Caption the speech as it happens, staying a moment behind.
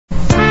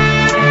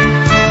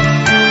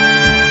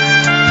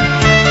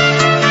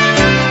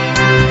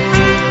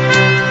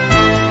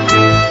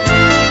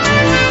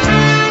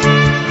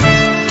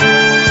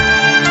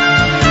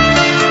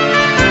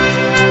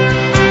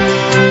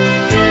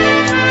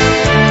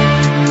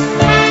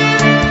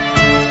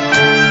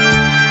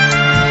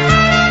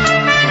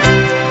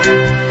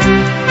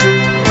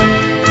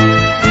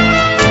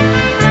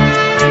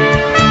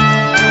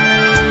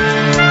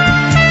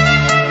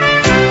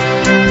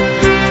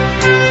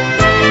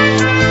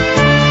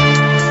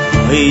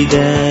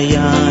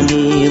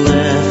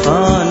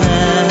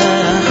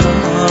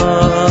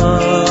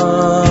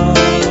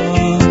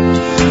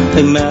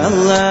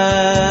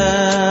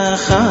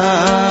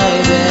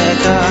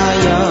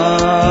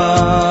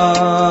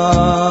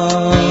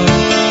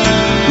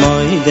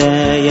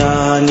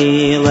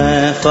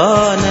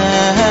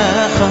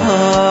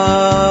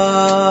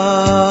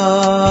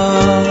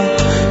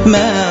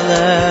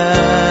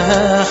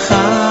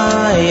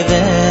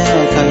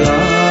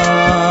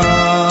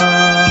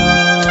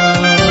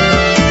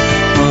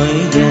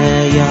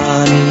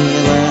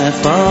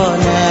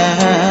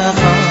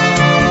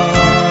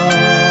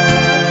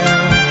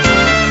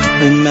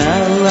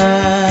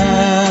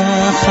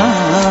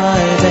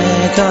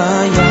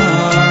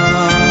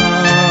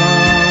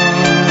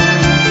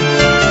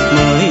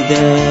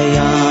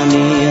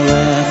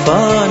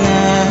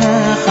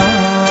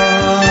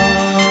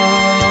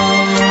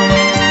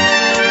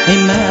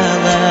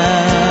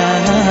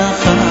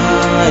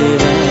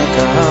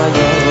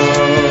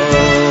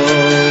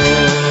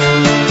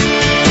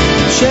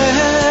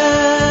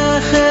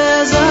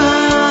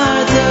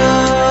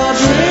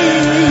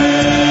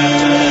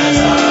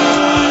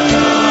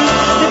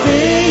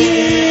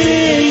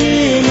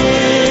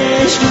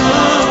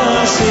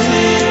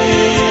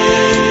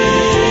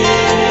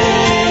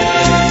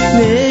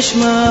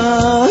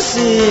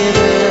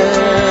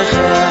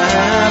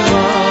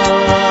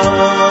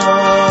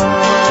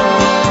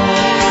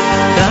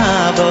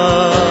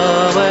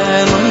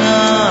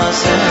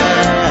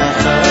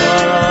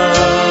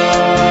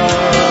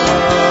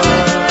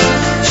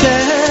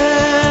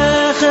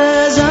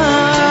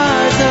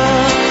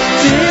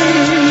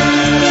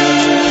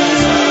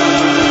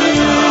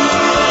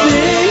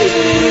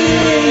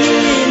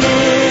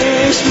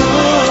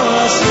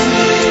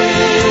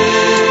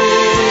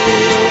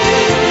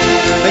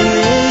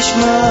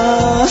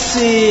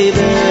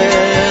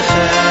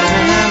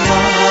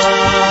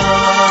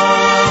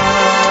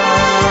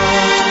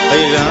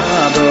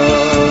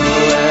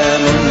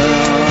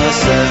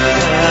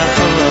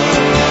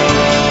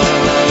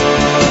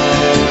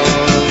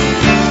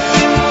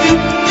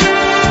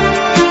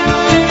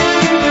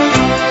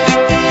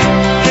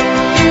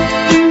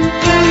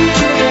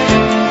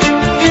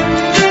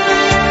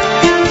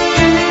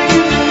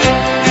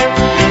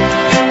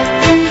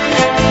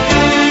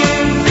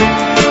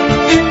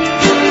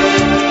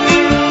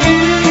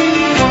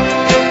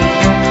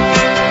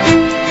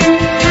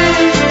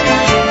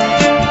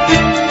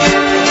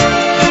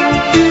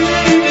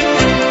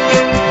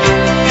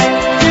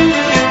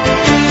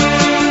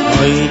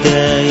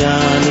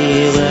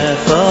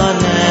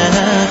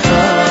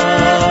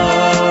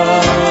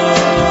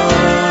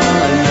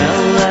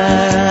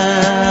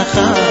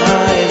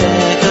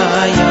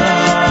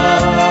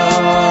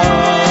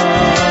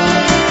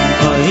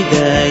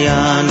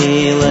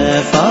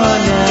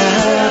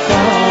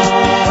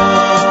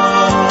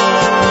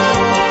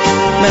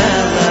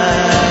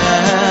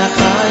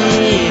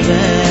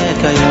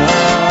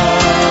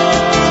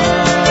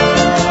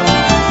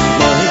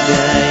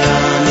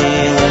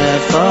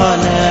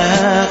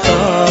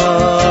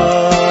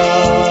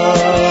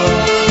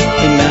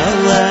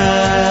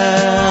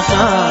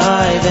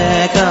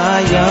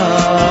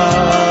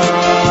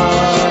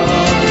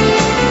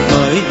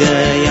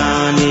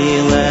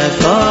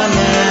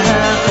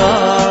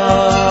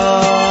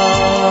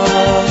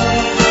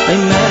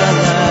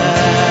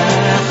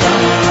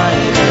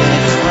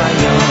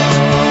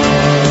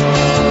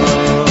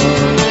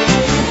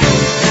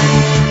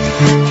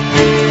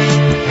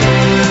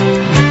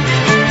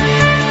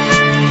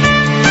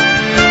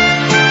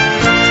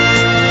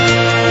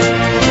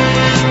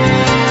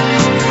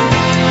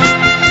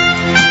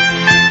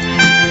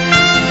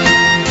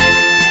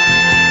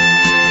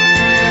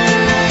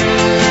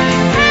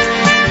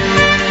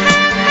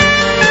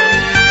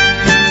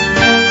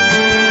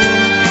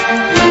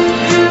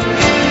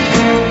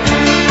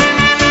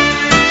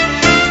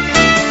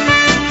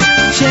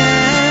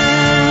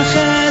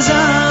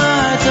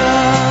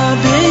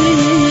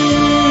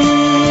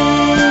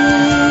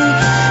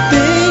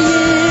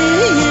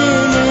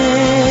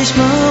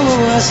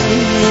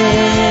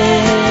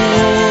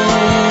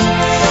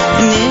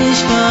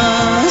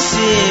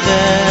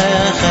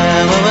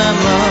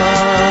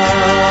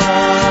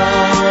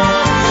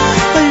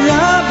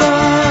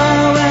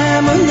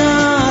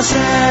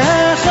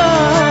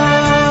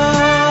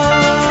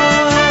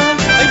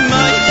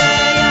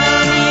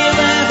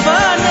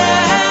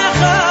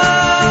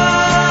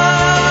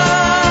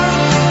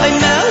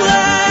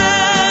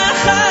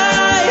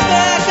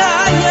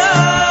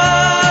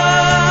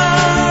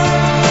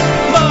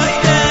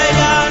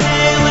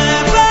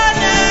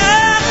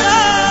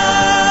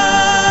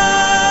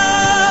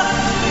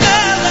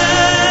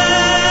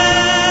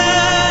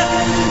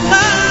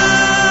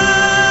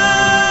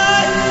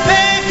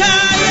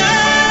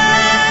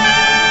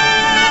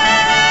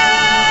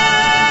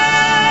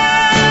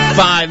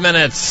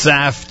Minutes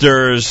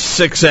after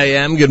 6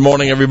 a.m. Good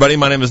morning, everybody.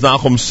 My name is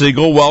Nachum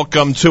Siegel.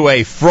 Welcome to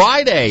a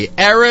Friday,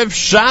 Erev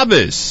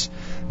Shabbos.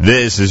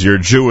 This is your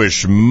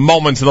Jewish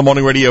Moments in the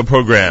Morning radio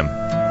program.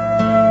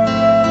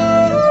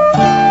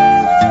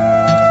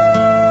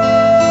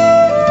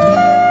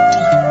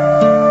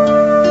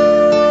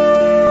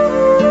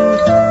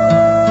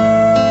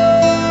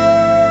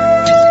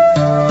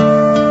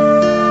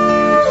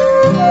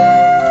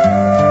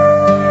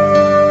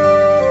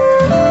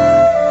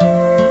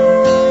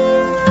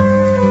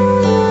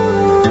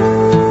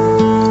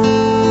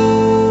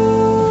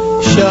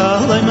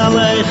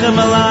 Aleichem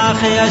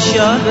Malachi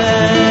Asheres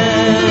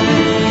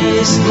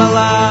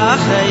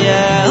Malachi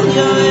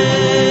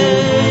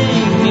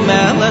Elyoim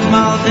Melech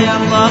Malchei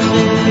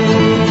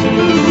Amlachim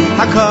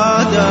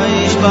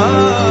HaKadosh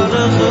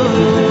Baruch Hu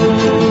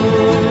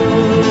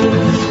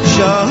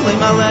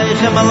Shalom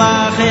Aleichem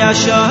Malachi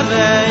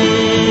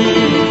Asheres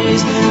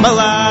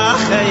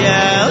Malachi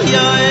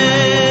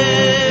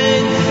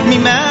Elyoim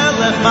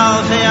Melech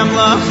Malchei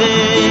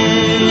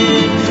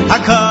Amlachim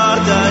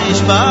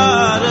HaKadosh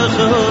Baruch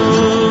Hu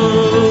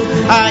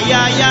Ay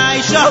ay ay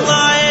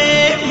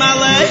Shalom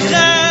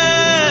Aleichem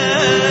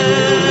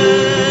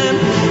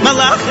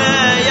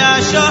Malachei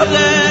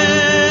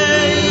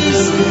Asheres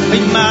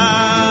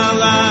Malachei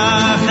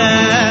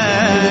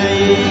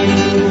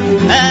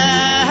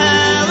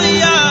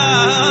Elyoim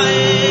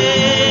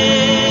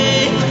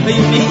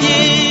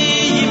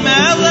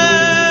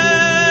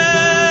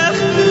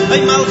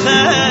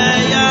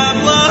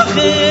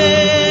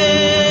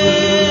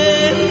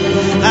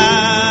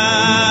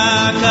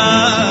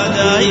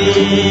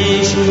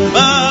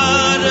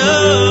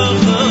Malchei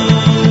Amlachim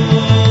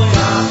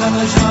HaKadosh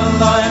Baruch Hu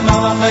Shalom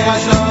Malachei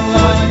Asheres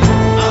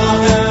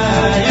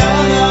Malachei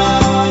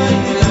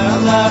Elyoim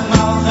Melech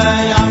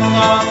Malchei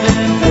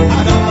Amlachim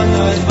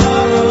HaKadosh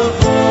Baruch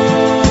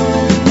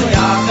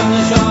Hu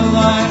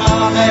Shalom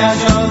Malachei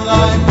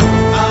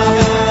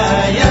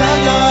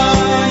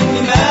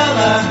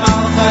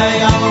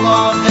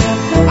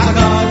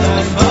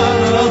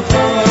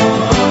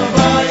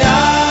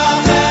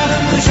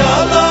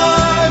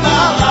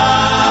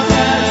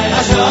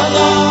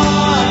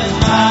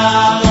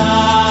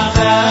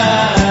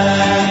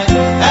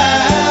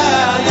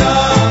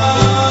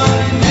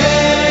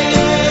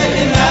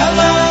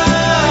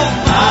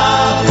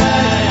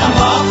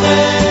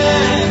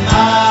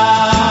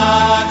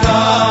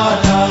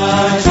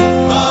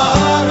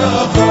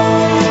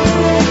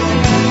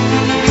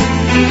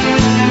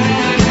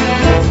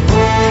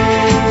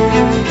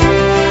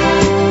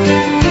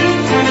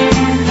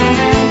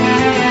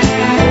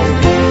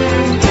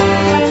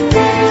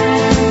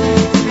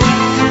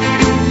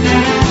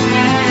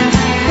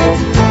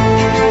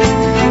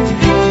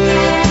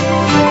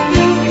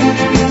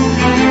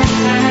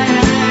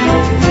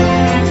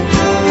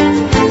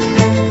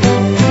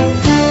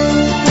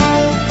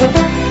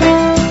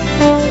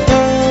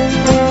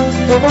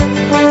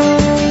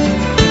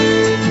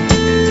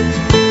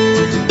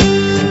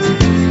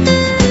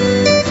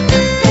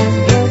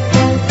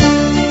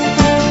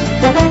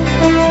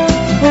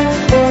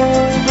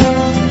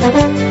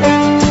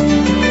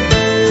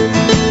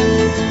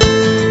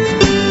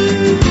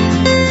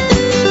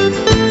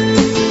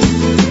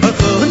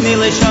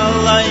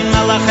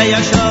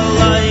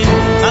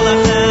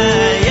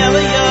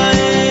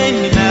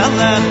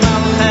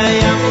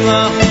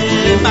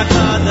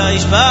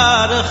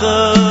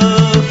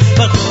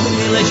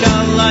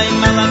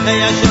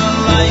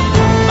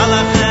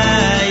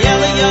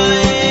Malachei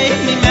Elyoim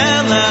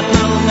Melech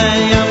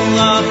Malchei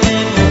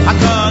Amlachim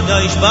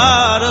HaKadosh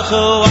Baruch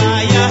Hu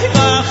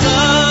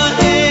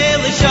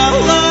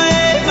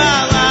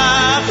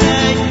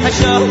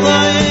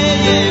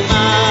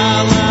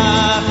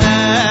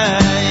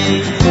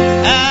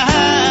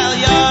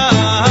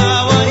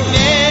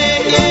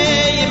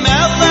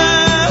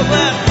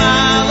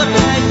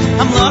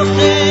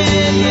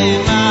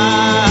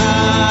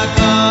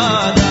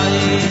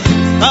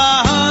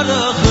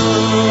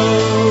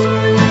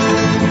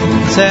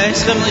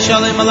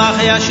Shalom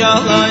Malachi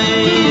Asheres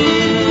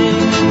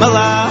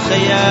Malachi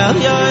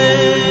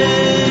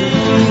Elyoim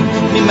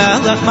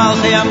Melech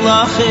Malchei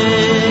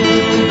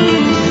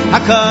Amlachim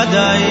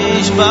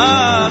HaKadosh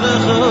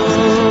Baruch Hu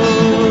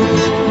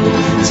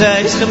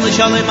Tzeischem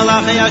L'Shalom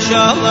Malachi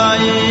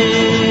Asheres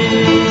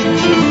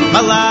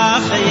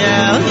Malachi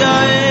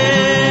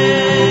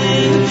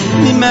Elyoim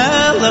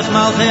Melech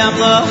Malchei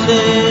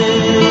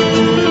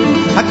Amlachim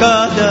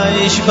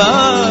HaKadosh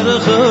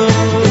Baruch Hu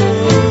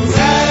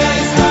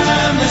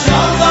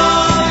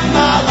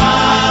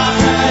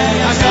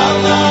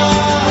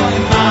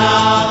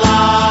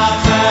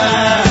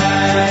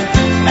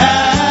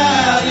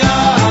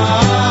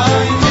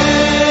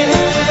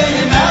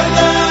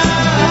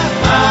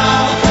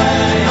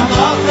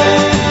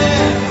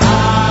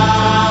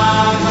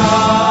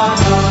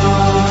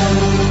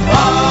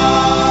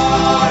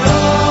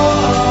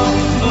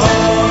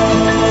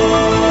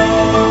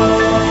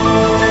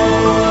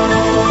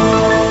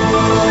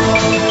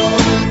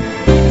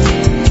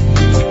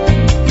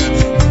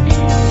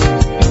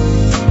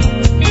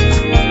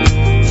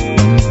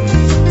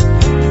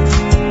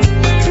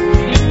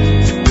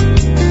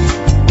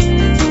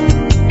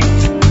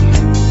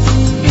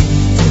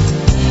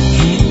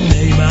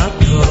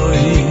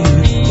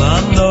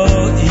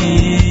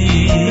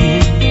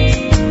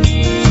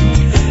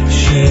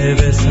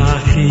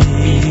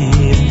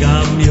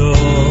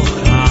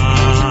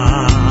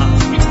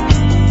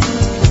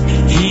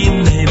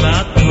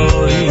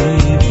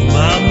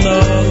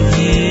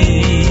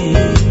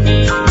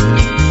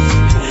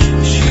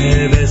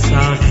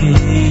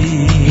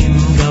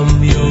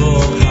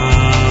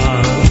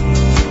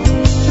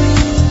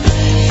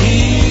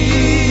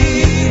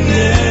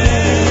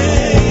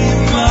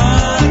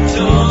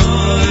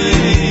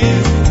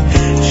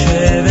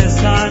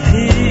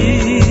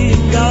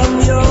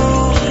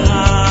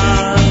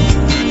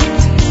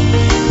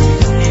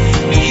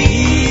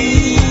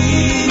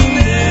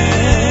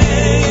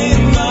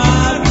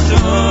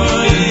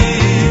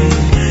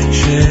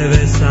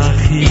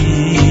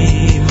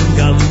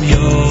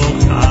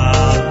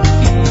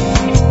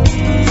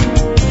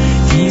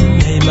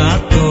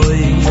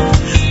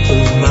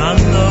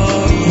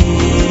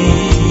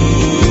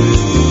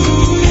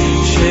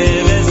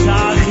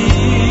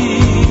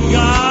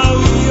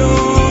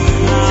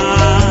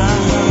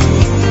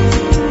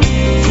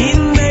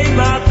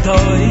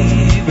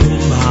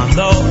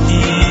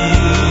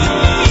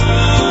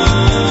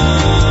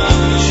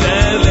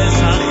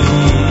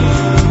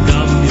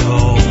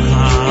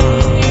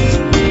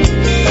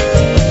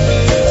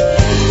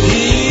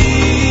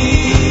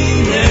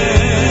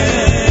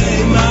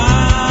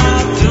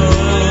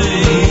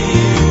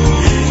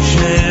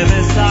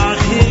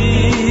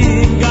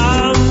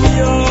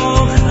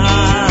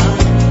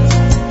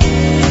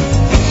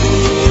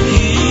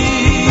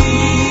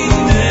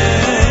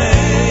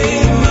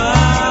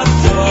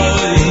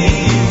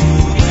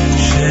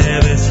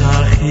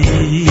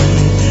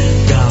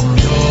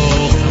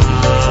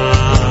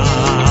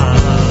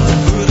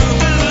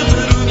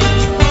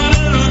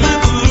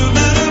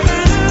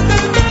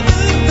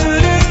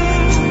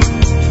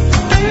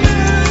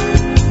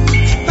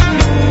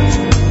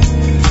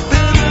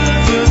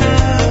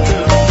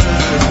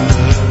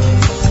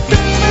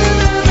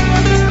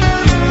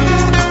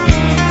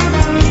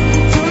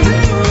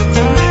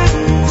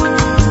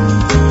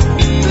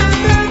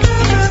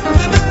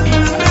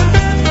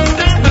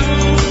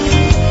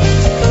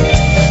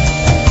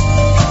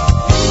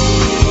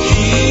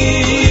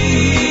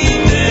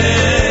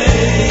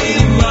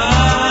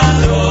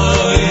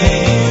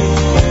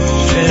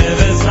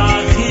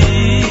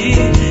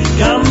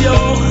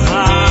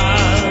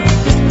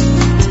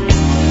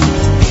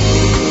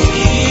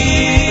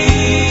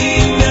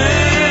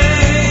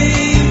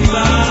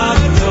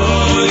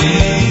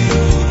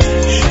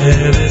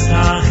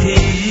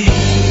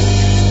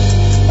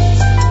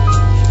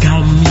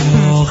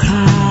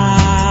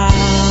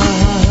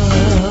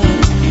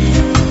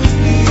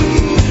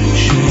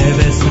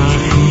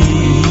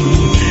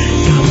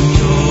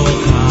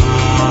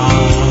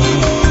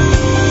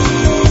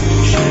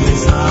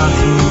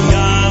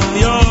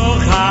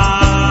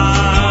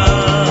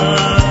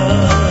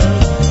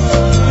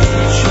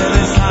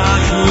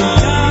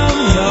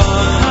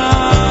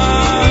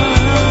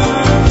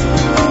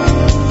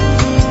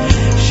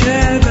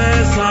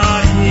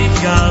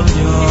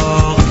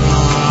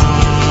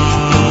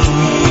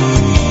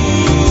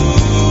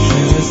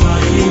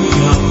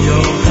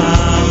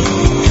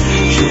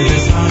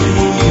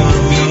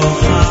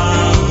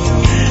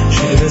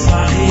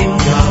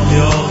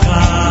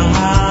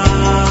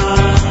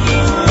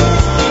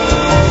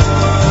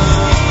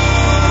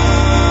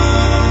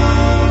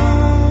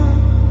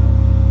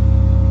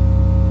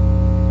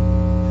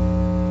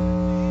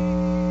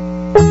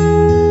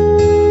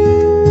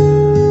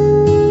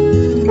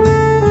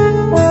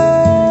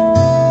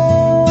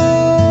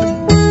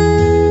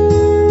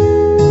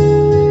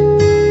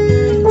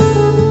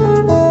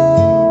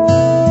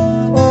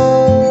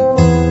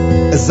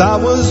I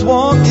was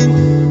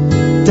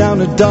walking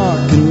down a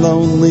dark and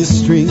lonely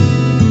street,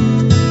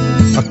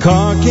 a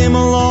car came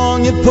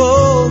along and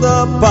pulled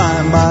up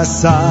by my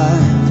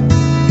side.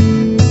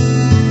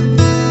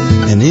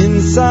 And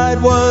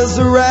inside was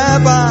a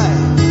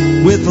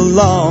rabbi with a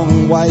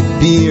long white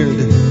beard.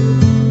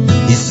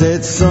 He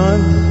said,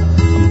 son,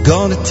 I'm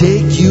gonna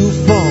take you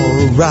for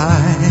a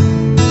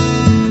ride.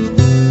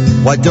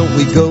 Why don't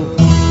we go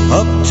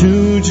up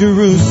to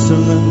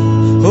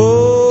Jerusalem?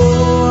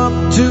 Oh,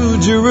 up to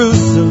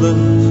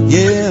Jerusalem.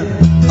 Yeah,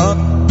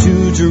 up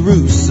to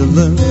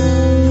Jerusalem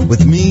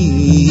with me.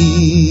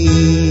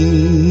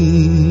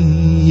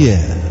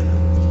 Yeah.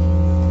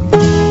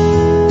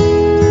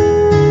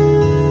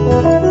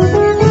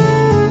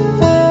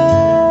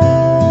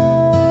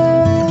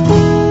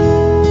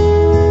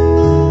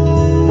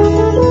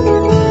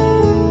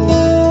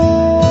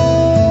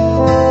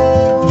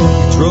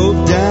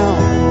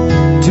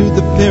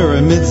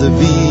 Pyramids of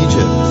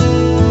Egypt,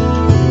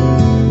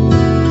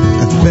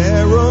 and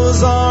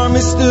Pharaoh's army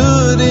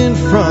stood in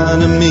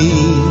front of me.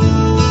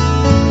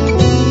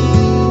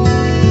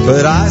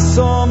 But I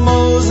saw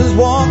Moses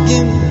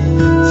walking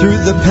through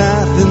the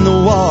path in the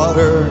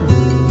water.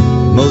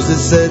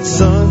 Moses said,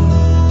 son,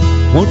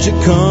 won't you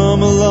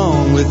come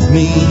along with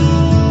me?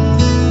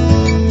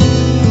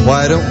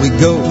 Why don't we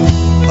go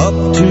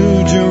up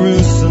to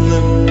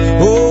Jerusalem?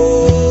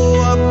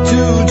 Oh, up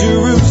to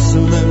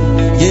Jerusalem.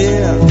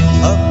 Yeah,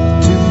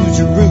 up to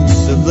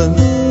Jerusalem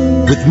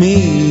with me.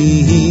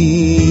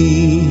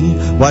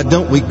 Why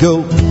don't we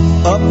go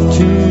up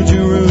to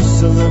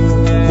Jerusalem?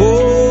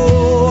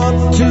 Oh,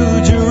 up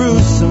to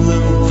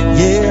Jerusalem.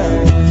 Yeah,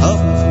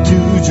 up to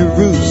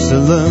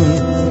Jerusalem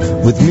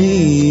with me.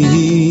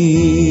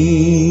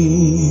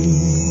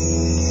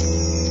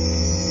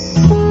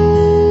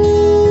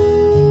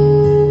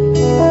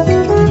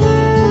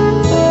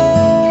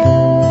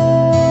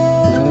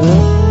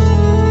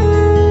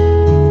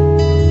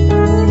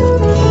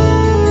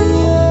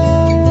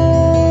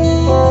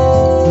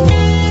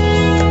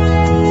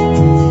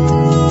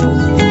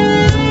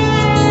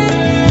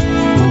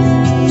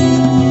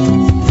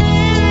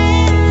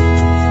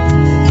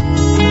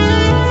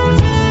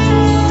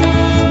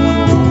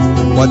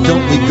 Why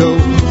don't we go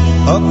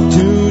up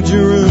to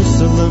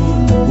Jerusalem?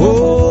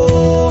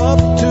 Oh,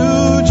 up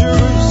to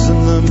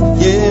Jerusalem.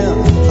 Yeah,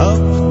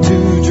 up to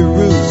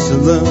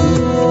Jerusalem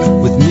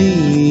with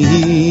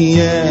me.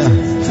 Yeah.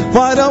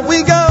 Why don't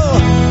we go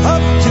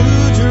up to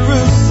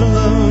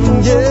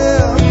Jerusalem?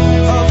 Yeah,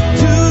 up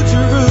to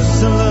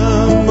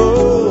Jerusalem.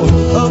 Oh,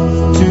 up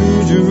to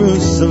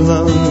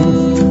Jerusalem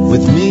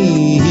with me.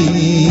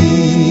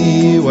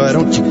 Why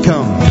don't you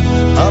come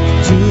up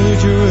to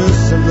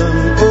Jerusalem?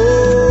 Oh,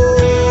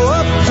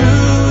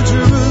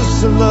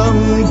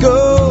 go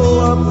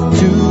up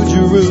to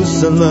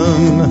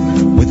Jerusalem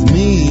with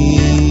me.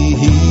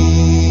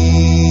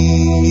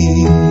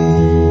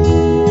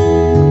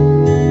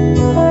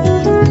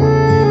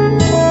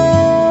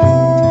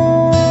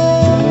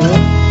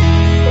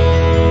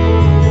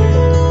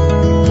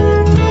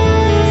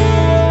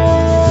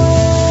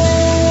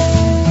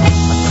 I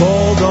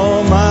called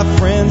all my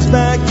friends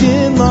back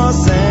in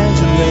Los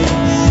Angeles.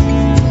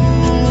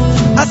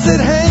 I said,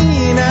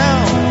 hey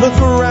now, look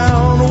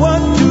around,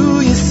 what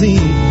do you see?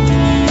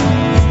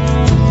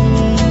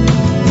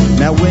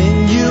 Now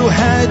when you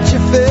had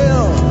your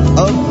fill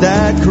of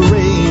that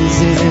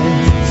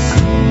craziness,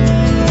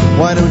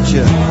 why don't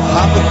you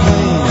hop a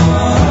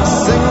plane,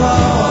 sing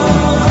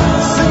along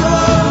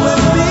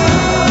with me?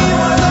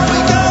 Why don't we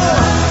go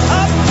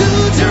up to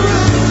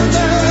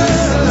Jerusalem,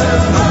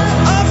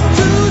 up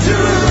to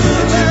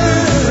Jerusalem,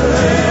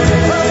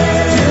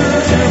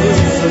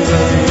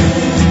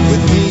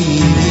 with me,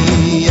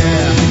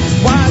 yeah.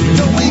 Why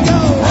don't we go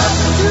up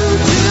to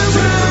Jerusalem?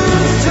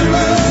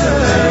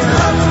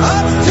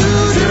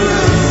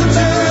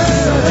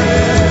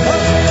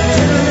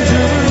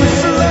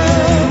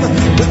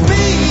 With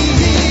me,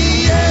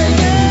 yeah,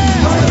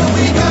 yeah.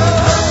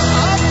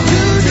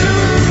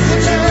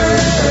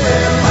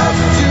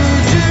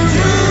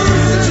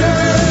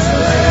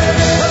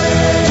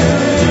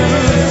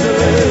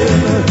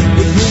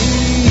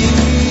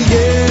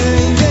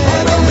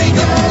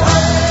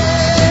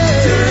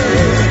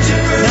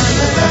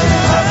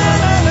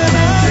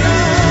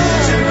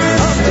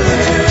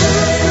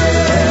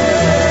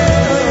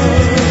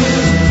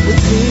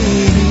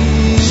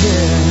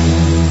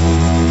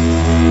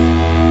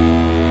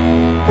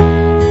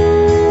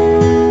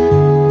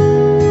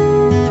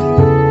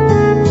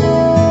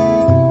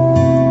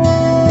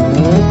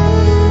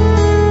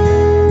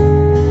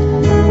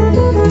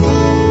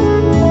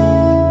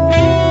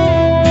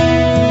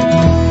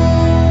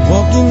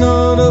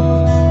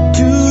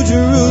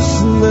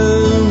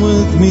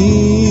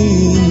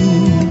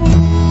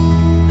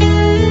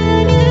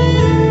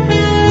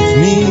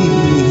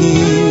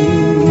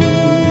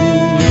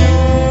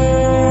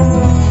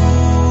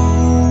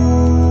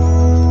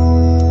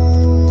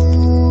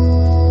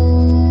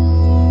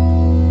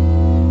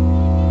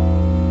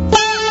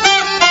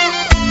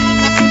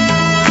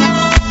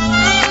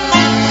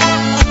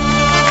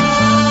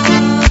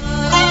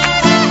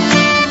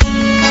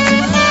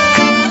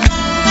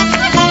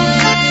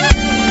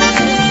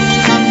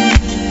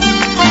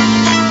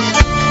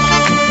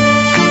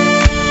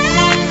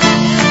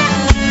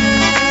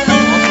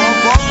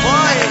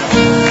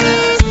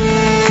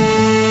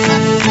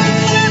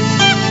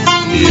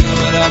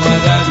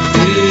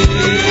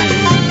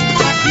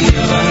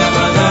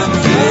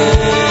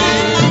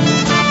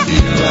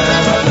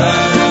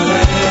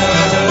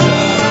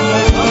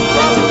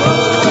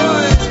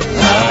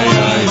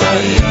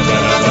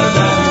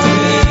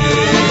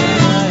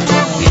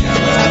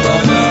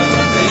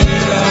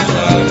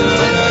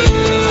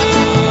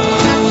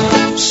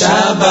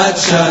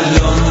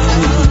 Shalom,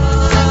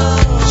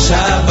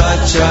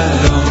 Shabbat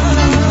Shalom,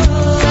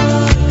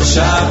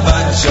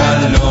 Shabbat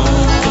Shalom,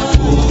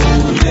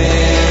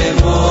 Ulevorach,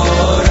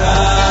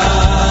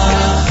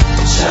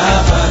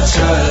 Shabbat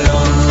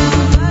Shalom,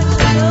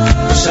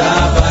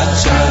 Shabbat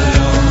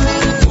Shalom,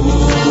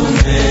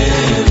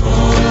 Ulevorach,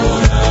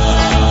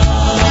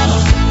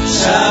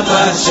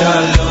 Shabbat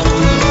Shalom,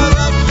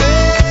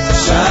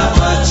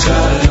 Shabbat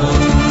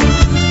Shalom,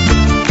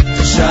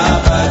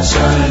 Shabbat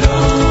Shalom.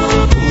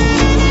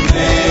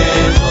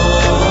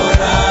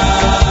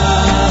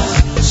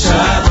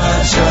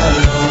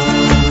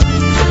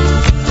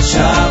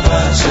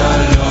 Shabbat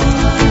Shalom,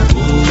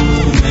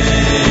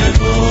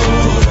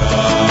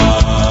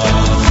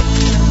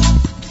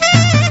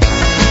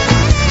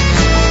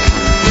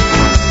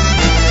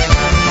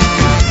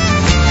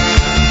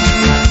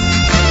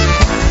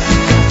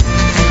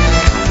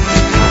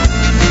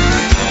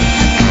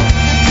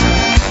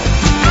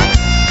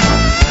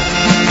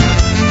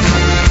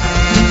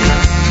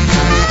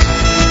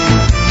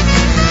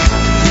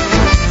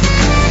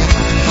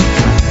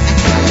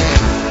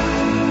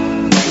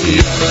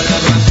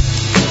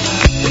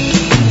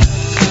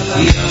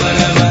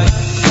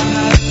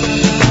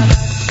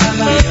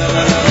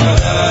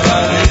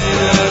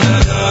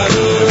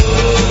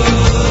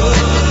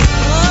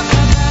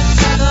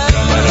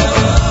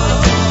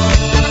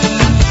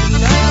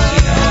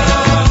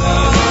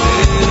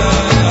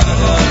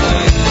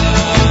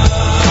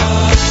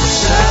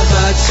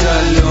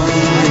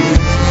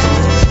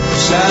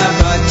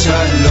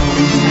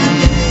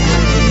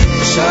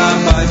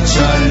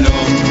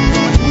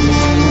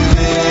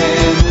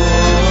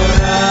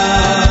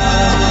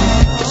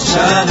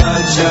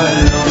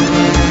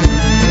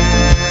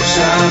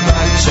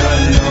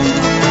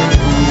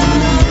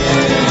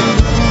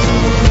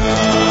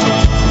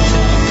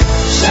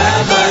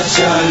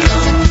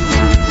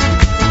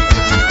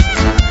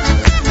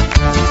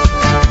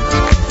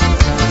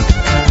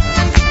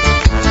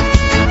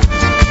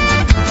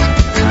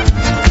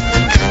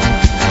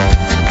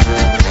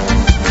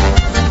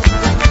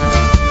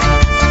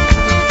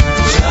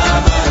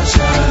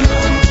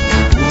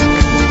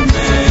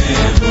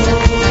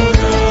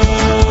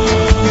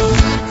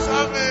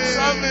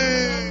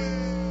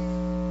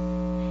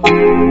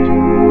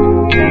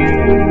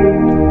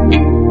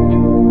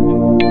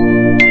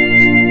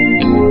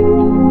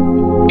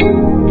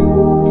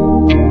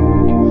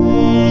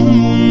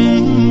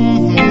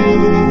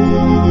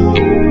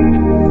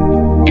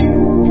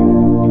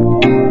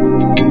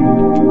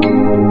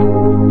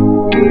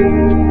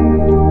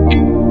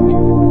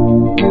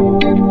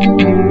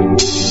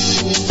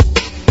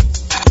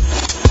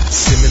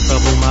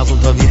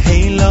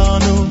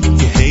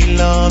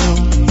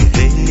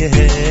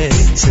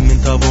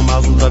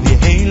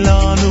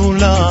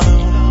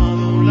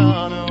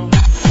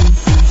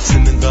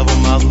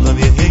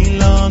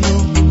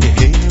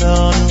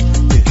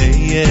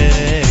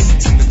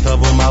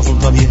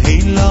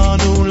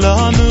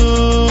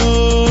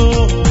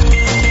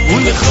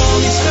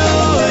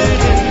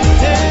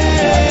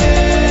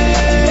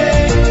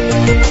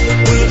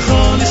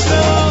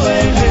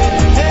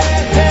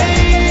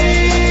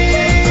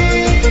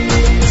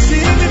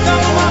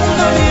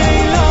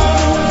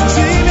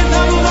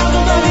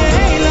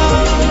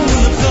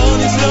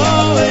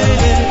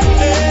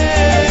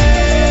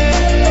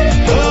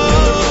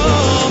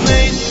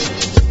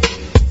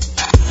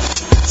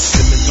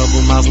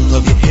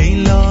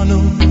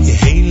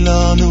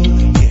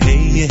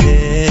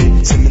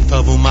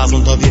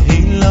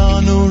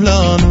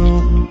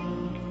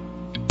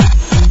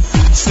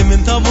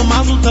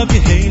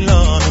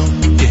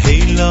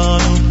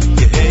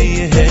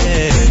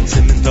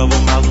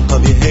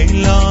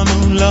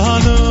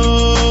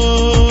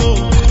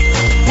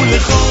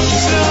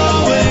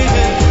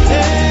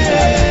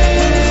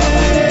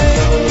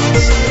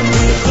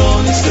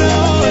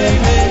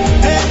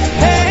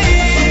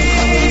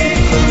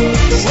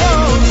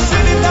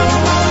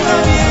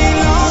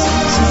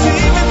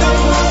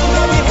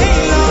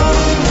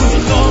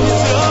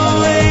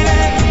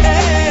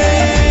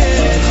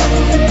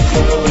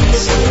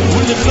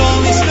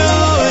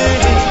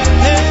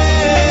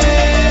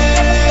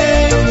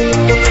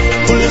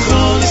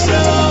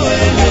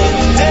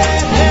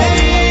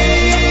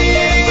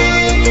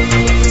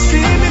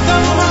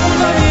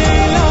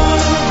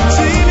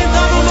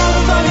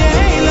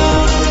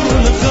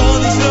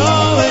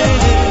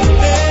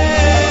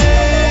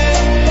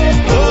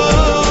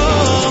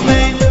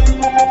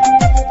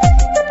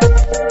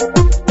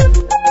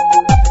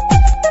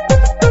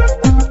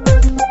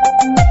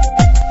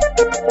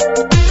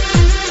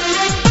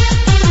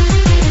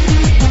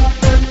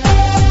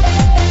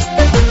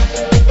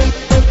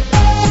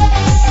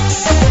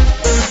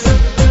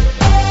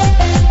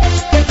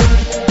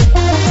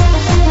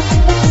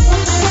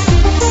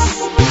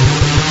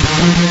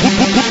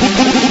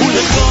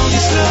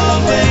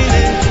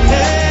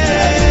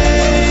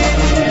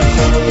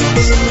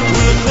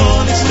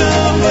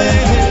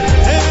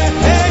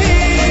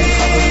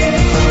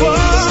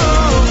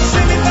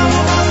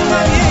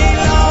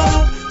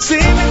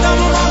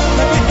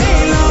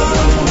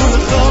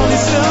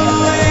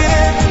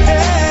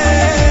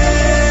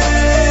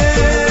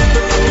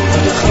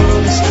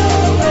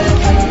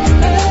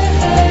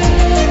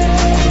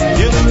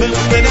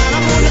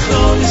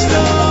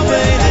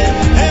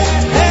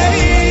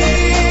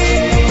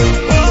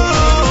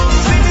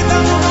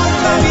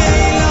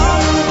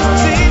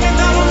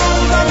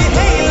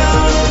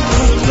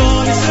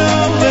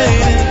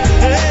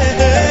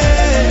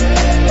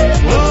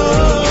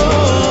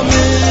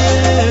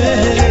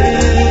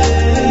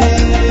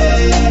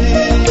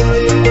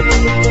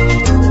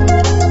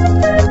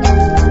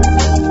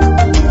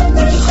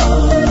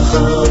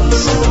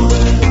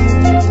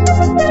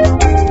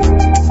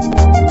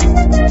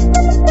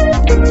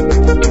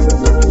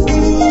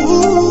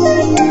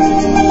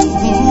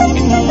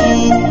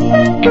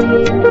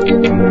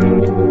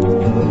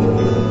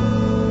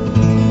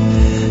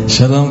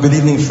 Shalom, good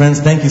evening, friends.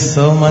 Thank you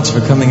so much for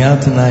coming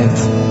out tonight.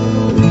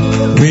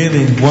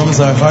 Really warms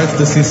our hearts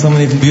to see so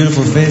many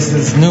beautiful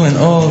faces, new and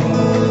old.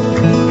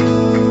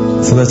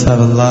 So let's have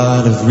a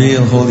lot of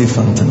real holy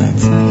fun tonight.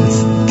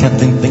 Can't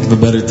think of a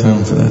better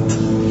term for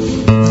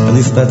that. At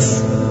least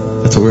that's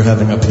what we're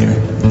having up here.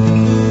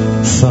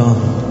 So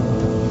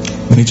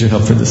we need your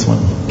help for this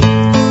one.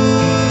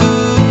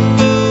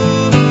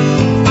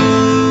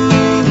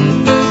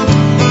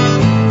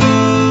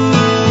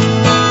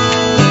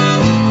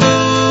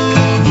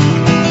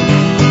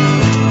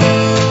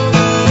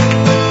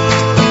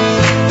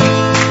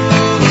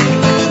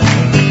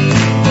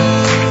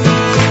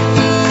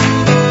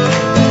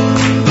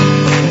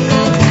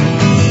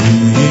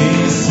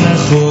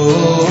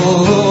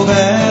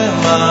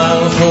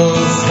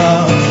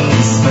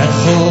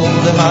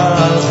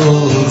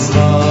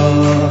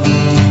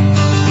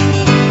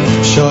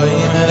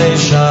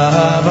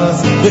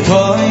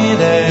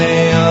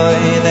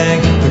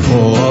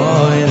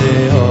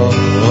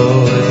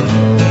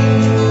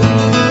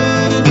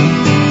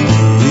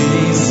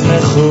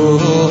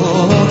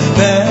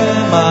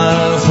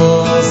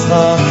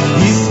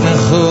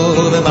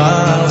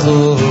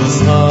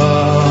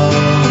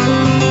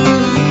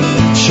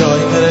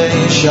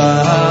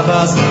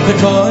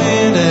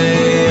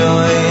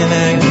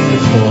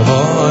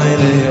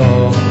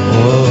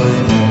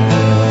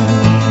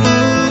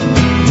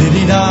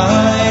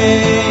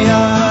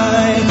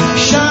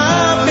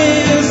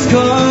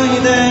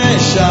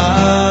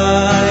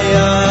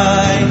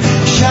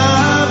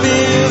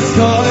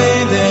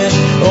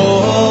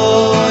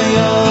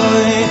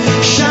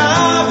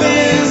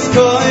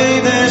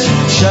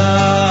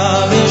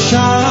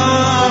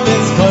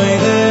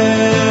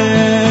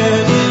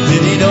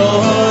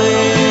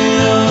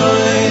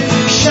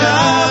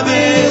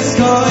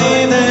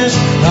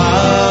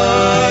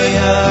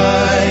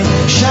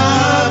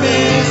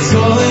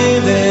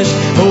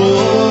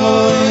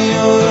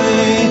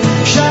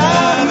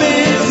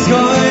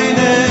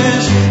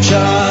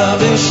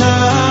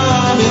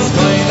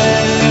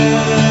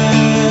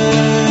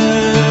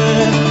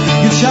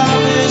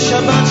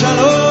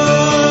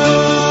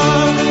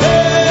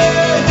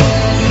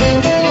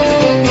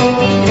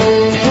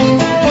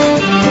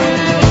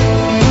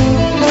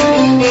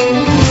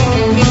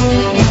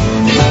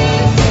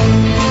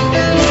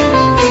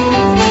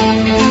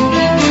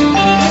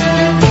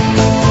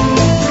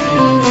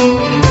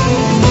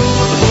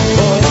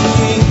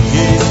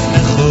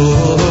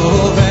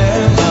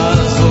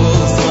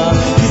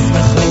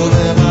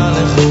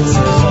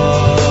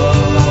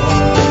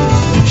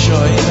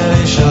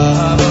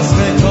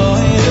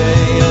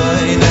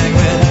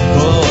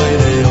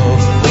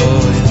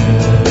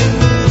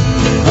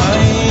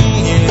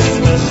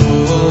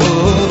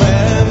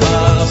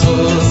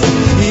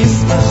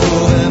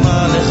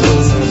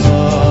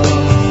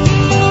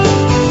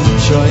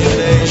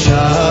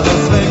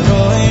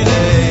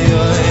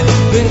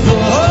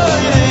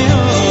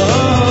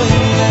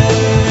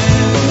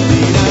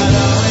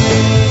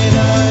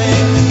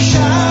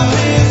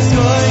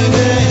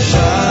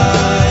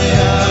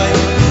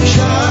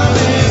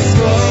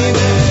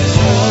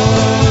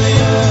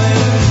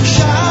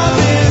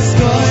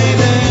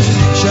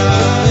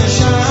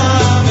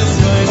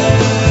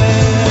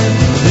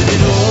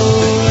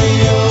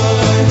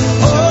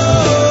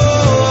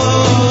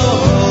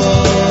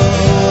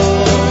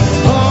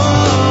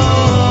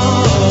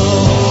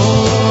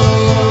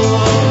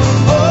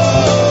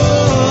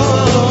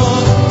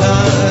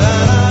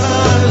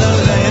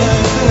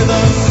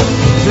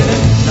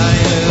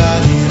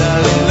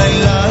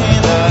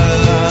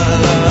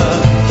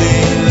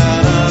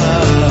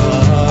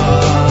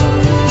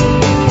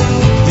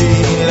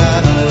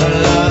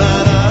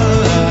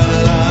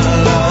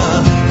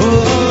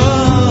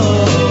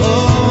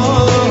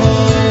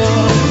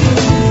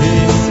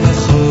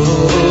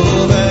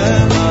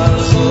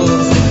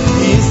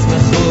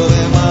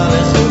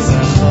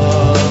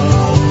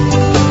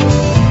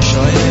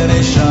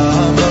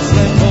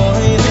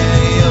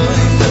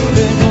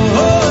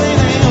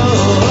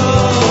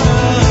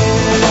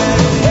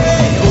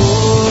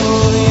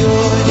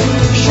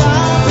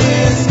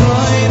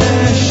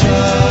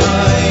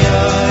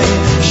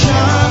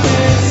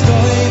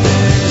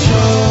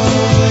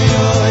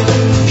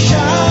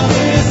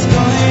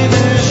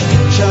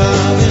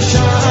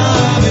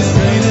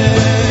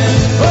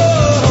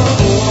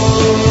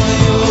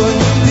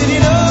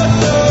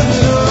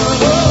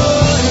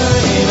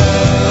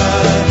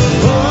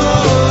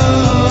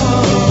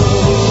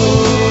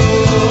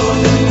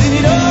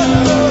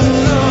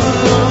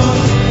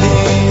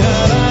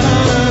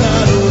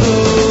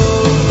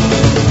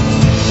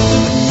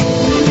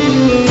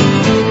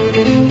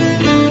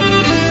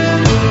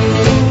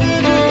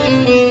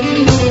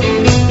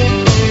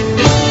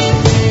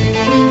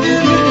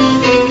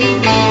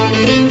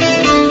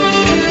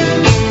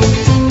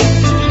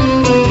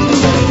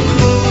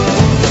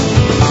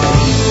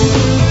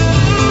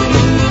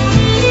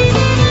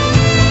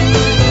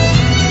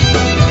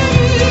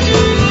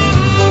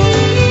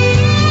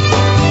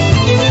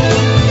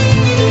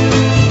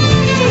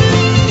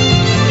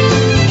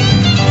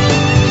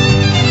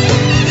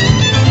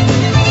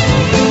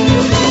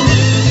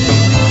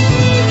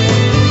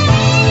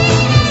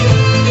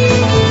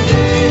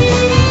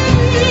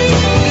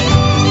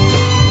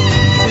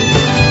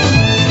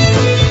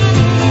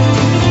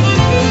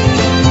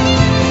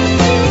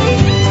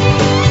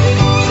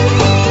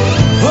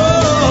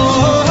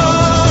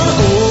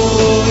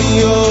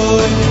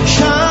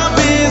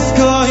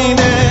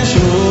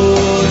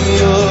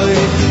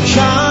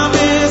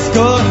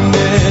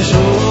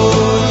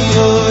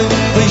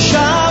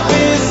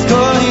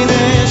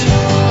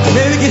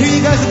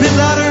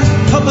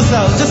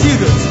 see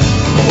this.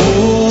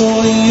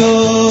 Oh,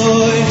 yoy.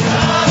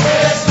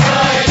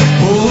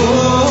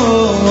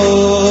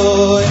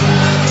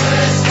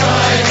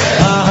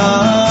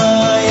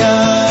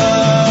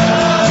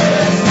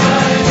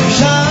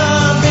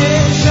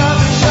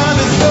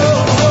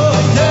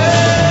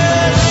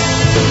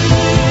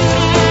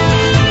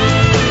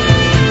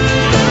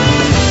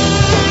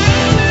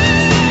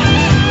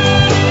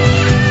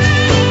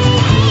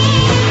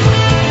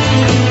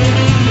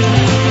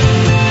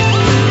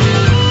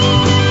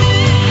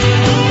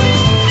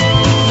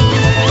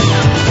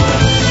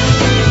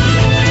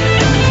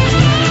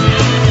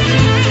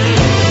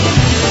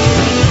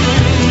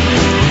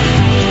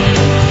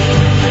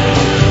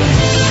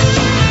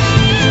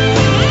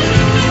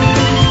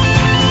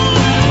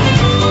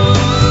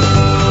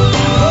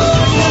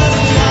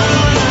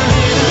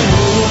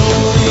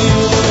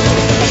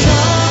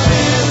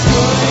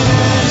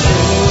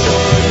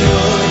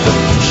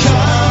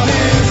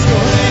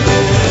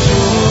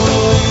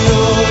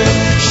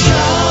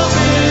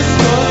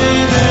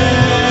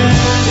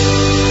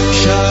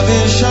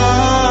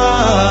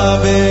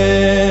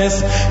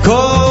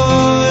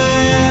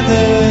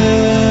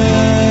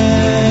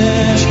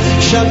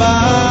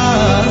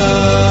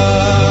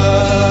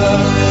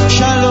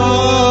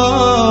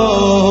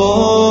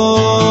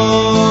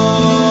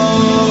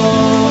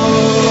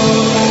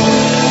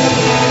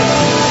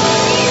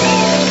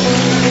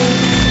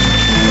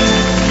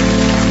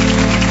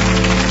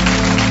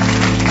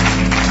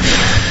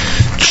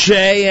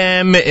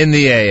 JM in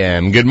the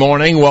AM. Good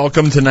morning.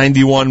 Welcome to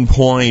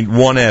 91.1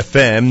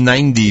 FM,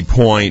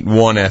 90.1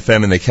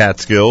 FM in the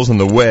Catskills, on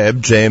the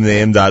web,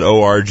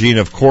 jmintheam.org, and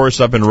of course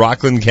up in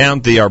Rockland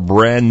County, our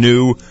brand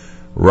new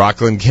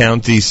Rockland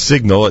County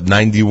signal at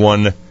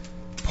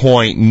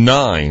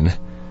 91.9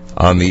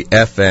 on the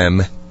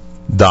FM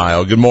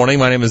dial. Good morning.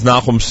 My name is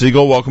Nachum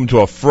Siegel. Welcome to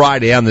a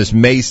Friday on this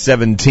May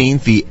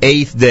 17th, the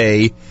 8th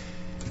day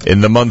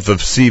in the month of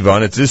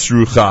Sivan. It's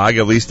Isru Chag,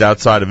 at least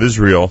outside of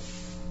Israel.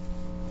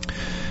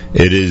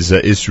 It is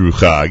Isru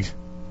Chag.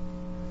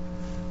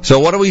 So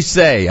what do we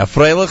say? A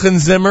Freilichen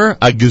Zimmer?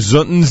 A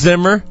Gesunden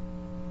Zimmer?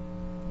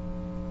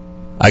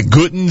 A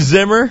Guten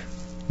Zimmer?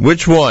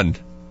 Which one?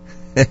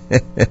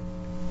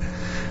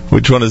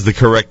 Which one is the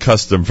correct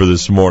custom for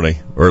this morning?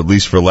 Or at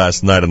least for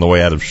last night on the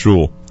way out of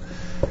shul?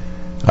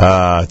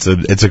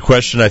 It's a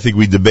question I think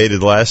we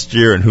debated last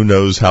year, and who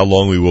knows how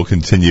long we will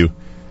continue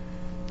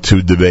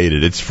to debate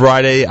it. It's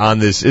Friday on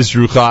this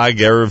Isru Chag,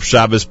 Erev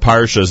Shabbos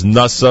Parshas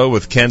Nasa,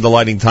 with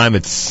candlelighting time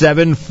at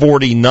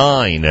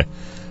 7:49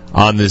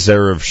 on this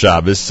Erev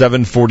Shabbos.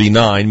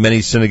 7:49.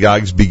 Many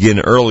synagogues begin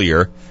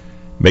earlier.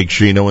 Make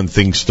sure you know when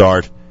things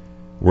start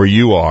where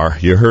you are.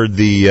 You heard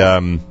the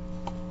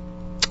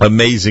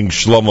amazing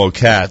Shlomo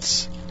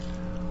Katz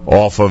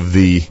off of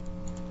the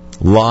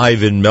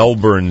Live in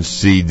Melbourne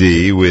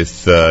CD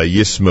with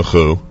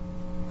Yismachu.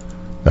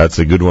 That's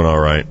a good one, all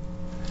right.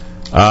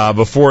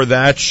 Before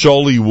that,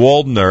 Sholi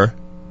Waldner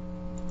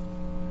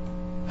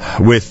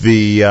with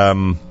the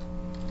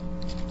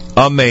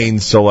Amen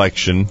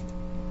selection.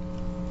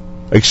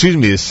 Excuse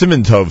me, the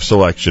Siman Tov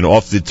selection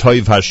off the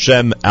Tov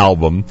Hashem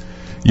album.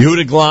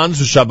 Yehuda Glantz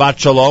with Shabbat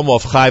Shalom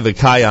off Chai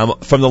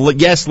V'Kayam. From the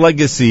Yes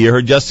Legacy, you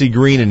heard Jesse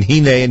Green and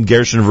Hine and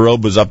Gershon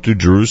Verob was Up to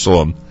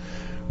Jerusalem.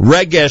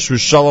 Regesh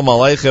with Shalom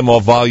Aleichem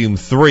off Volume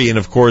 3, and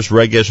of course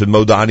Regesh with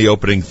Modani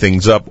opening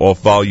things up off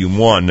Volume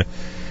 1.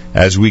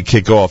 As we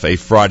kick off a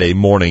Friday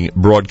morning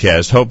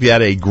broadcast. Hope you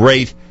had a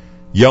great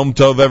Yom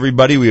Tov,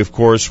 everybody. We, of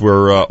course,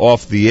 were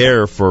off the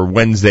air for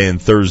Wednesday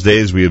and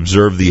Thursday as we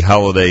observed the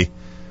holiday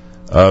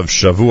of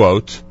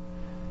Shavuot.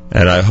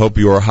 And I hope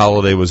your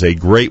holiday was a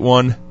great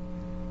one,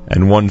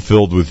 and one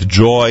filled with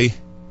joy,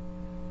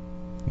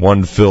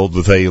 one filled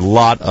with a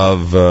lot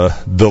of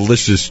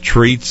delicious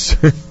treats,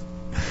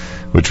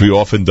 which we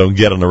often don't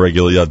get on a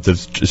regular Yom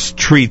Tov. Just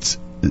treats.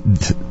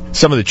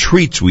 Some of the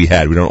treats we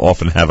had, we don't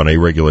often have on a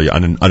regular,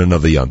 on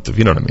another Yom Tov,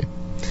 you know what I mean?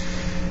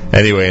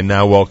 Anyway, and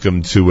now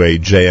welcome to a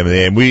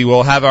JM. We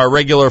will have our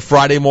regular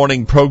Friday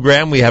morning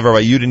program. We have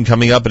Rabbi Yudin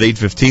coming up at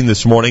 8:15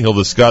 this morning. He'll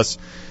discuss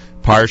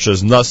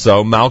Parshas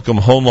Naso. Malcolm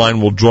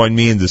Hoenlein will join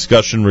me in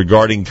discussion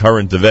regarding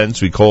current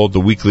events. We call it the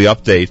weekly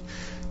update,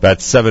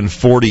 about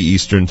 7:40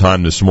 Eastern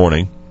time this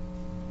morning.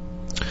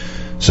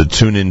 So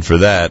tune in for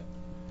that.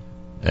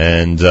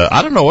 And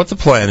I don't know what the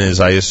plan is.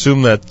 I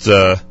assume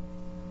that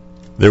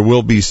there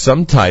will be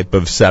some type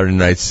of Saturday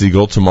Night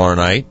Siegel tomorrow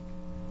night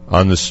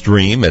on the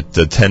stream at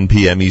 10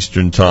 p.m.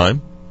 Eastern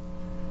Time.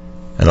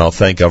 And I'll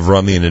thank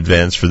Avrami in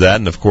advance for that.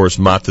 And, of course,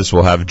 Matis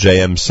will have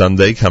JM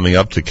Sunday coming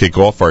up to kick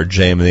off our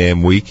JM in the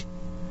AM week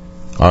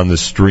on the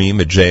stream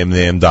at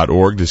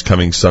jmintheam.org this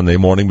coming Sunday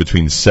morning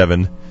between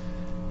 7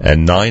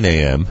 and 9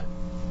 a.m.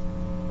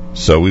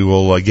 So we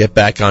will get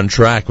back on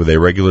track with a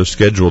regular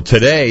schedule.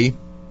 Today,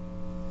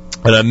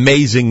 an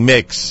amazing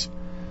mix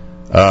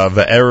of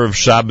Erev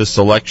Shabbos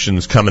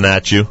selections coming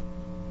at you.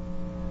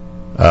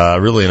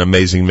 Really an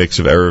amazing mix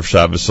of Erev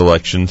Shabbos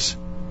selections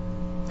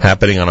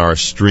happening on our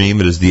stream.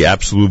 It is the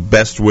absolute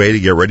best way to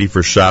get ready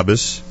for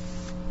Shabbos.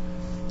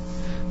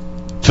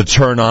 to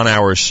turn on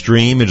our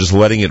stream and just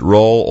letting it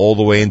roll all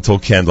the way until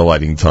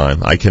candlelighting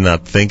time. I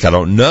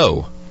don't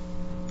know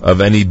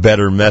of any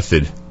better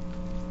method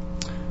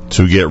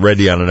to get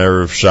ready on an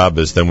Erev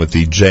Shabbos than with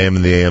the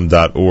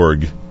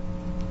JMandtheAM.org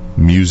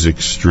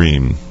music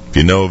stream. If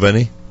you know of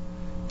any,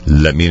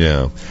 let me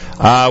know.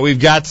 We've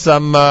got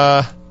some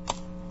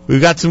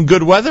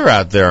good weather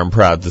out there, I'm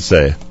proud to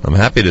say. I'm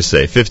happy to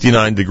say.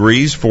 59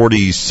 degrees,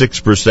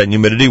 46%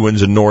 humidity,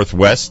 winds in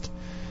northwest,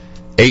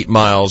 8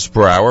 miles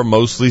per hour,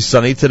 mostly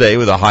sunny today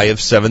with a high of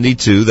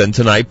 72. Then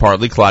tonight,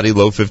 partly cloudy,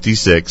 low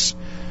 56.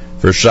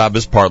 For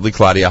Shabbos, partly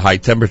cloudy, a high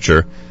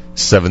temperature,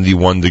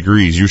 71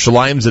 degrees.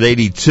 Yerushalayim's at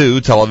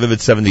 82, Tel Aviv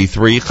at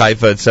 73,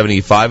 Haifa at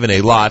 75, and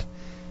Eilat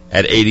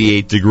at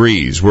 88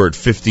 degrees. We're at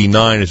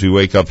 59 as we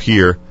wake up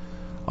here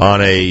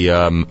on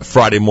a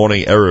Friday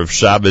morning Erev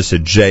Shabbos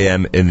at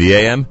JM in the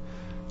AM.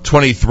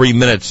 23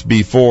 minutes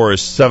before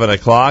 7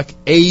 o'clock.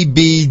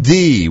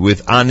 ABD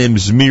with Anim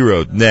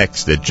Zmirot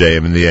next at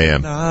JM in the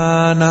AM.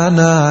 Na na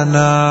na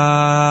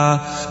na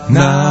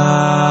na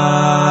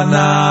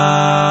na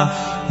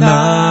na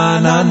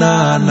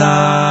na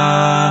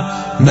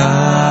na na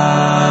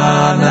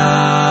na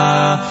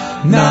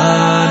na na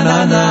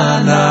na na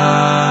na.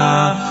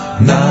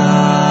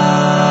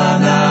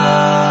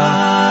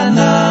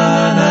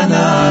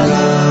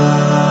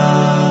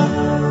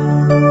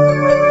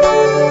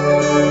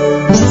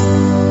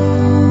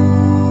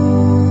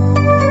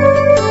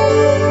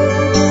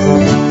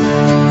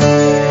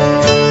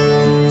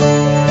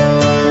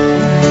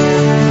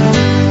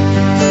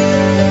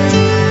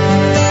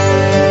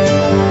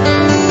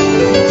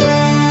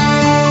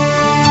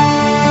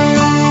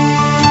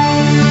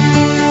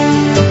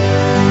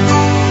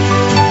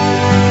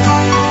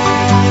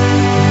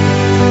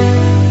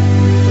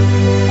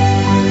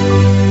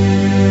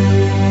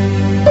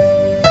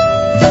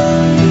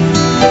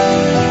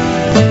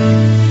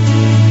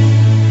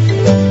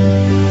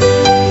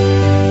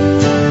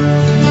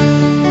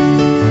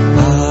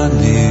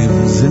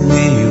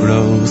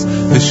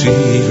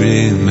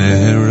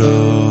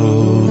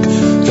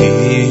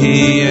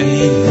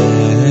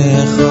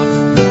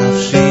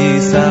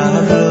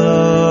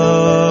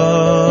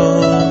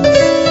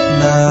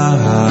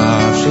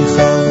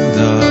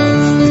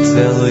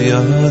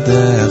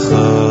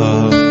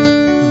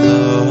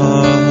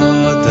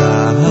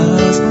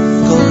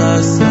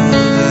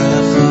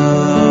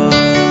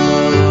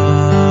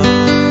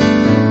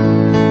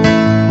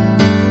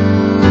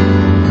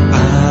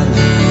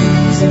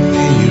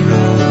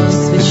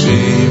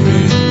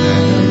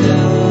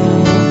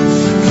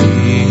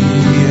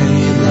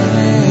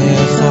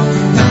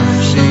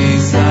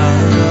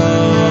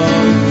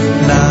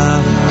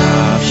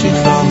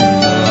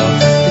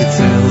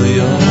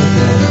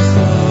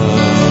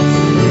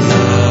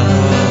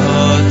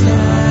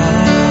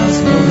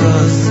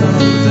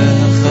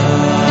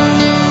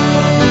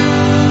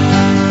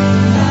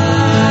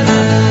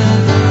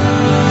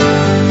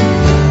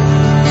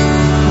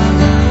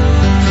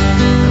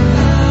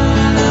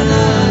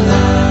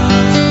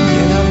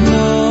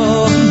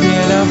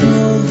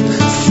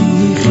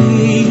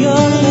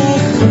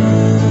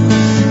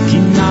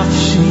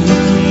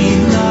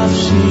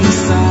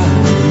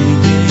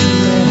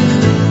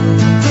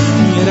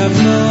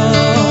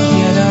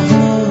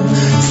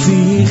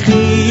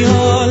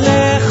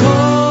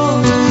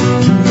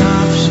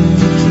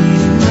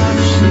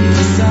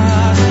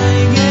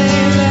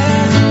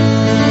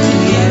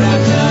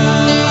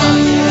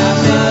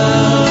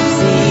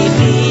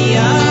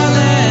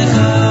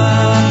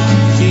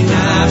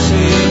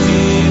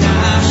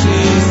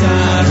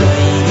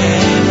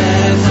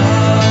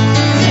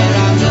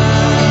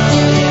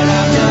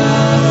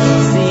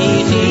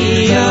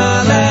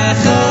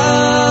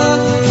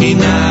 Ki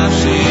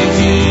nafshi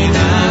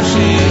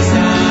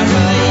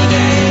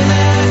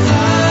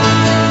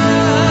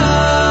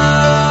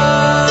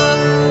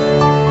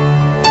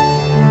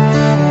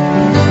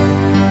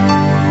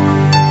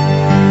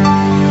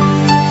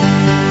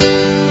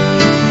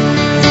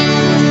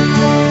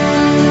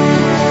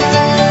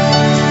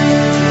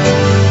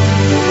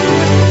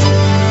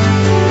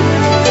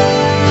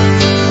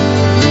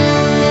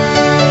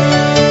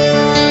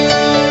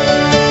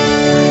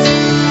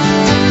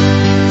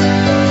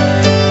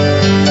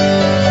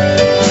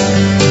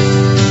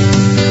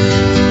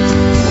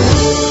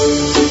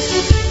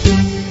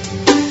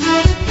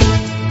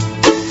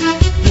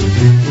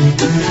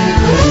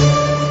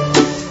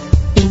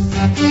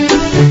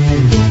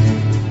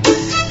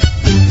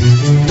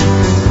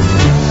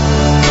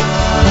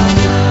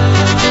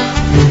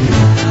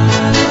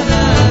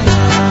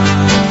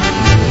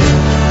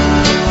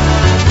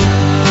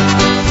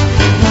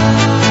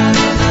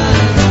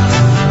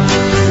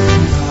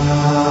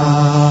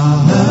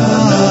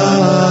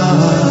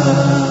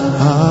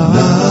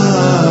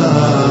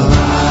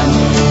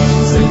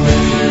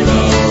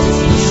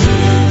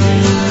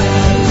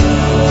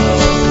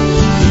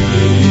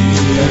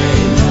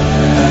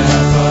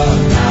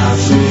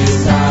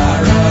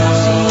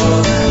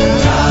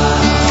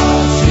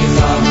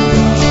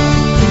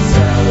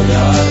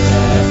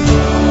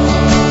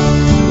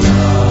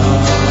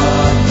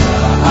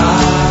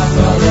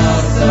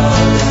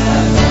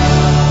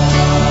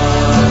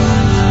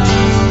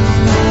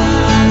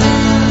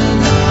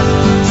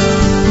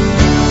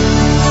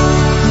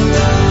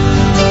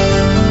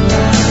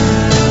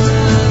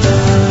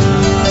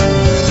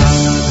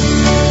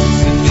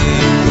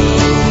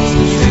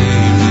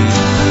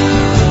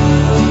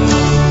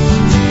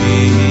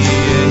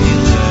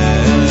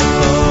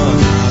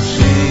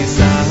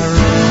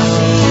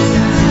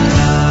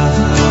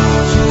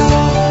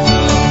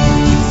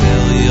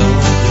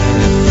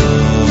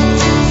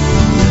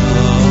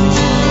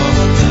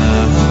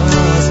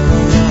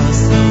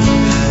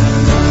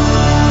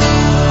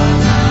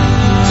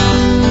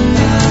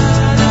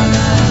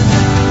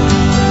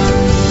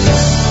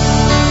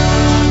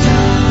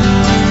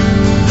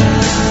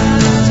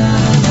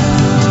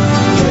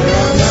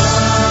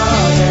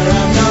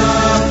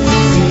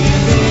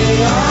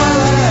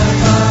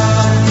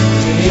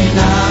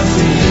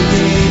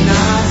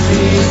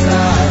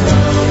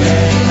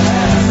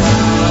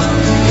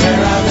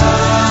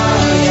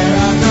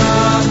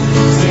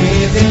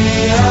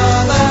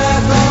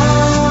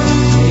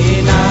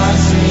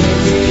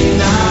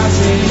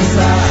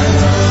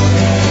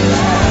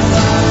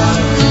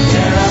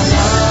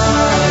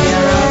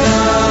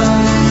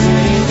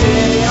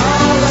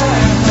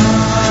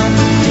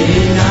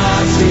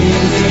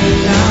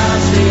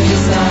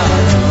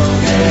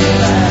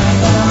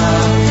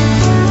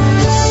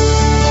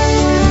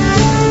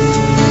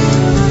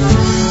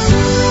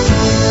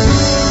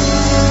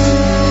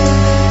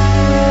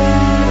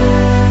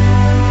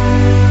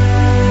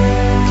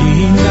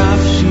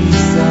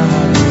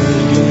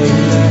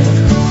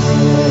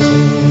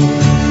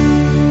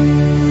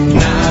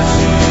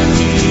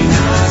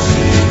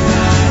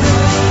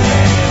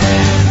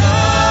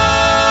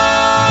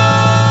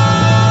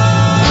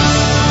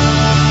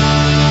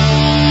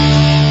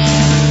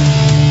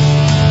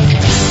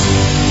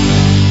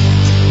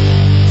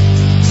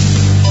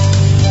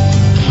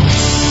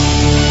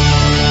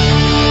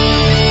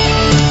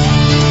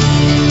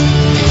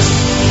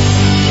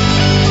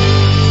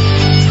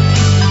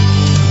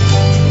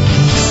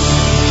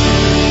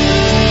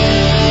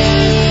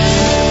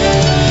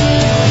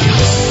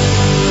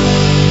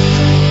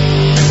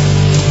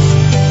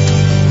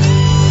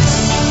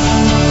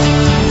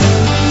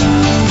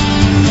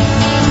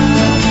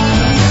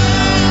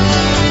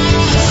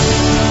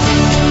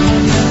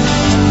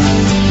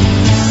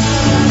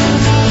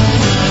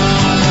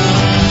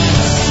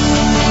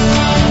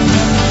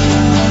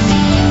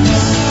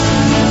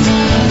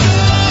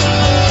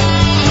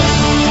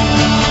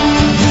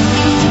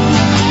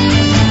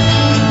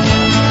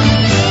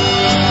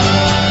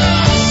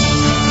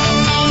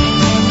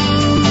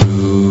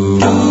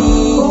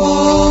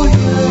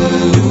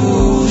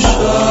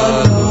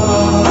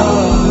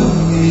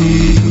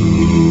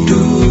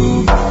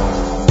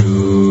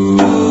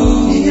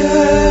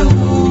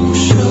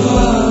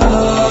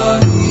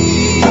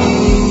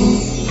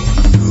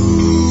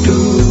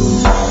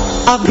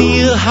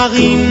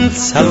בהרים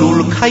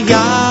צלול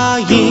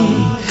כיין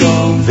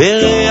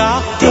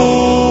וריח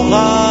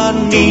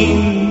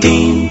אורנים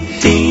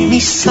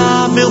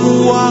ניסה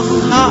ברוח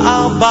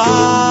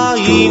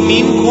הערביים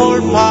עם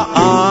כל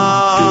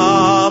פעמונים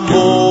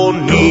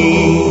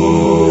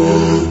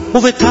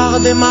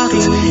ובתרדמת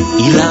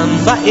אילן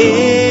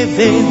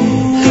ואבן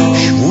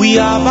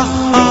שבויה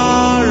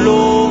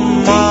בחלומה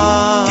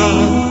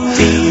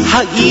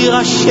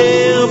העיר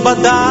אשר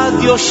בדד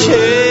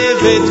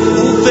יושבת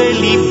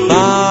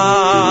ובליבה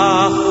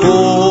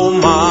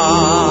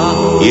חומה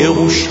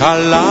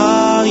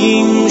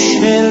ירושלים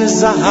של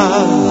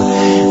זהב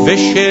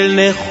ושל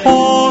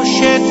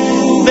נחושת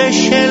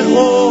ושל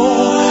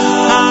אור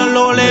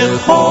הלא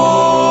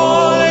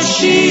לכל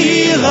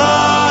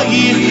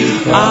שירייך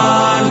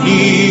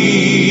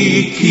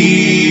אני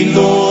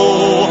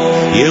כינור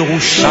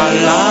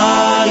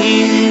ירושלים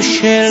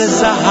של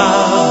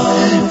זהב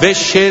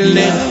ושל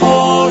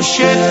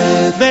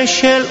נחושת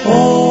ושל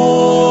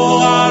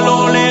אור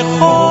הלא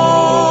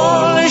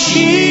לכל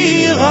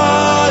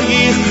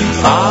שירייך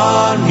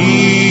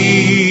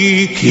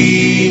אני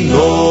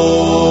כינור.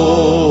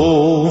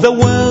 The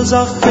wells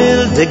are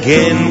filled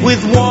again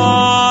with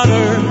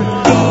water,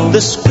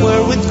 the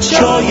square with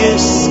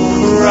joyous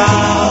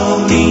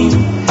crowding.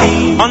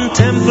 On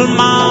Temple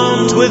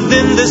Mount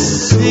within the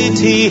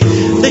city,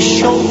 the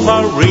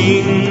shofar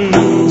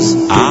rings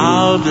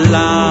out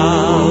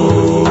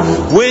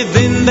loud.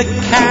 Within the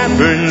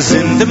caverns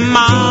in the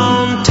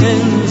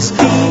mountains,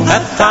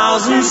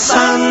 1,000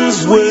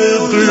 suns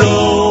will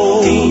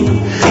glow.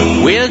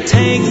 We'll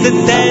take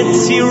the Dead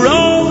Sea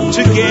Road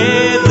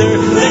together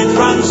that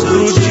runs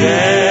through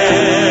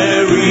Jericho.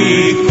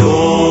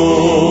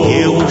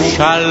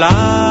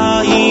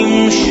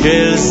 ירושלים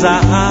של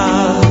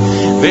זהב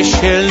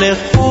ושל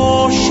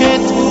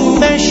נחושת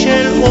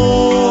ושל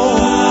אור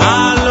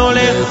הלא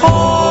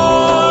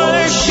לכל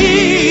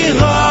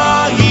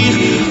שירייך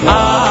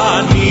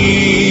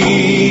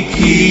אני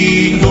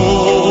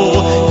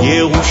כינור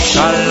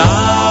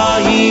ירושלים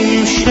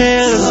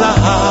של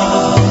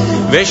זהב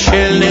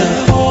ושל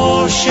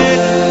נחושת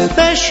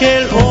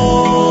ושל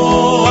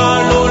אור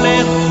הלא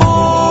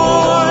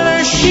לכל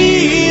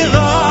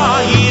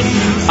שירייך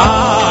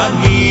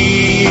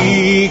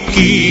אני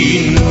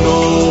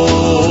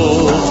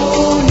כינור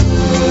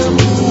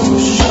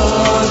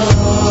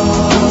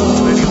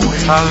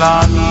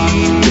ירושלים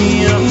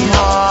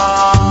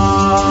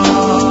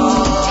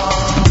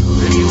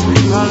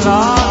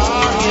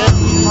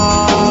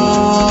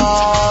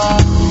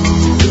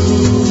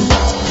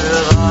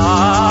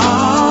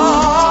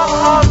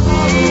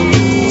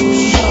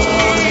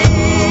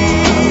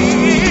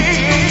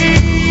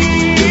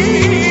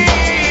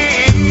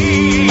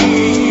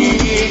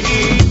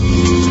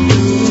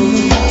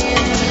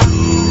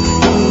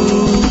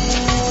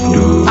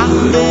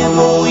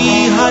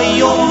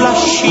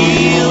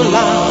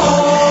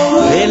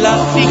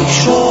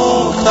יפה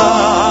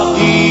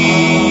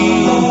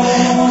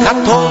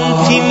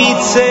קטונתי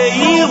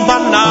מצעיר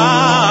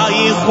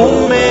בנייך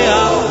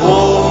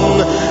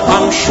ומאחרון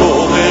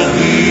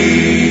המשוררים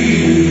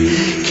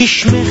כי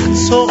שמך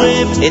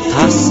צורב את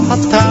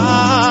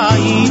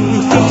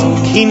השפתיים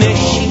כי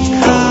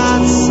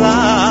נשיקת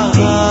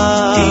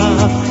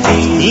שרף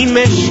אם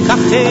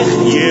אשכחך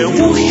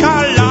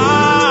ירושלים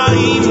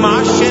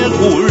אשר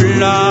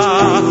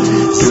כולה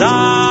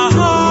זהב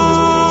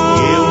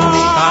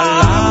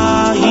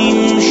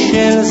ירושלים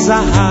של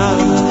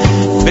זהב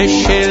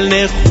ושל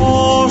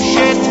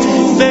נחושת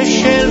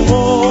ושל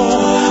אור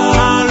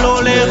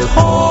הלא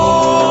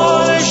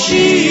לכל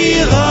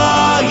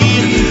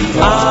שירייך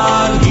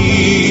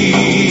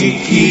אני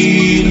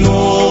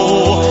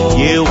כינור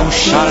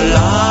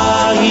ירושלים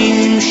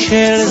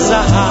של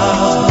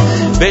זהב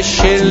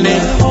ושל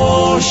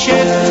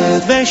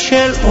נחושת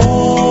ושל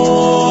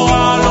אור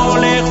הלא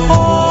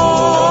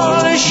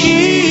לכל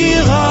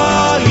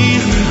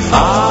שירייך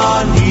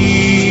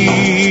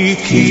אני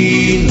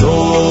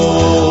כינור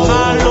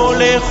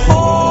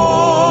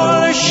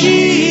לכל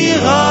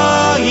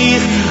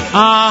שירייך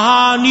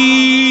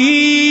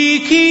אני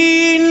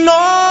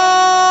כינור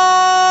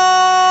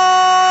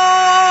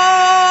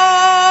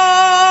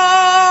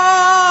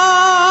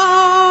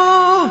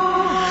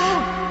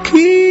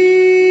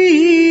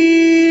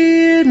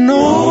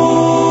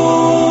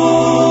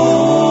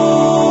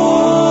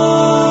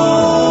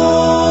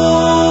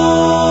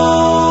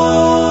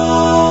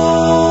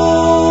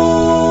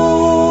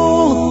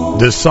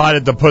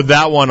Decided to put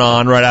that one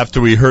on right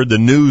after we heard the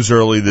news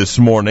early this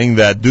morning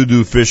that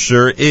Dudu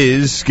Fisher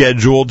is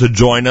scheduled to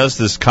join us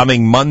this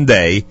coming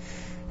Monday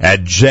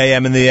at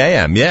JM in the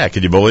AM. Yeah,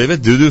 can you believe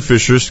it? Dudu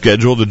Fisher is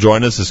scheduled to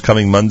join us this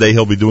coming Monday.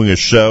 He'll be doing a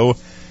show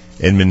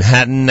in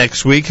Manhattan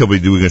next week. He'll be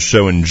doing a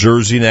show in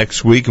Jersey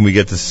next week, and we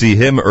get to see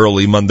him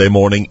early Monday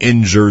morning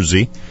in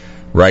Jersey,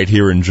 right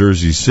here in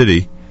Jersey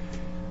City.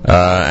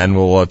 And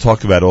we'll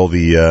talk about all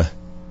the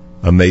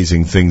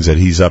amazing things that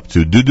he's up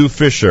to. Dudu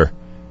Fisher,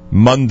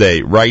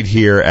 Monday, right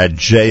here at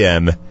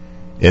JM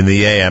in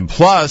the AM.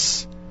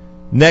 Plus,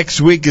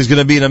 next week is going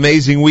to be an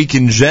amazing week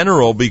in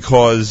general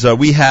because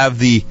we have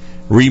the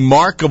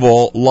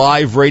remarkable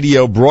live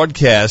radio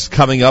broadcast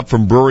coming up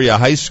from Bruriah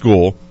High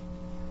School.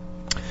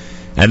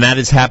 And that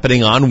is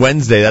happening on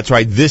Wednesday. That's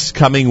right, this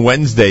coming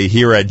Wednesday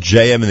here at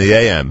JM in the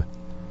AM.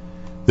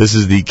 This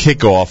is the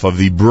kickoff of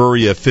the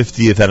Bruriah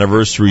 50th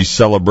anniversary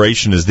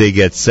celebration as they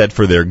get set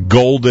for their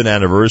golden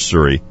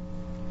anniversary.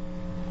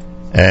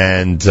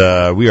 And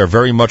we are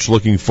very much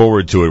looking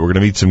forward to it. We're going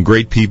to meet some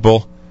great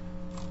people,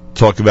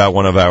 talk about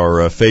one of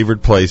our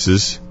favorite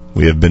places.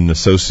 We have been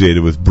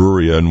associated with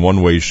Bruriah in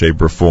one way, shape,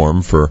 or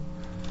form for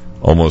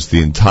almost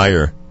the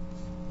entire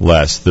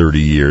last 30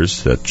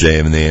 years that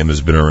JM in the AM has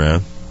been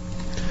around.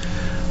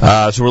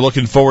 So we're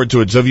looking forward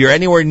to it. So if you're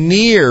anywhere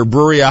near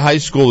Bruriah High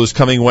School this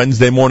coming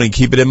Wednesday morning,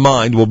 keep it in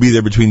mind. We'll be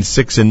there between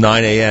 6 and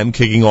 9 a.m.,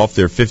 kicking off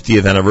their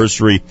 50th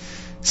anniversary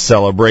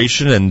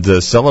celebration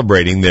and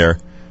celebrating their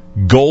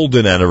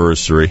golden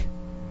anniversary.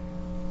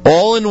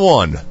 All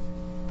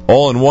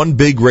in one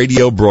big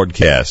radio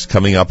broadcast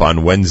coming up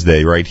on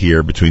Wednesday right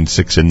here between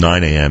 6 and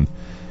 9 a.m.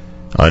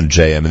 on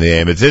JM and the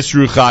AM. It's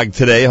Isru Chag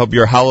today. Hope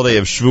your holiday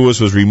of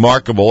Shavuos was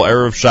remarkable.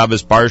 Erev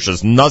Shabbos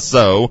Parshas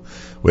Naso,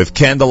 with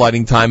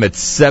candlelighting time at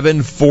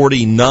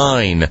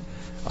 7:49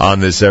 on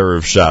this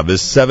Erev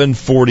Shabbos.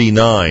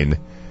 7:49,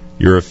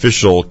 your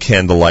official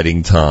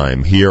candlelighting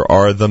time. Here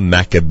are the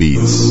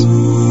Maccabees.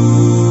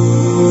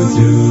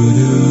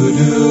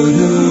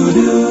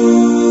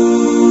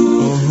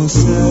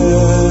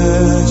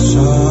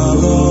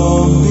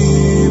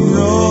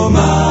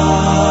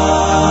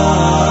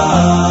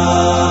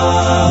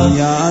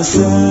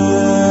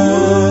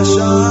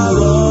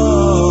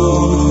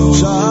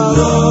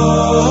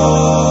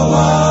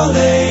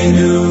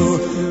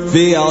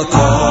 V'al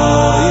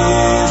kol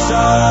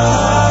Yisrael,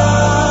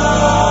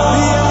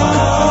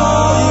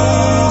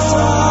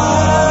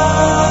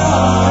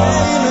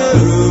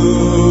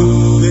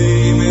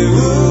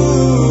 v'meru,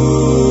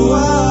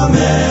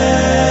 amen.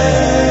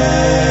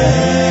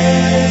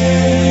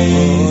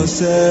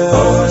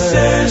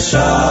 Oseh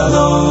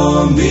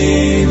shalom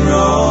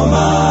b'roma,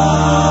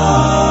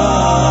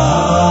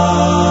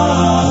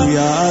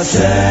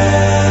 yaseh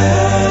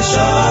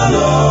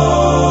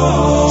shalom,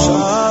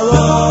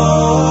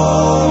 shalom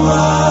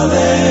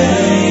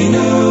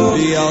aleinu,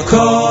 v'al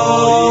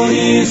kol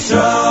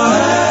Yisrael,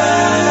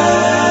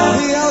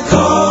 v'al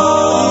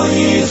kol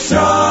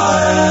Yisrael,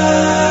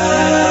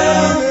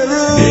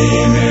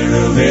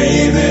 v'meru,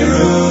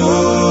 v'meru,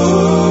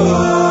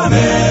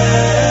 amen.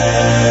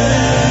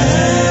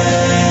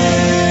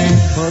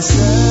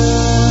 Oseh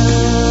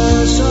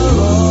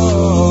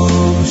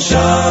shalom,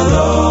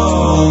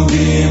 shalom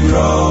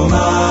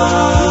b'roma,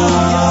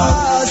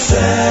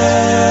 yaseh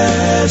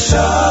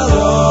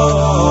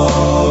shalom,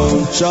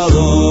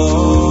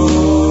 shalom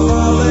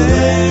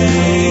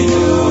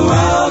aleinu,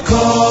 al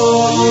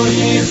kol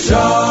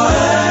Yisrael,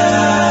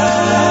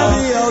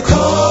 al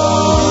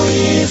kol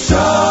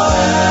Yisrael,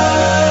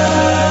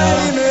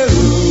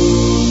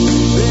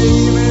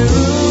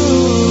 v'meru,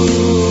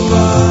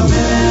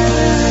 amen.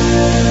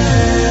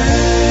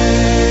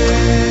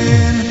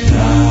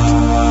 Na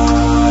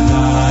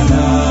na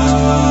na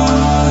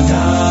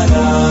na na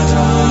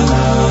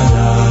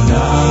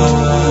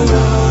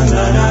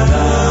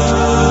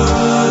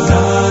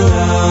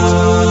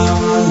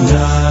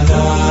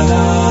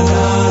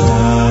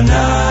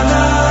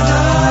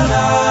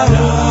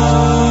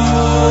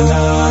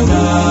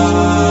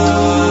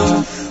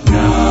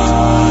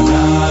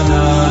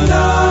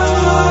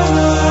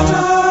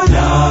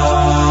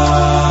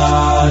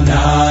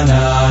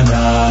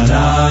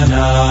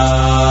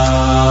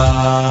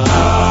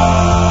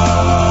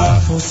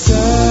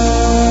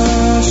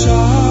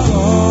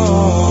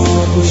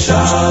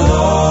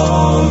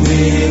Shalom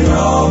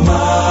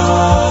b'roma,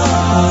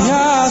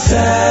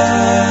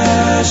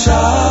 yaseh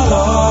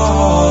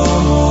shalom,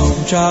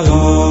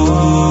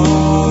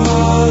 shalom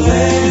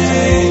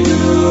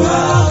aleinu,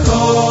 al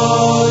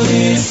kol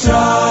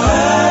Yisrael,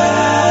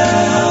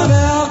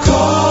 al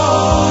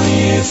kol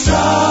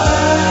Yisrael,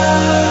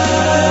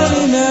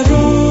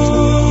 v'meru,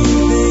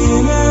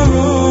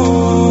 v'meru,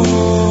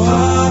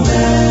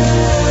 amen.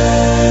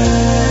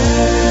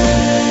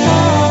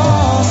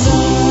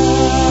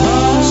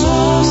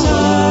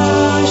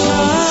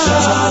 Shalom,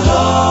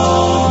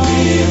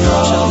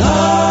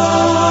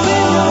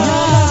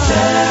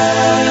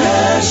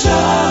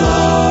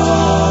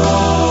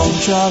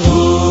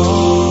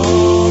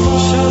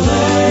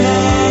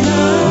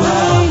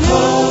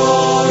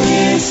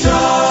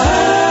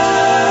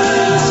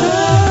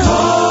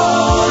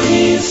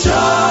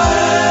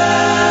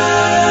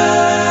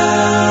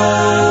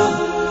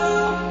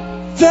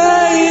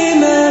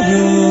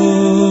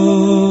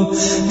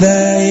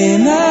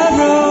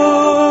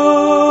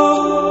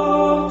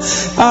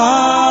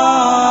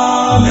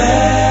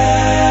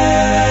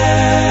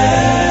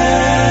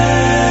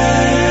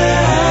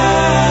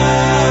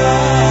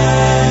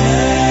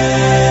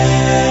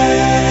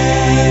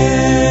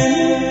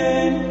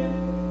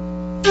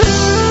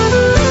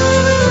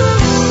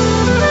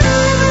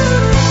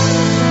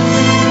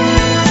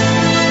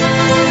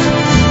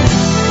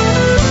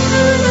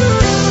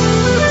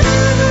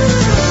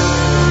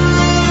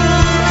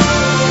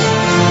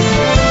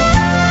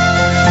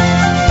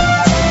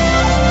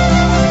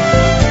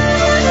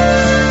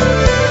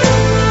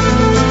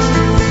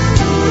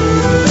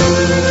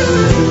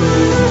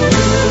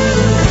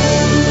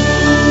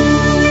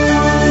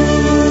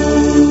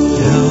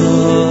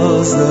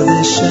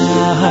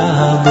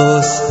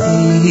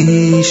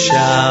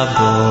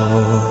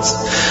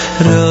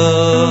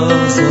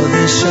 Rozo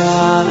de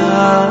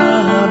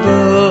Shabbos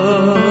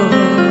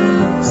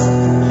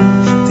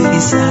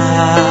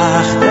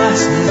Tisach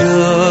das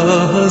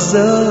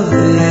Rozo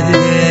de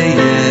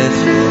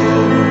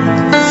Yechon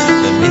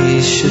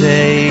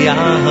Mishrei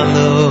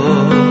Alo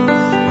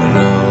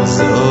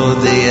Rozo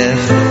de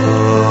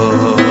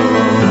Yechon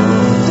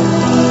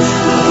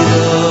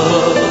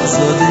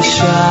Rozo de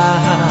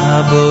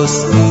Shabbos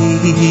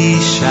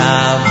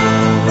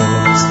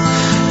Shabbos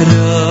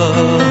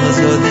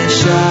Rozo de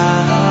Shabbos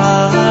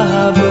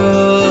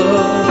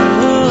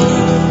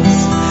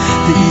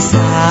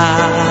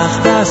Tisach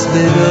das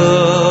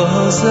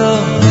Berozo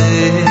de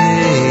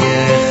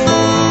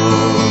Yechon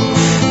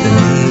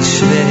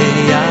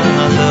Mishrei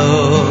Alo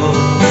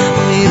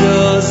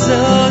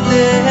Mirozo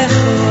de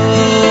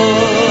Yechon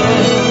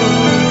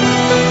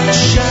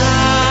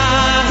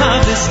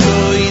Shabbos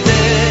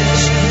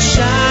Kodesh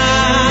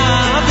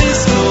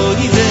Shabbos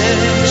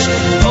Kodesh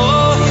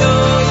Oy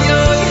oy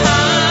oy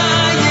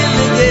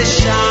Hayel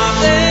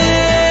Shabbos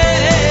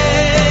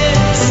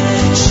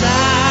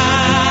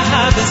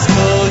Shabbos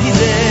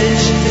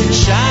Kodesh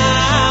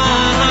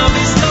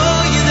Shabbos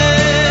Kodesh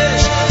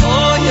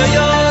Oy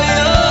oy oy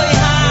oy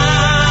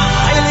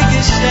Hayel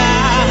Shabbos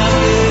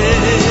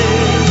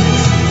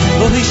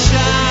Oy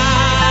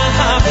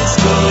Shabbos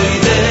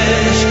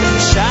Kodesh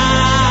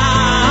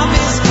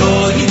Shabbos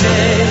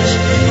Kodesh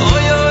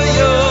Oy oy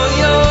oy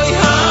oy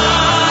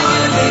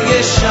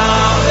Hayel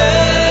Shabbos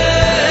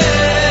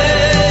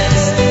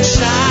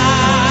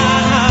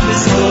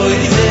Shabbos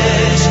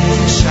Kodesh Shabbos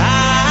Kodesh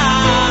Oy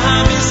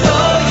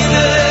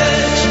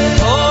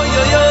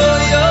oy oy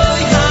oy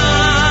Hayel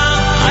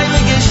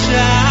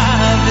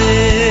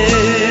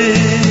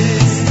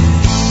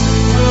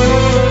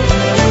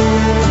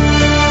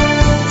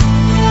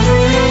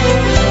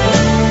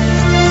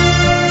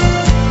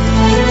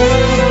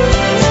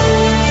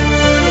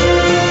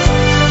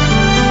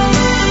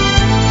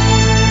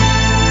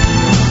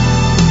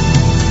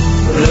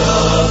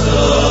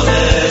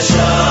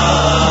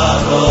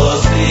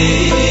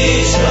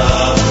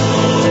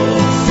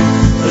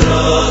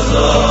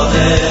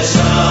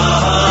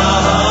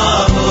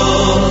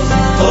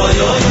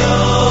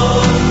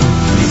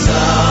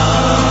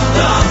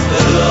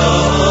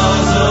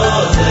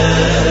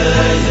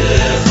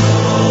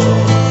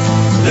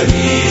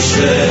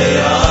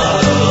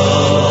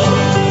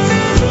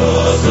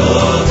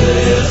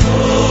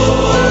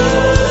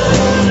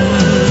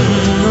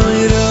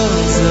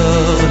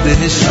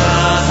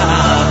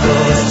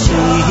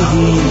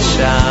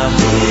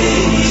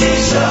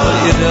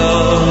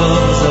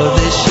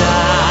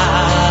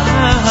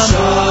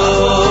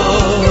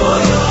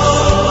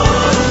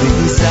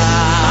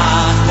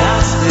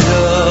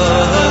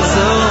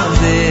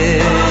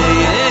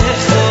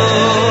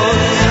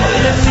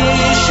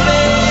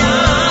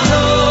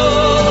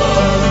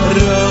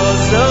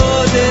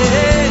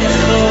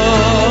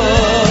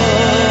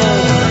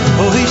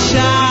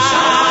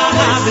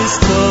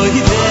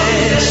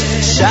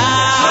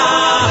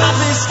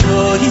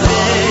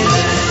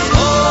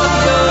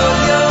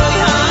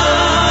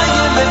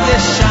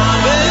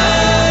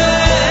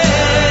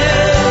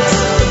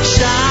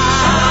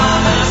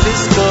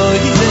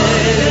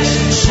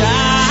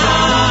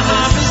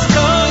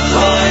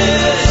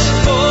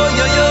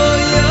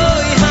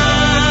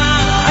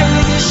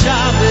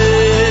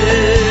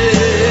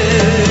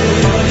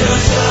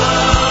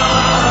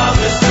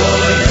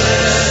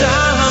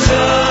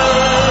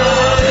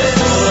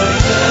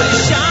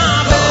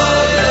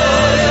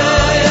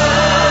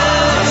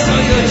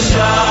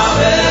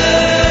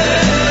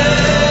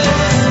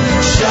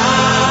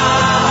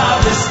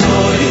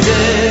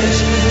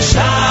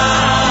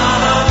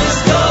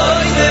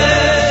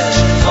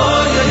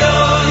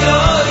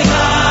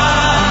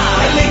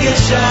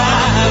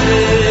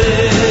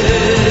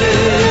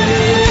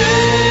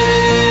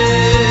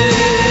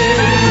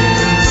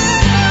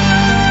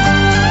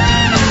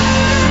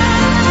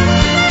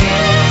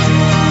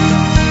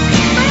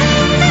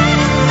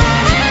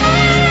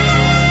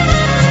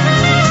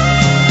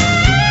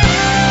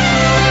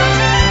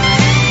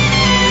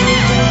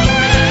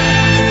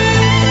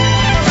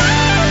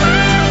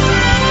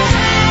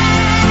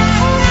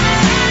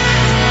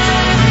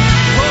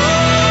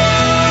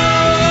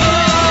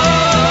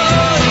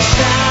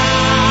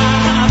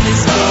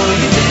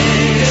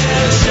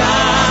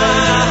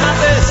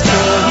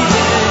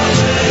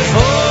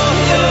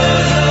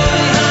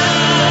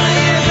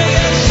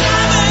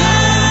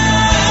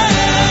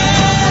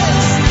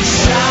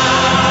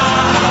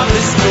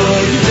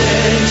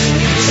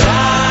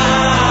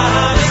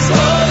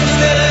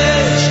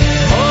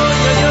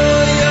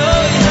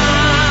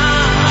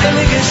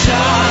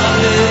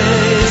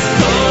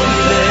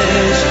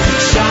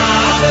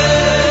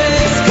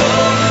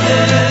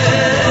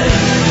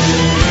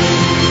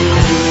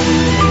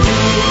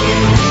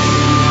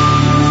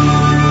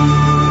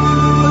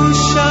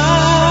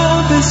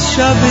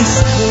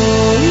Shabbos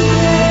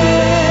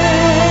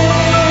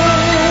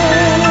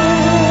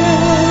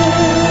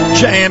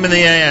JM in the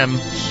AM.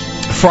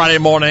 Friday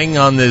morning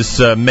on this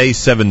May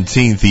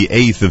 17th, the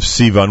 8th of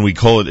Sivan. We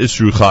call it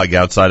Isru Chag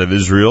outside of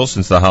Israel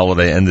since the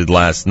holiday ended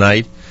last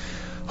night.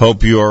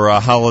 Hope your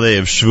holiday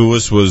of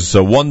Shavuos was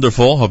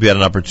wonderful. Hope you had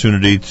an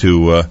opportunity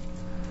to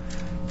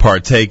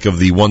partake of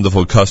the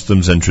wonderful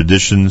customs and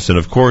traditions, and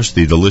of course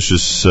the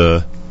delicious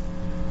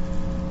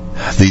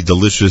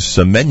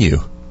menu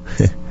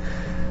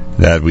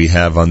that we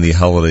have on the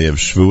holiday of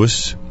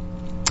Shavuos,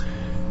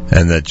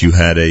 and that you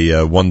had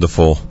a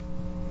wonderful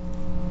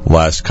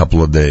last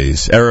couple of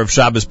days. Erev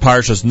Shabbos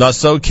Parshas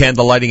Naso,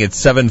 candle lighting at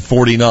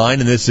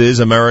 7:49, and this is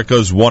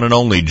America's one and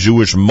only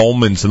Jewish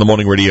Moments in the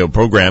Morning radio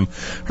program.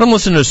 From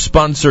listeners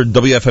sponsored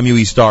WFMU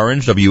East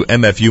Orange,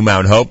 WMFU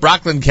Mount Hope,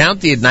 Rockland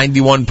County at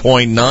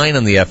 91.9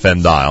 on the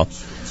FM dial.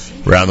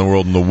 Around the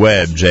world on the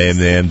web,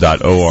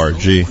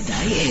 jmam.org.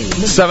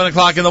 7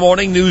 o'clock in the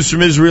morning, news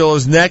from Israel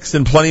is next,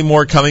 and plenty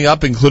more coming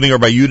up, including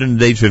Rabbi Yudin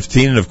at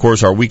 8:15, and of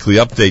course our weekly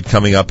update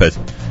coming up at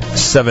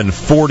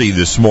 7:40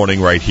 this morning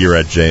right here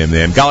at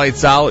JMM. Galei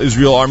Tzahal,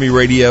 Israel Army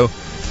Radio,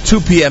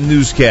 2 p.m.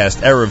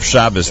 newscast, Erev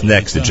Shabbos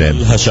next at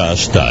JMM. השעה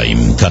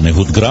 2, כאן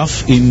אהוד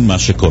גרף עם מה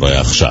שקורה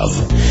עכשיו.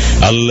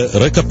 על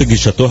רקע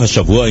פגישתו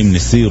השבוע עם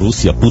נשיא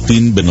רוסיה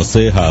פוטין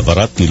בנושא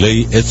העברת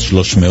טילי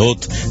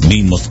S-300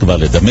 ממוסקבה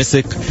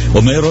לדמשק,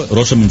 אומר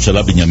ראש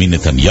הממשלה בנימין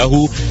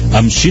נתניהו,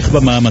 אמשיך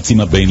במאמצים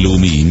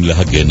הבינלאומיים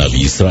להגן על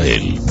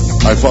ישראל.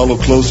 I follow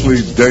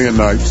closely day and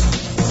night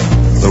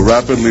the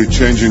rapidly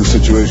changing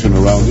situation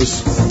around us.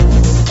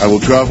 I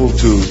will travel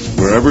to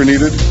wherever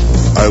needed.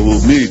 I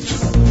will meet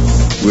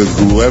with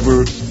whoever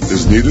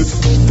is needed,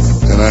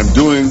 and I'm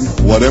doing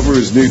whatever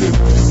is needed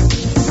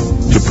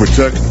to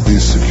protect the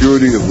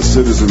security of the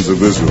citizens of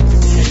Israel.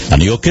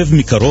 אני עוקב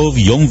מקרוב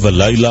יום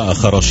ולילה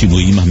אחר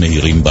השינויים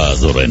המהירים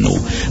באזורנו.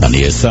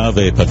 אני אסע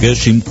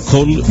ואפגש עם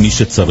כל מי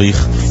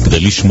שצריך כדי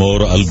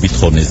לשמור על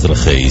ביטחון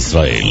אזרחי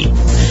ישראל.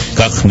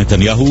 כך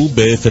נתניהו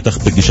בפתח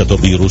פגישתו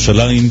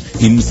בירושלים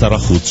עם שר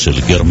החוץ של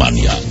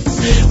גרמניה.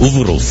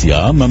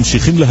 וברוסיה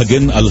ממשיכים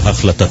להגן על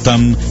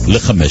החלטתם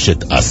לחמש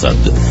את אסד.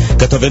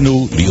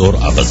 כתבנו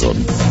ליאור אבזון.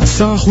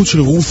 שר החוץ של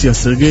רוסיה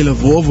סרגי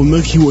לברוב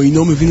אומר כי הוא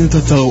אינו מבין את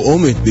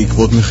התרעומת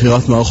בעקבות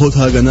מחירת מערכות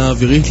ההגנה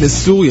האווירית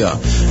לסוריה.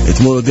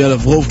 אתמול הודיע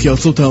לברוב כי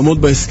ארצות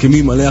תעמוד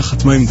בהסכמים עליה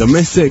חתמה עם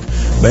דמשק,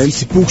 בהם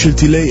סיפוק של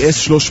טילי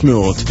S-300.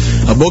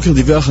 הבוקר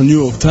דיווח הניו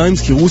יורק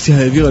טיימס כי רוסיה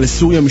העבירה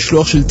לסוריה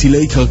משלוח של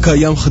טילי קרקע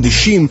ים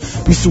חדישים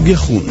מסוג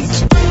יחונט.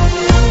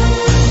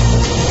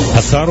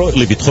 השר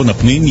לביטחון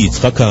הפנים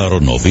יצחק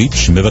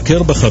אהרונוביץ'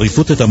 מבקר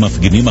בחריפות את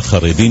המפגינים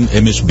החרדים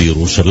אמש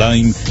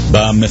בירושלים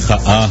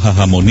במחאה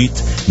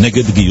ההמונית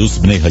נגד גיוס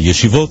בני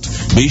הישיבות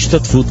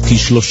בהשתתפות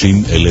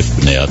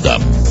כ-30,000 בני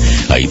אדם.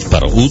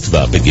 ההתפרעות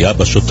והפגיעה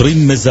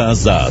בשוטרים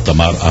מזעזעת,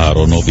 אמר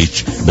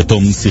אהרונוביץ'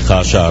 בתום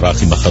שיחה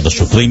שערך עם אחד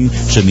השוטרים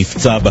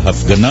שנפצע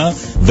בהפגנה,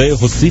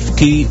 והוסיף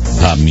כי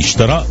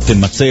המשטרה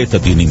תמצא את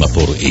הדין עם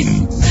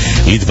הפורעים.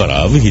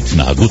 לדבריו,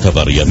 התנהגות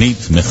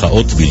עבריינית,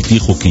 מחאות בלתי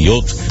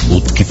חוקיות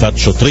ותקיפת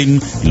שוטרים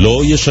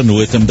לא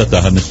ישנו את עמדתה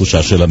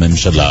הנחושה של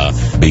הממשלה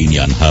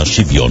בעניין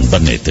השוויון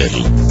בנטל.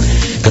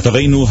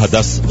 כתבינו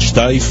הדס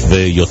שטייף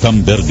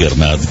ויותם ברגר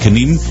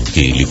מעדכנים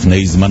כי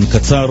לפני זמן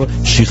קצר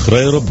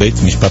שחרר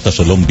בית משפט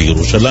השלום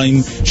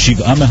בירושלים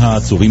 7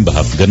 מהעצורים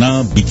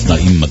בהפגנה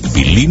בתנאים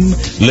מגבילים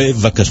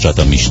לבקשת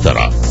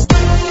המשטרה.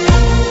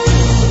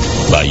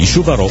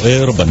 ביישוב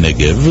הרוער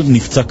בנגב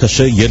נפצע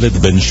קשה ילד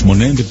בן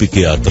 8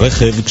 בפגיעת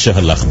רכב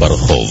כשהלך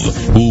ברחוב.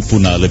 הוא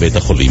פונה לבית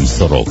החולים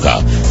סורוקה.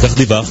 כך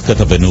דיווח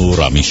כתבנו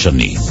רמי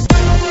שני.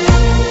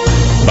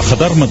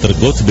 בחדר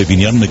מדרגות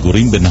בבניין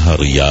מגורים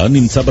בנהריה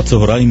נמצא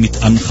בצהריים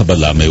מטען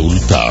חבלה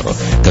מאולתר.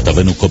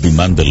 כתבנו קובי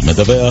מנדל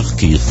מדווח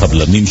כי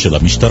חבלנים של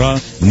המשטרה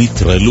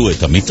נטרלו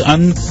את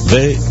המטען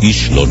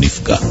ואיש לא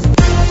נפגע.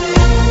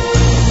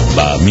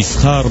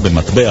 במסחר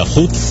במטבע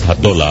חוץ,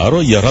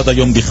 הדולר ירד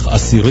היום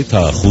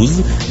ב0.1%,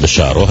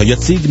 בשערו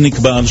היציג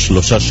נקבע על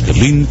 3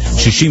 שקלים,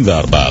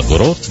 64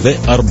 אגורות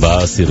ו4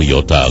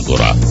 עשיריות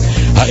האגורה.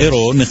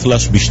 האירו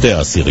נחלש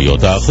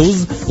ב0.2%,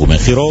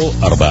 ומחירו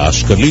 4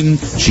 שקלים,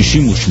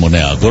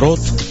 68 אגורות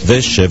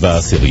ו7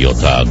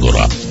 עשיריות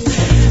האגורה.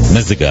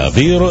 מזג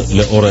האוויר,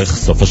 לאורך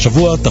סוף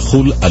השבוע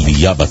תחול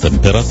עלייה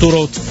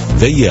בטמפרטורות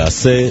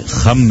ויעשה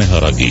חם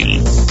מהרגיל.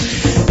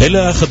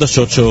 אלה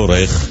החדשות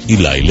שעורך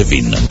אילי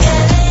לוין.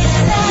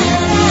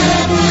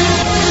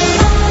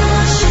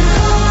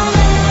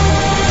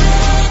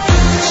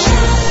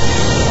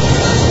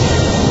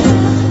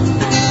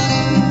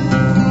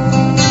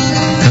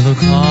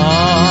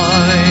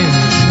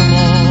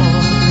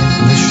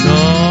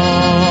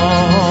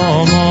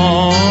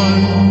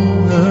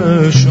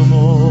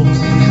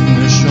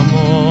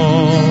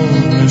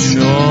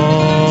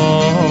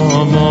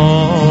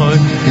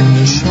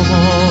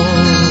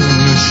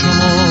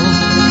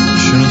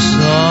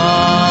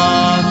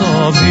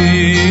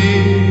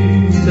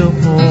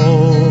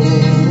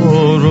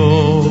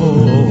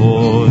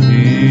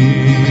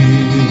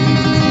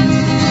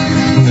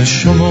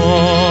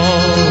 נשמה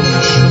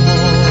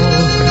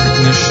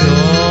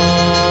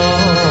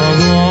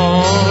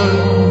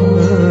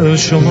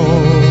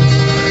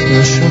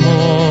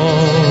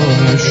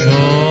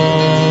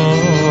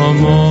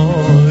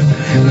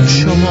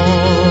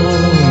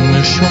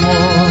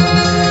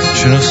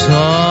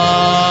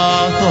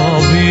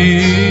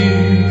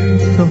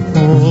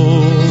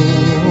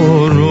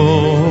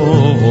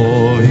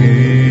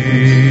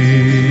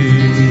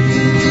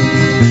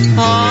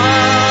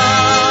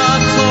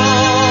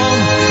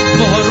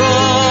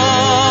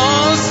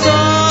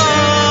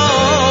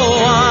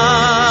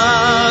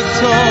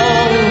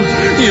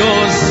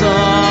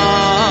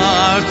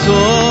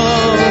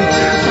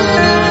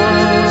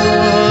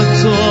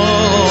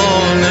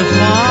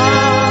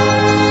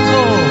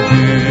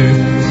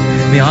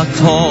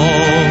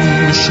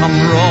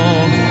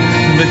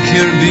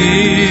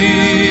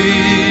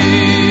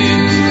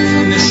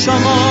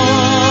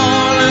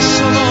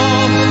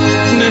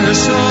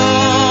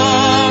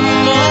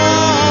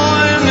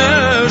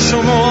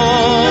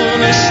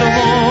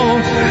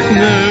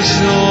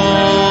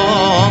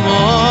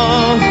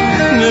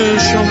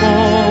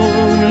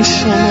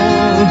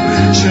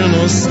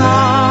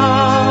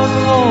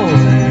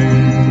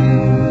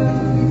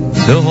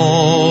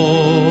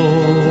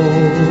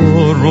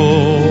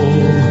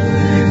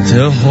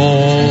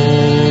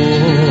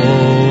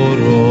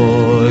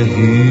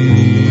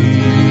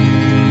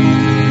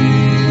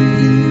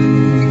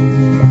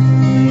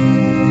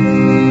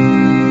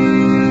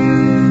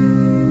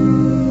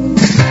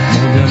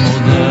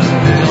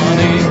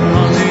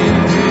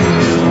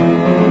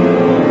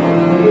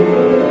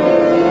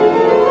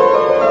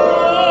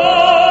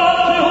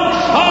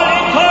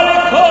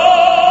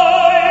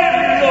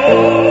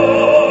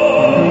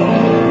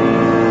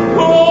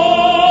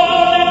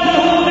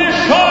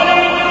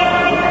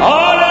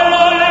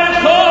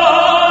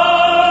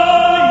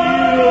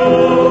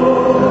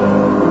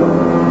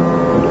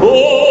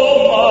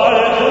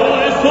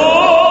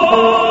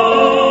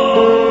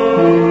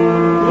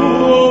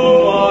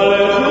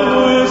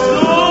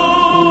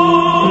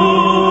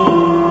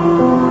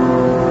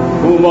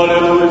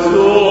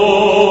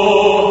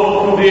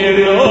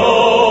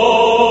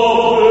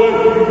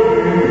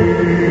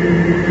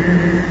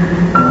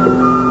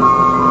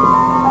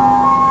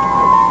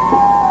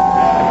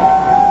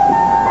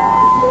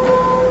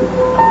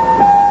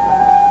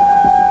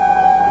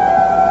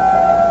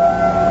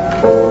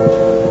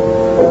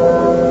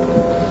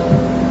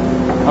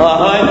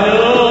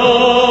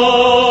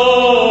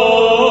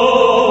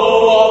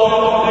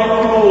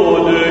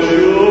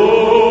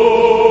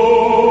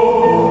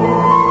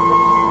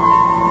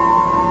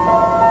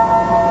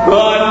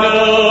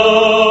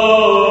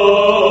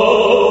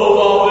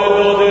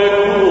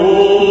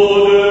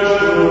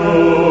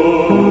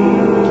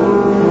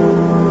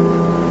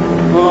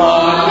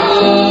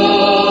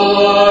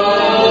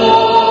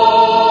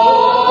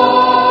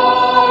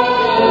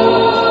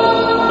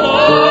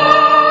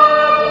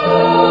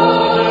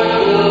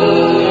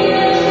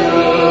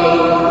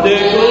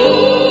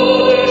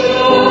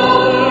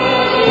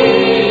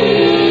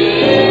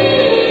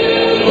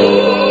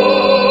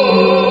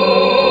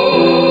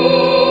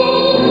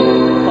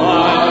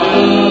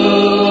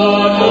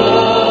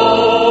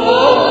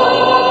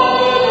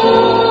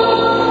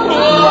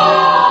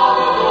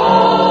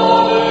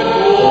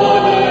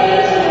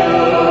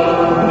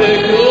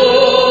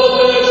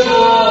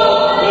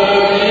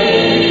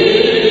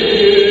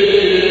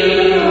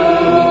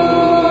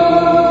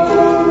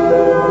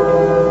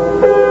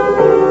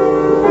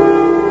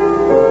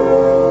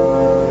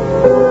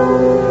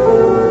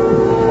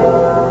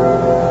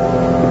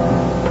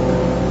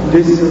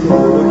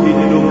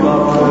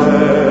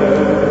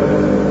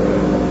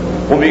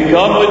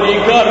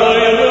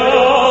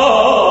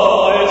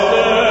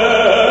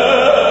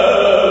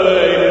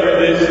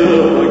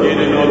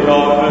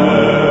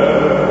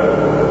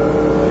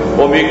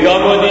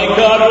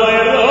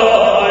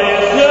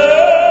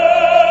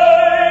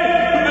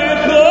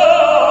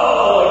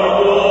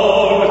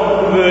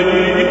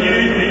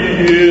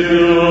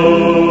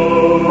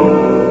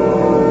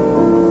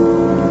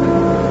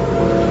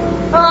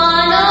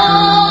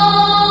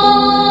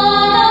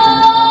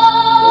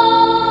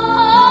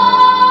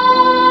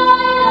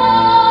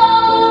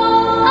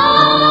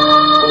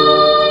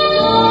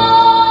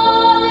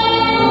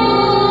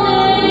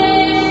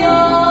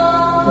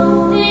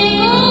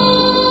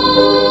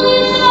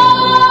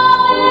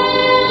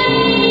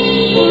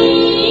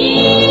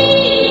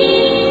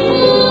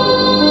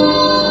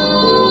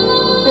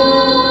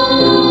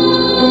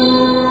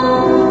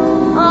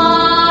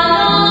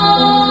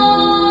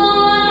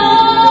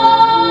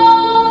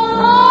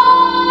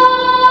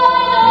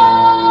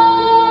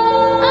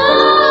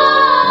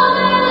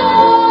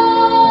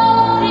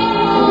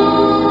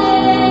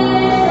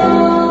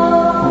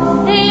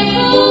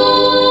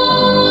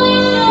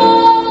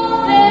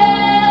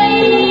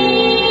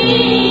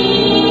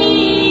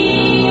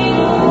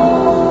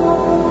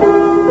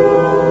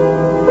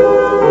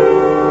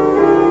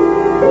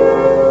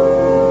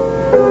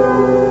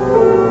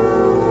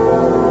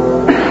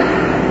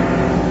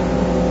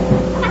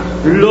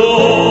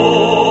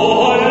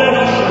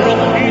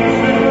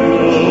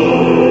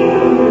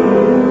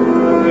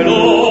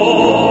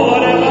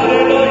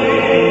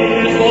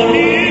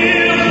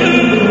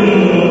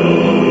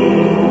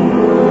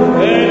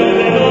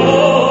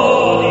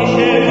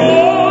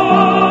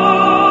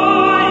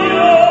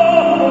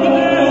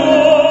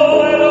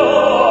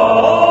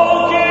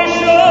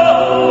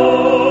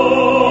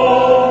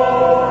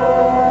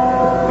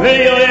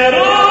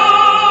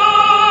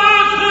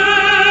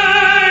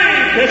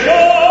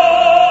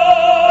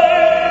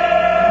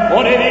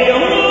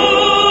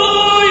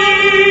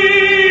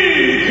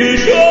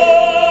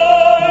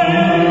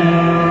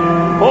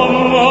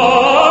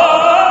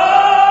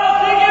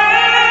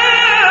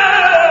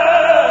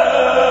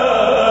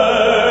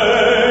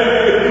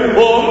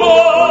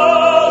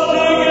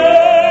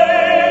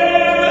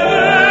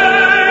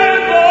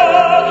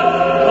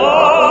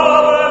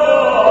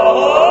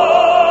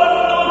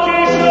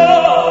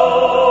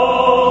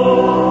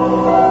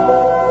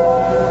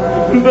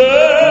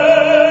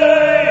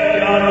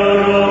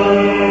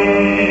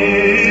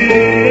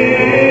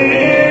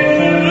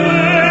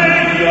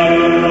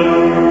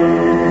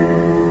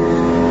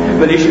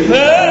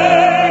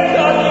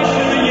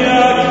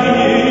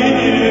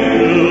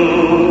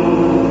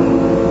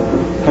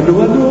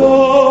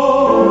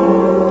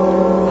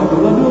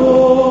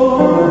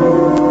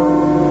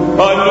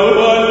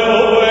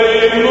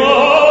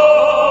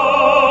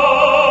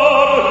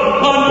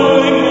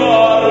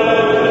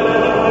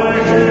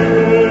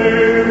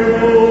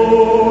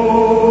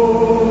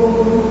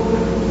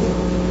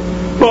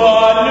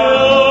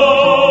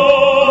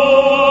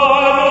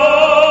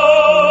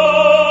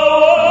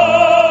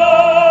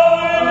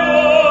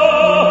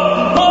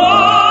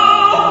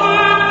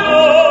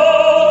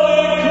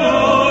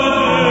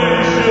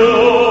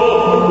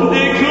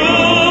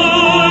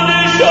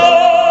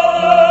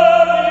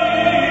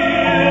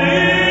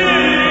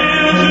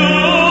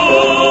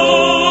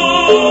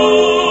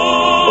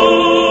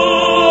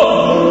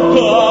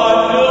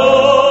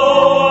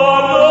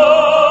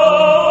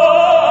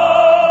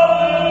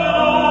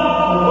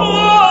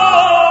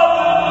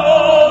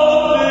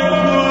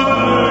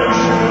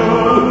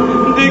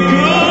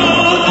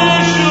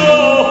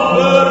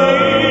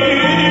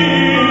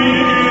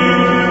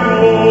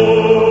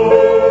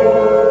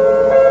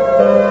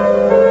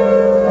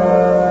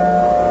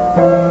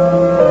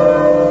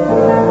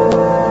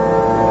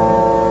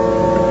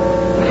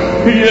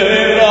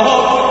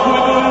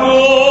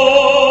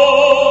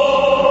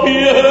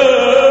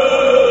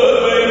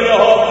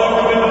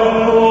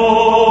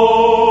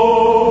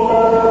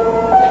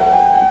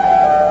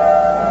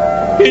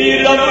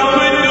Yeah.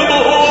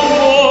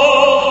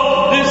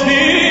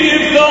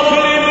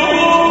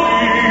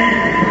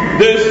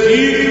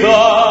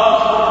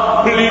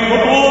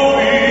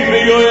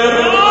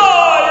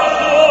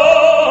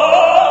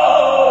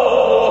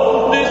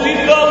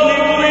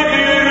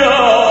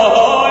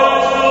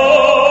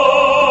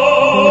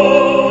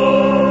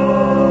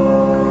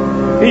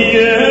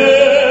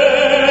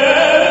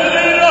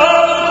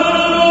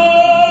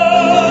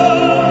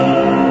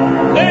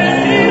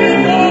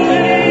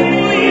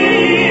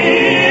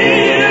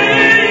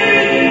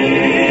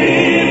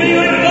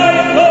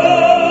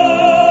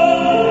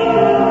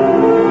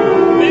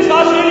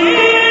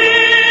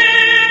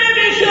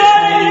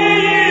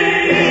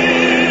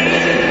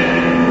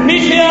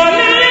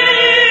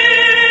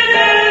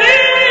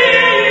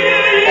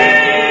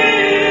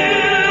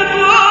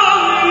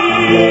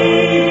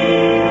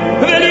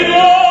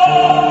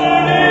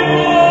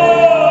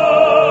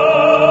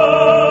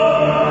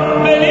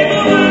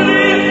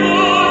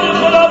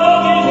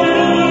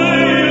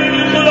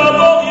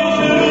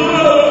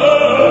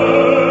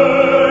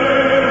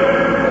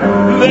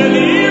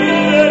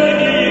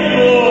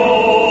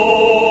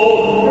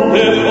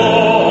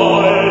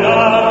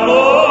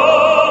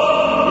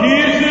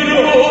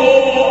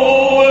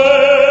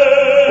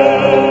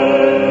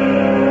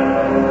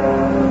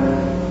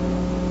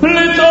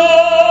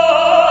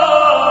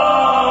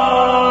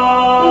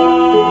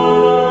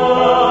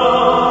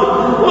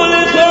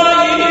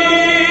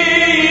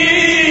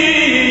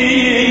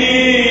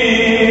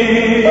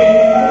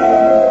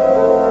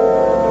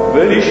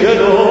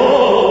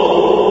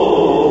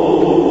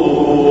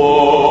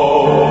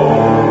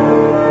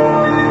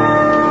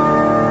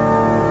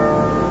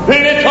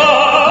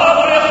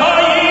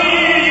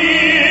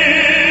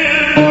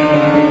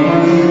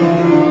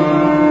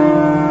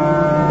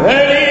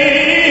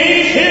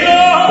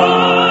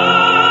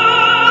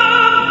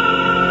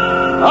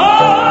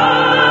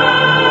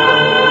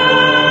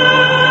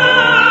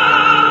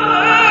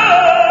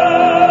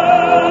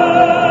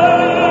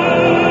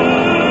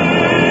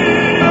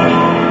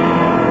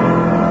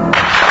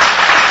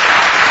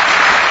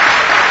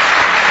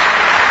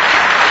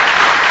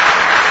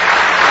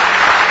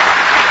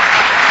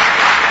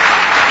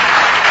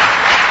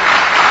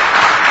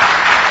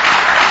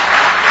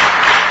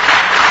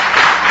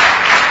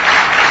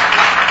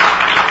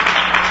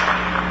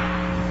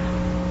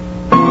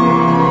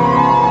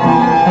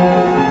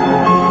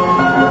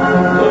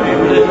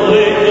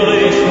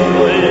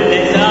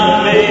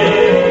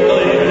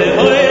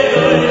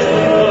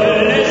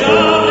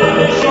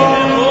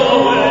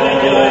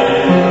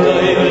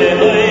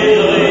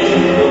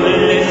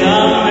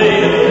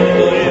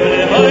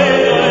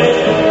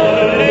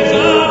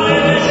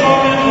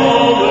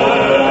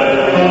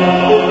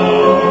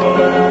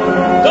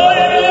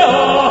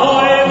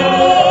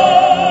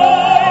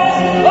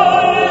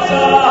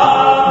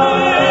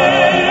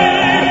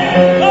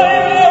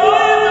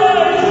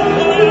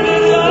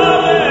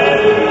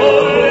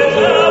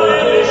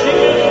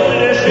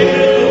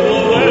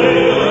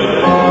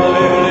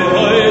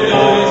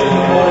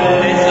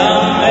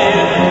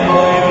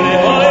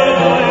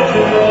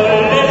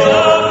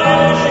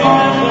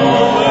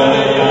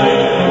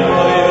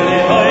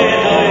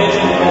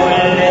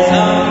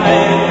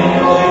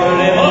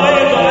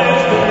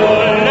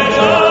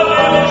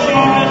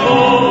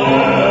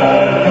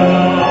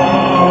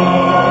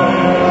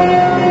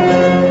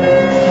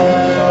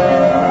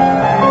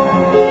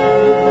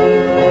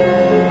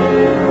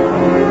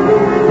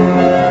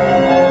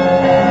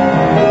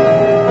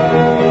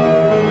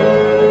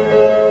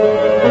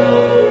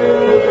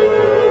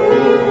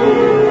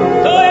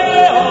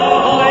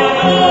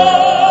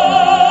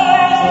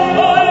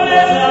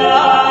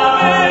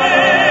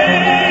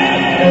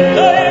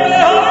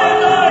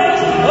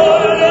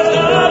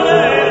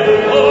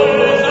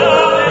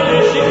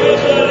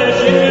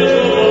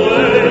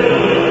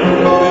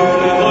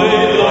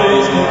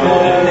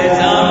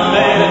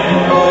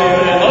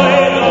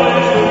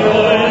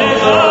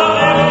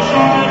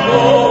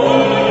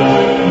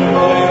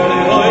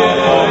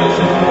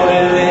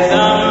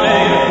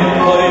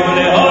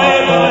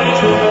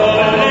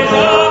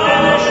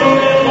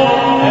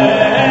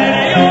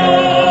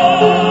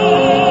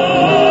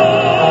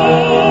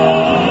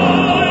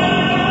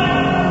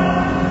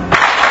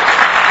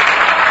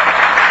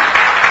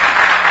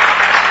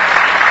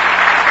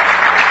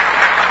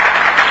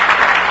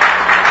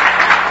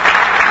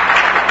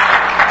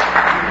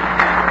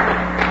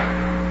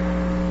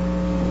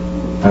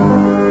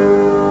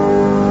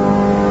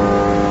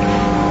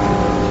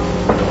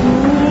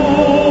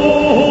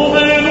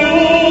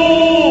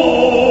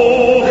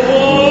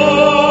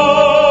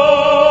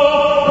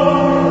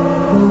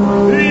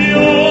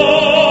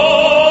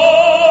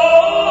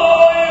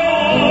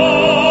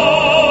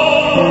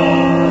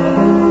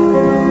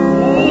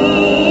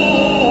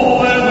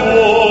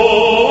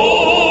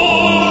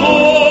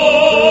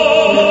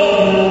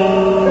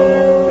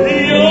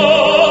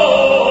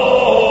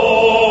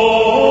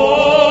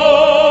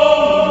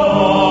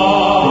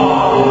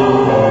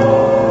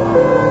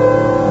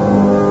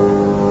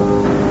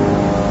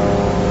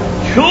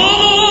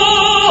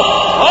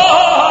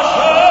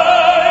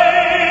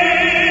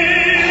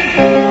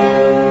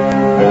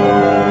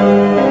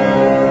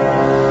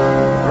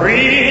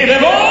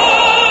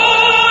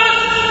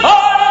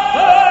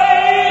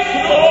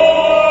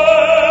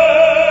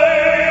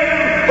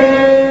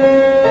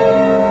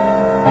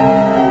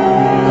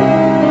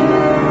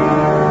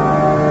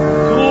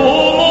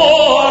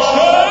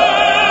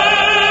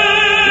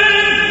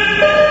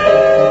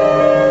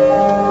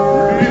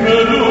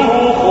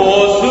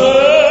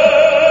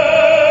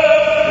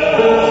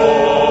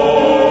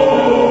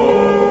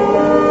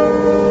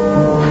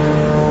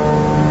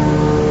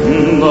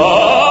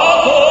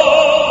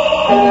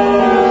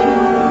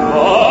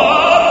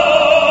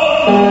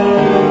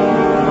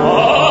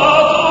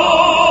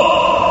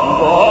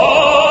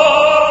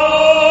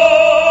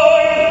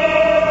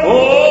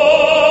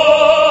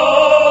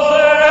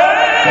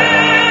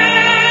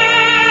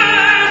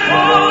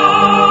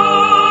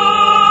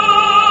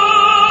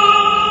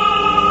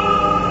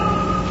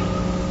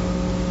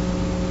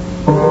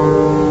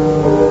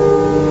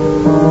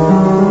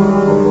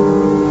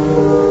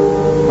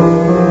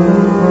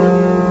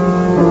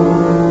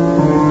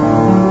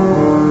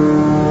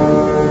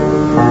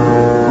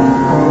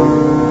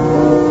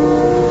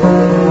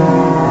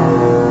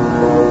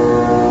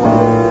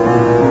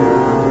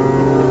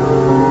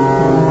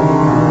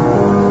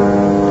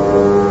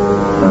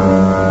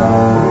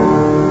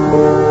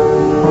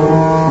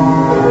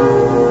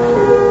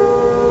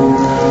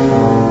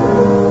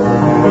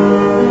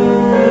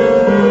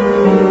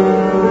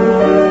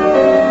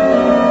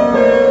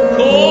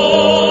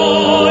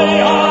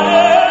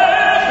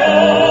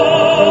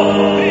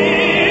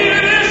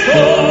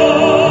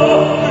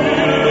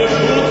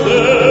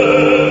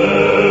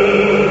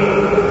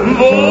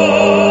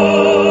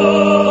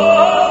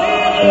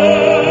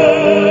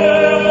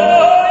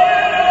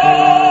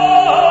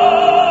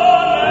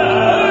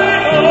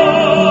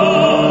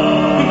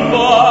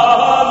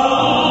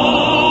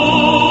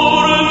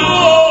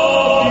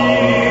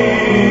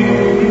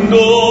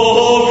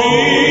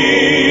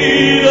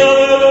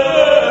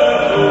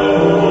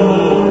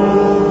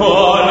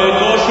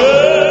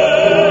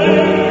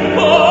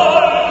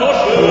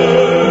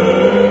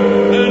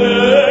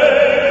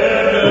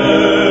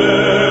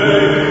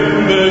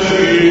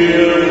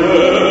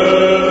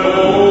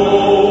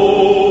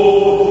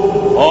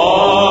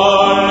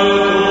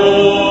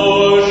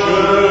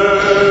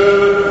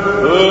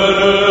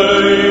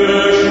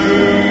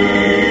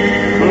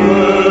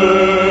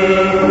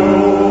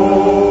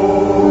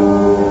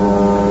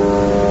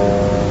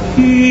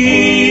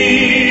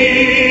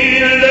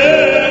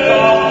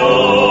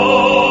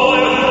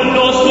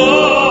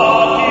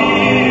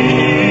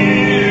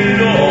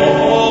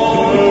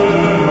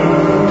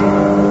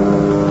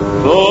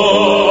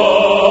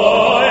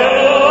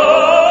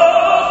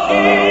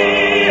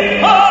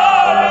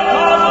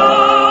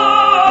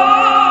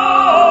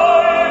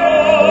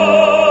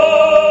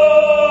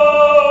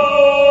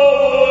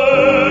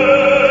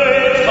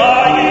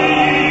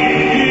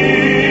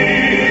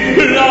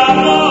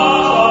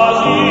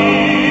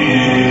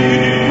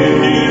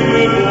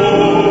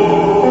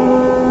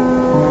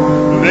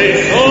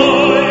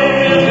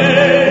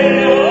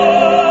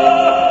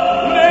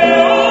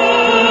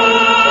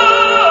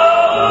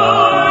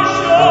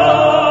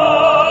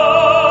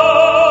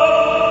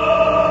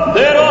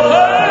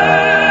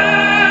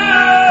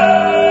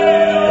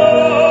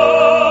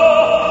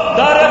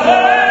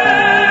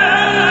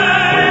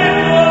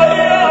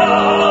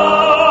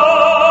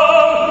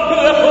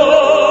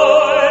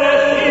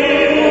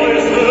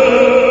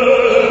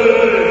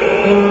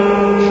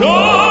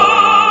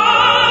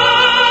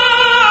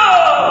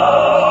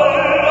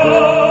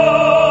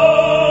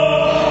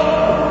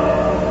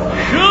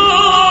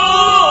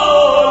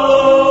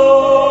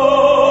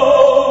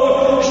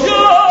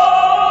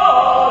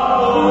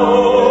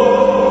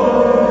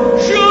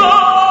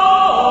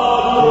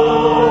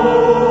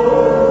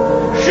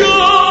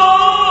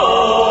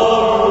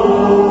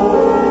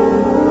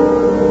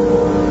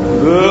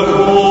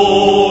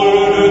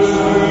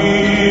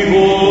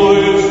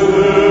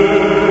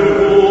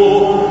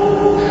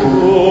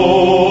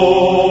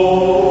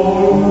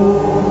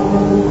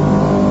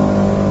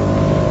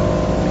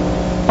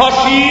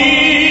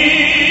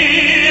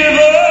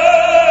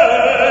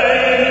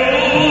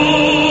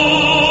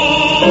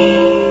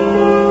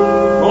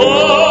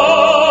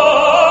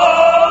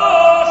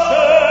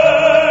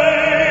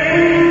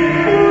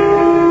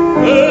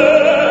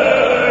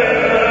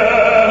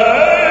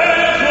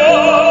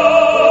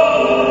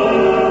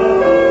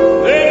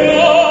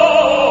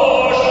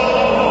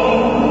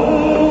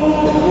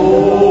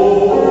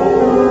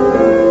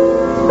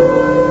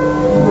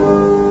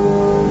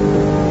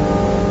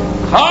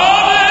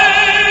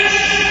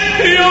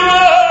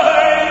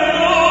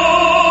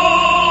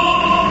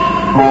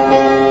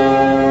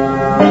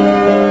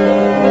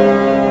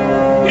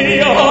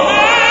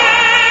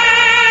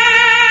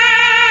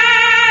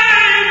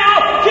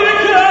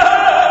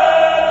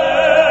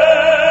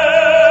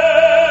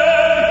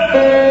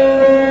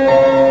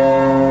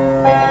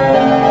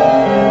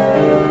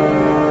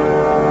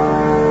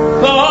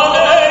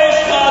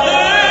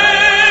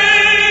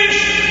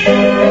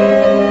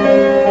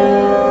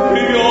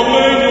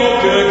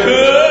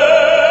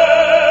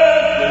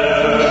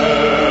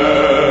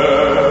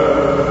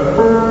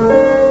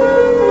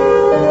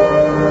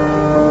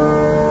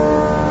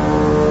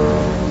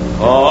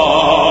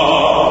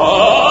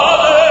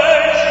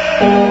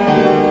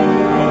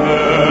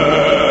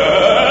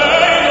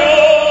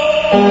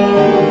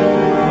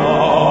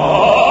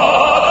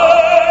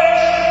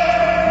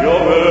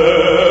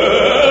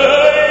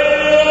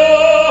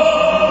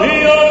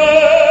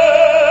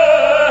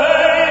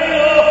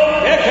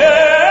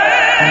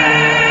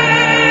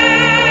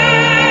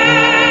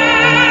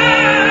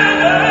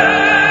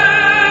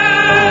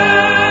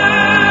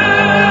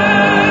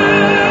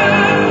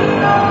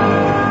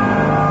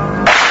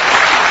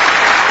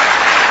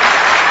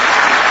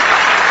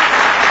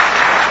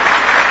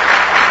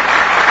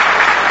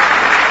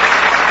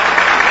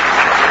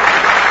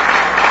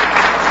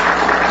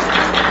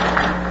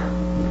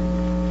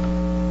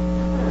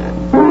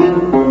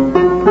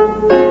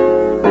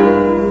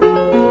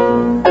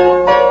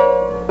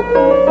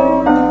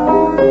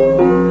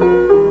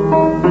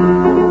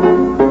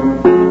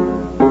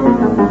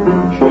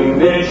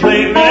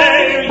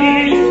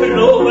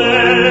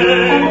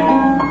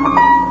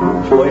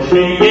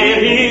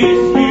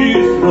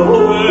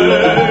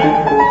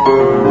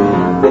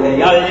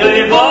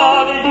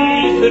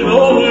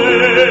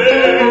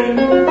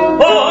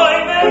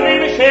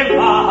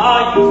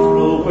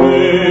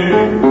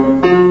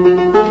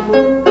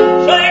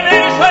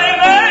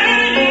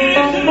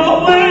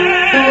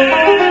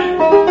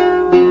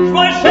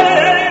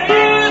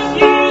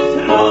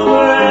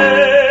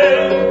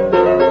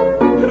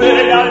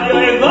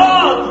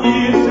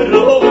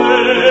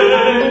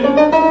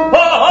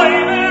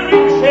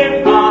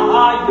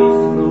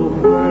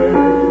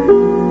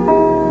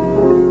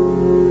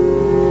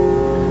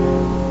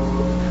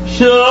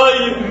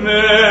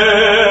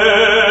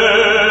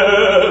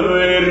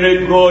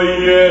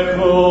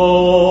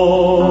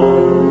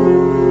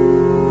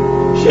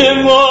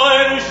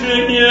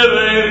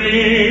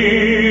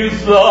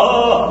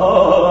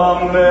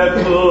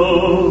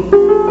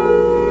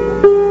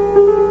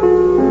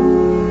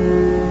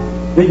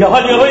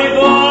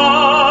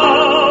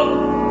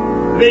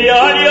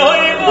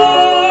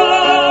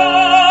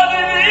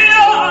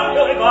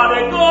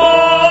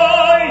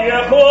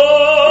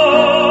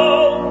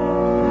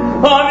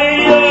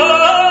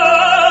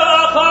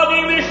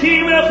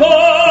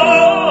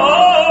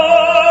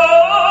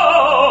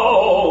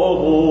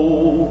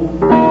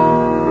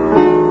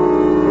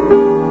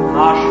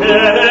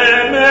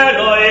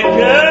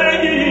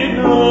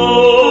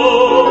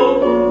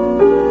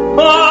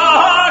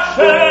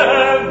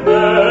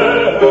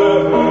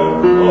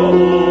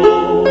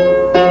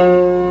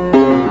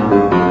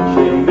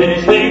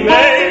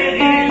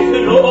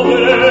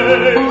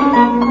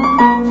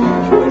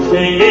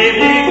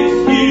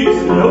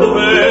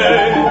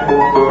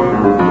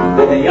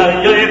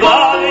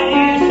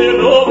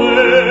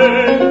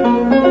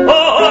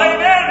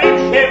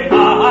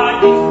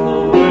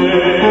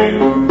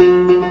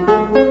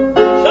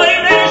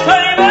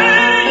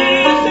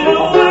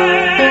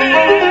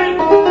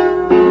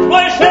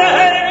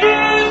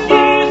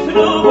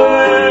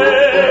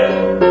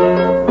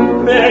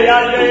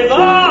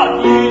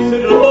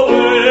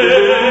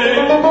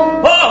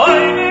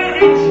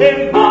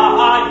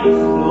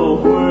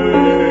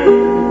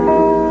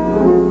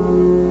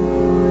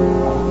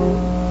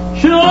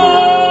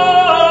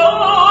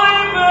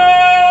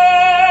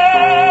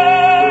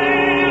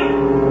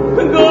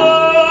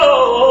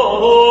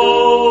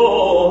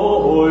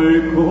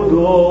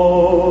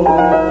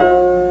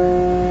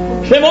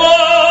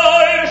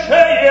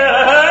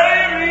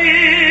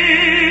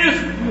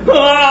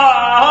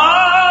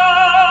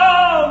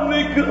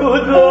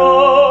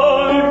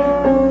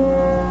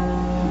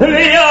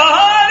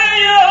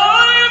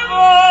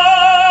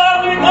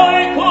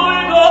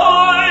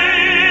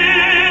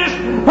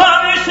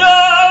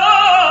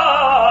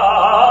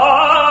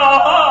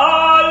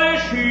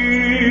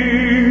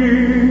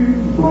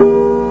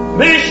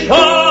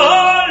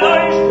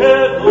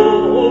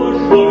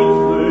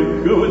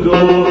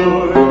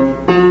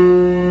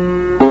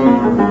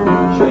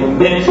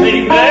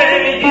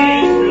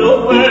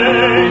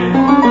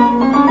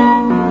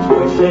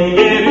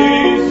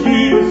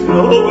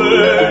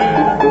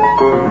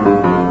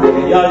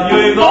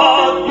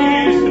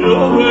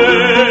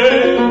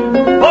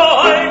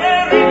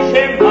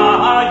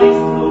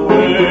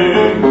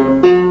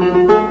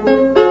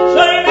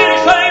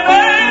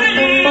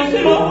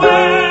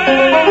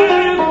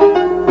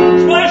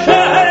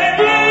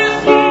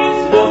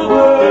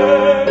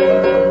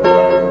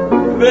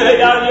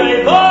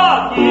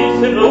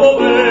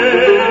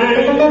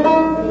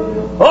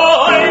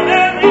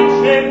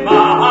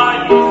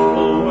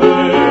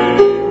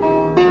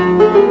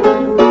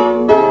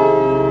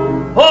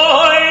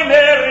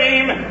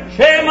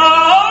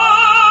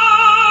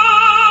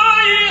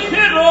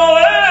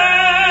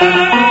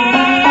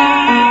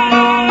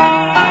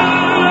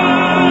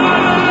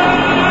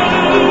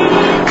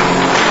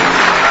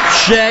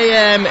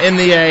 In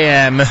the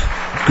AM,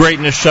 Great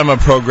Neshama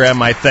program.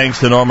 My thanks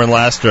to Norman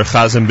Laster,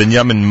 Chazan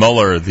Benjamin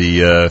Muller,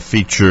 the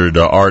featured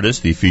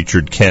artist, the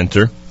featured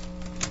cantor,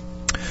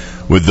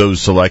 with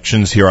those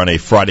selections here on a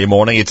Friday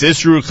morning. It's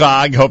Isru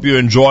Chag. Hope you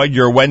enjoyed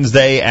your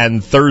Wednesday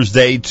and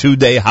Thursday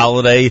 2-day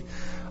holiday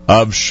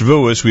of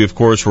Shavuos. We, of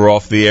course, were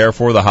off the air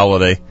for the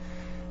holiday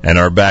and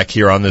are back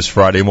here on this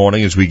Friday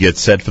morning as we get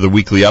set for the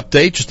weekly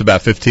update just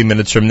about 15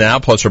 minutes from now,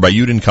 plus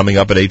RabbiYudin coming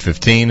up at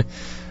 8:15.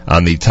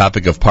 On the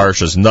topic of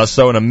Parshas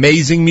Naso, an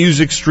amazing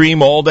music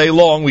stream all day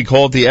long. We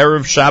call it the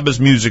Erev Shabbos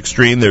music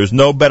stream. There's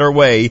no better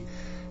way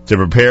to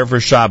prepare for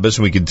Shabbos,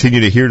 and we continue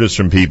to hear this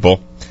from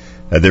people,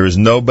 that there is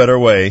no better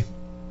way,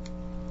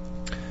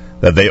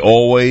 that they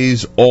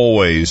always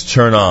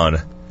turn on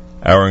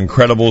our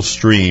incredible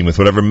stream with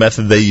whatever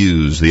method they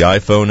use, the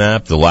iPhone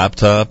app, the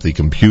laptop, the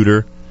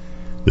computer,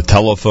 the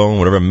telephone,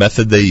 whatever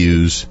method they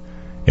use,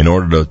 in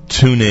order to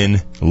tune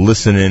in,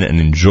 listen in, and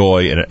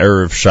enjoy an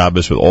Erev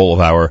Shabbos with all of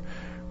our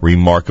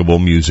remarkable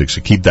music.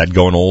 So keep that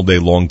going all day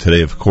long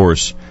today, of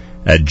course,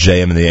 at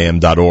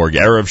jmintheam.org.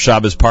 Erev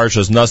Shabbos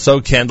Parshas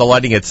Naso,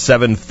 candlelighting at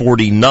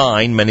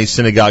 7:49. Many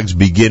synagogues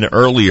begin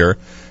earlier.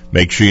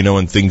 Make sure you know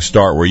when things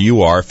start where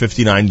you are.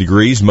 59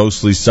 degrees,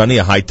 mostly sunny,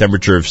 a high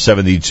temperature of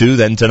 72.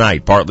 Then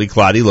tonight, partly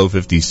cloudy, low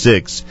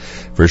 56.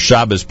 For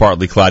Shabbos,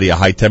 partly cloudy, a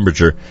high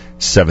temperature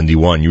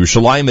 71.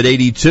 Yerushalayim at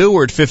 82.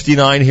 We're at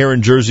 59 here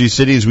in Jersey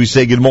City as we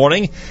say good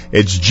morning.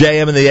 It's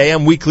JM in the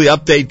AM weekly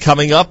update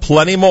coming up.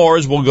 Plenty more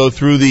as we'll go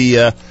through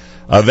the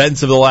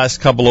events of the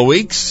last couple of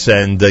weeks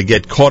and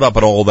get caught up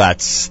on all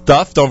that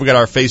stuff. Don't forget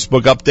our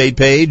Facebook update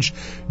page,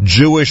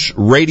 Jewish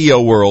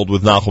Radio World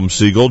with Nachum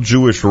Segal,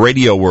 Jewish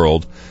Radio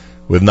World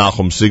with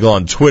Nachum Segal.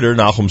 On Twitter,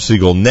 Nachum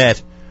Segal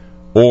Net,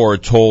 or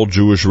Told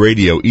Jewish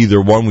Radio. Either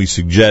one, we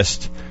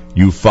suggest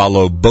you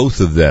follow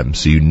both of them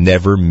so you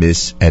never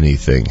miss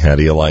anything. How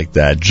do you like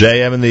that?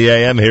 JM in the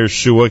AM, here's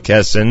Shua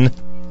Kessin.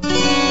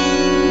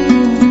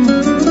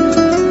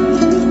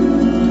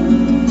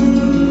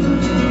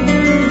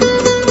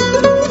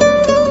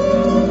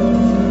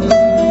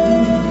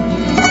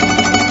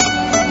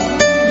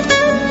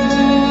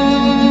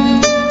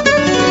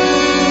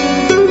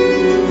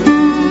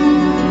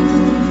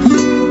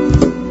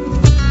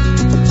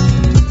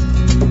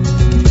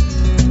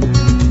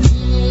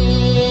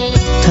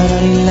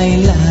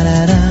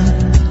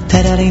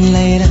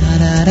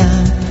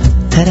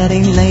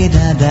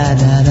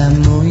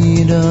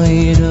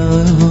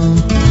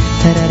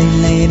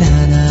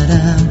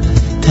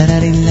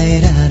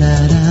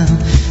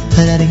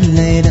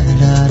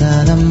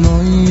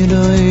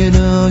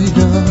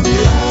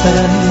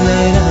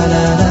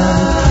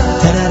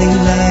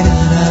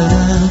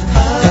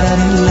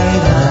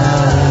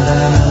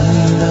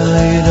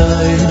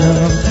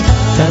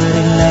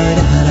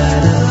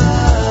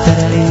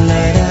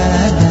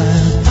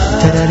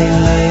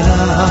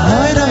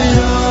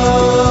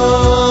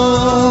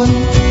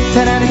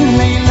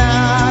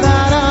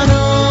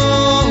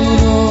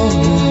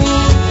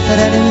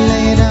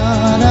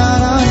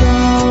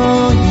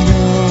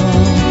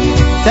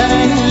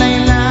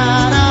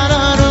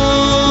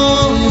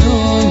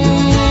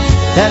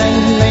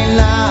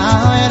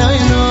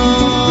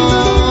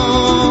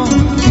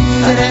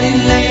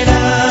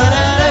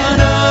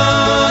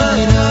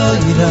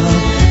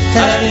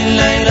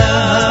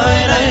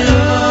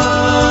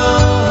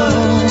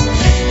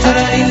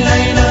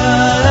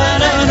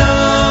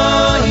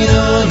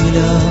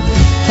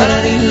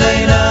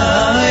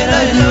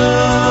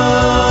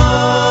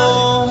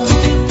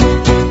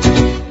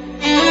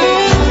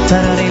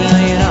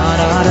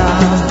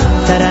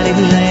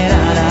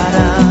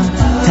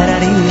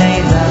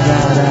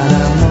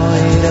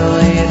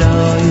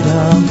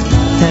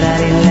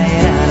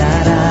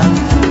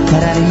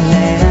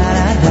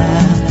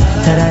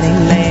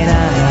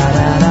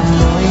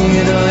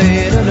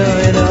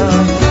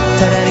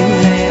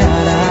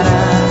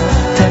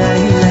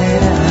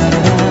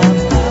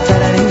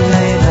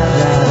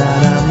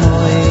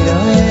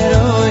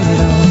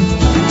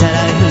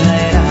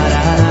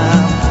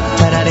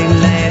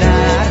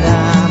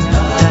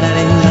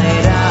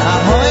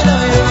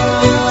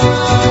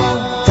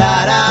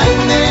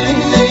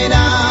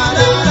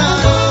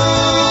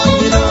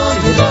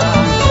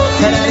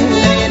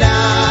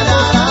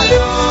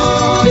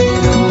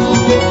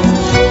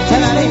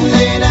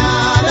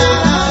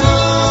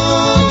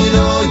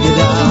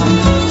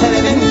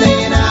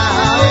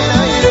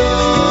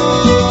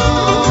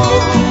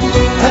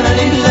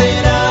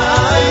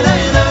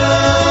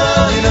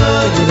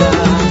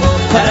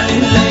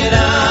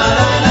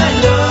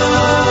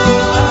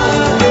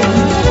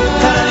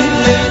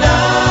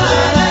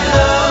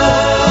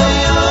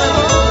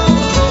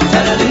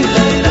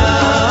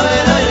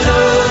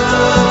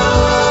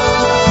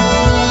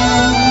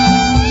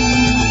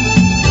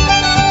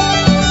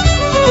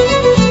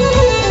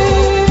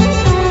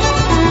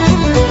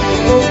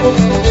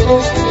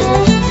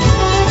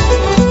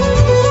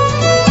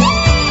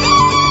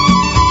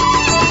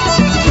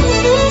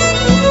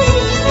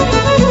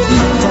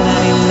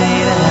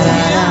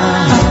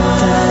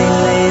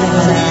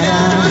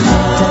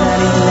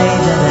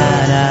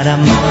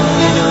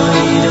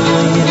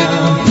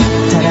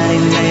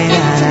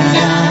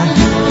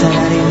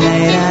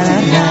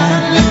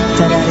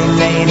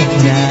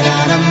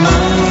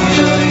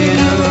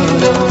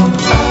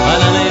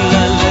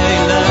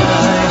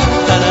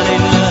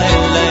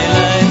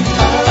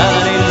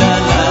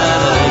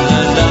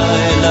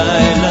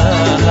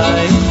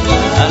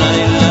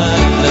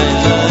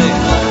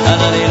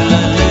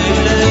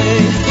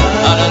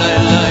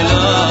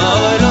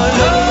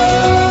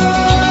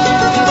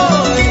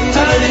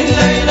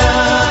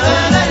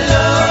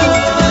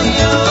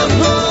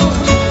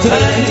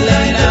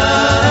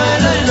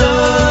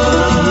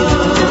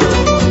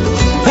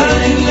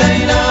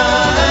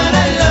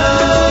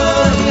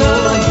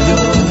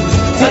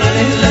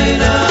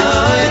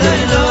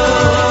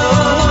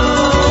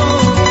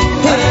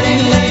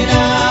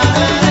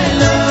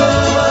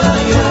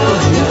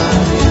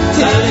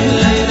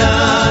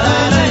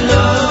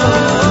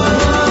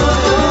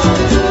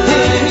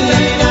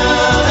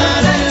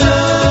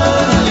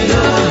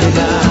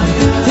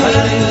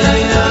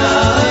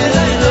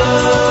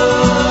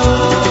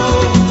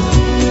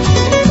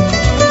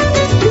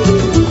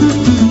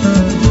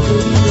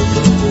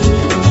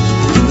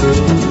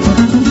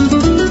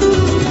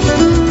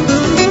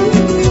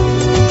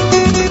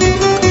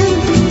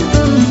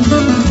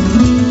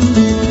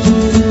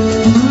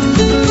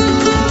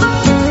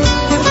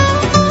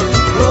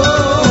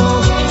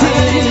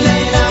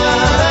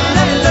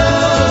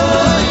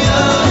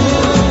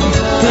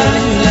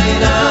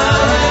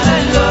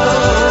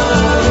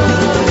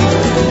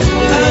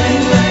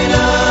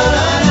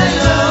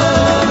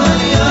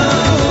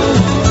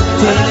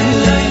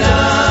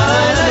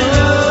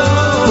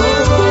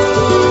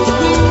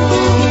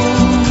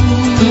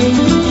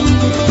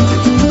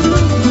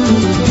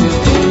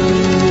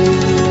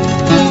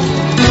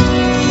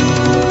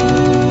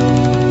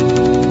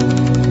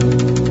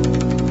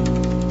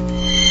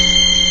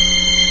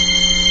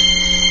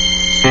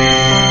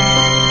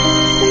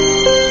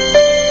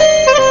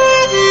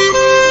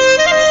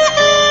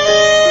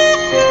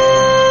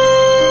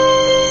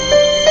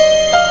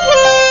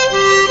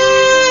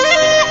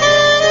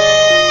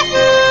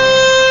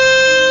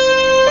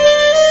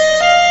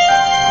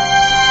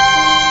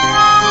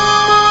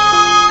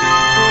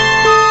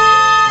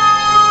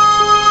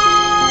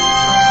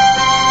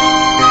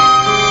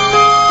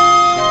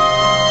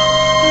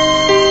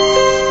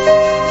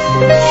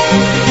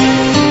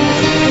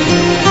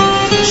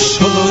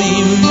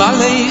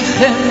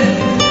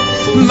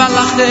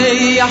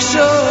 Malachei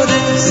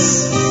Ashores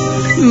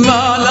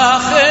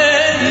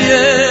Malachei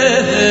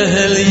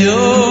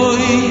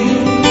Elyoy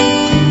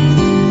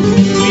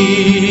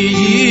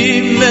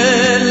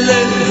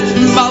Mimelech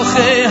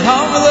Malchei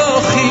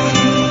Hamlochim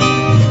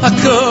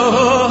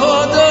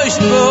HaKodosh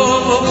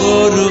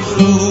Baruch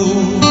Hu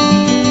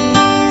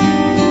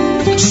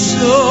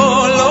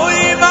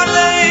Sholoi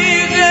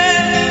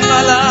Maleichem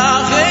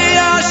Malachei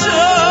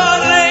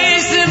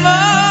Ashores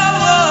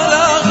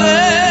Malachei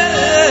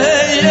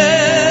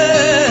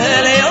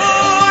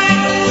Elyoy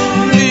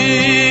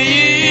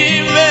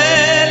Mimelech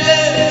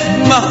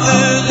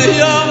Malchei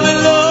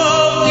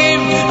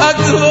Hamlochim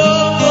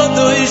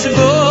HaKodosh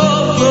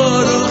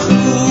Baruch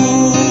Hu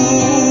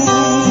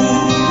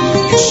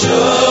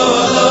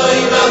Sholoi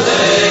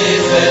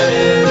Maleichem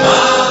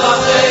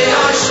Malachei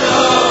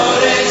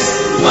Ashores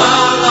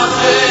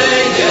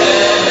Malachei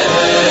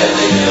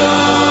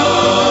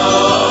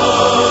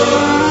Elyoy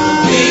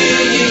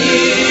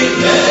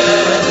Mimelech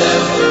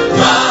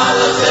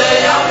Malchei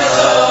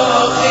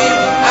Hamlochim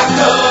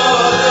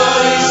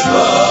HaKodosh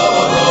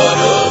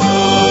Baruch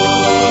Hu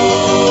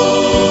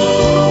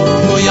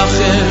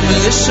Boyachem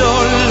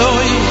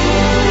Sholoi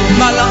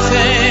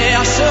Malachei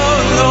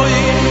Asholoi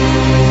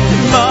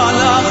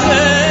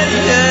Malachei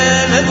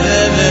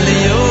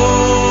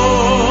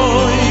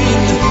Elyoy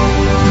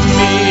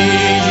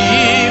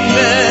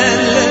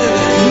Mimelech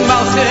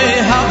Malchei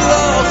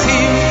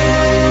Hamlochim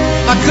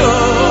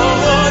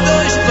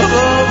HaKodosh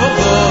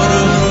Baruch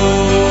Hu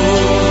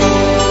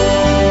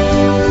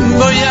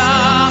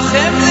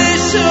Boyachem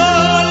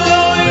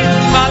Sholoi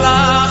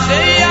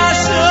Malachei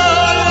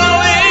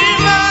Asholoi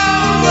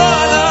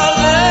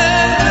Malachei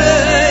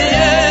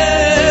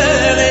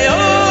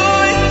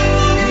Elyoy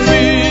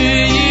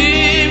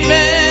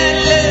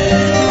Mimelech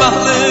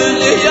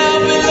Malchei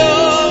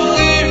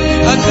Hamlochim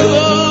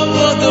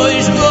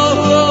HaKodosh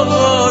Baruch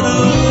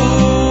Hu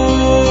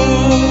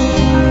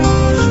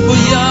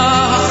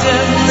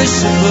Boyachem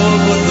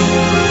Sholoi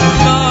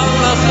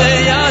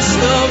Malachei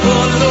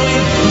Asholoi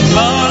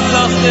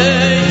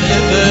Malachei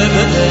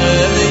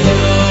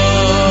Elyoy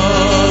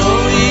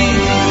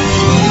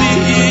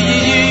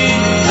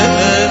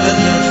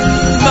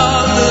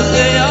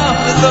Malchei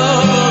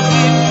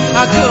Hamlochim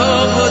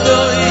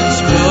HaKodosh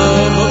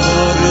Baruch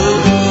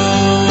Hu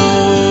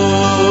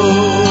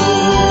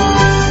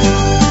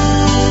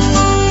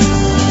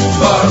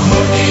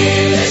Barchoni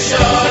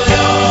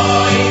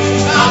Sholoi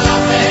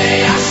Malachei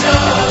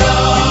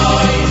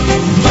Asholoi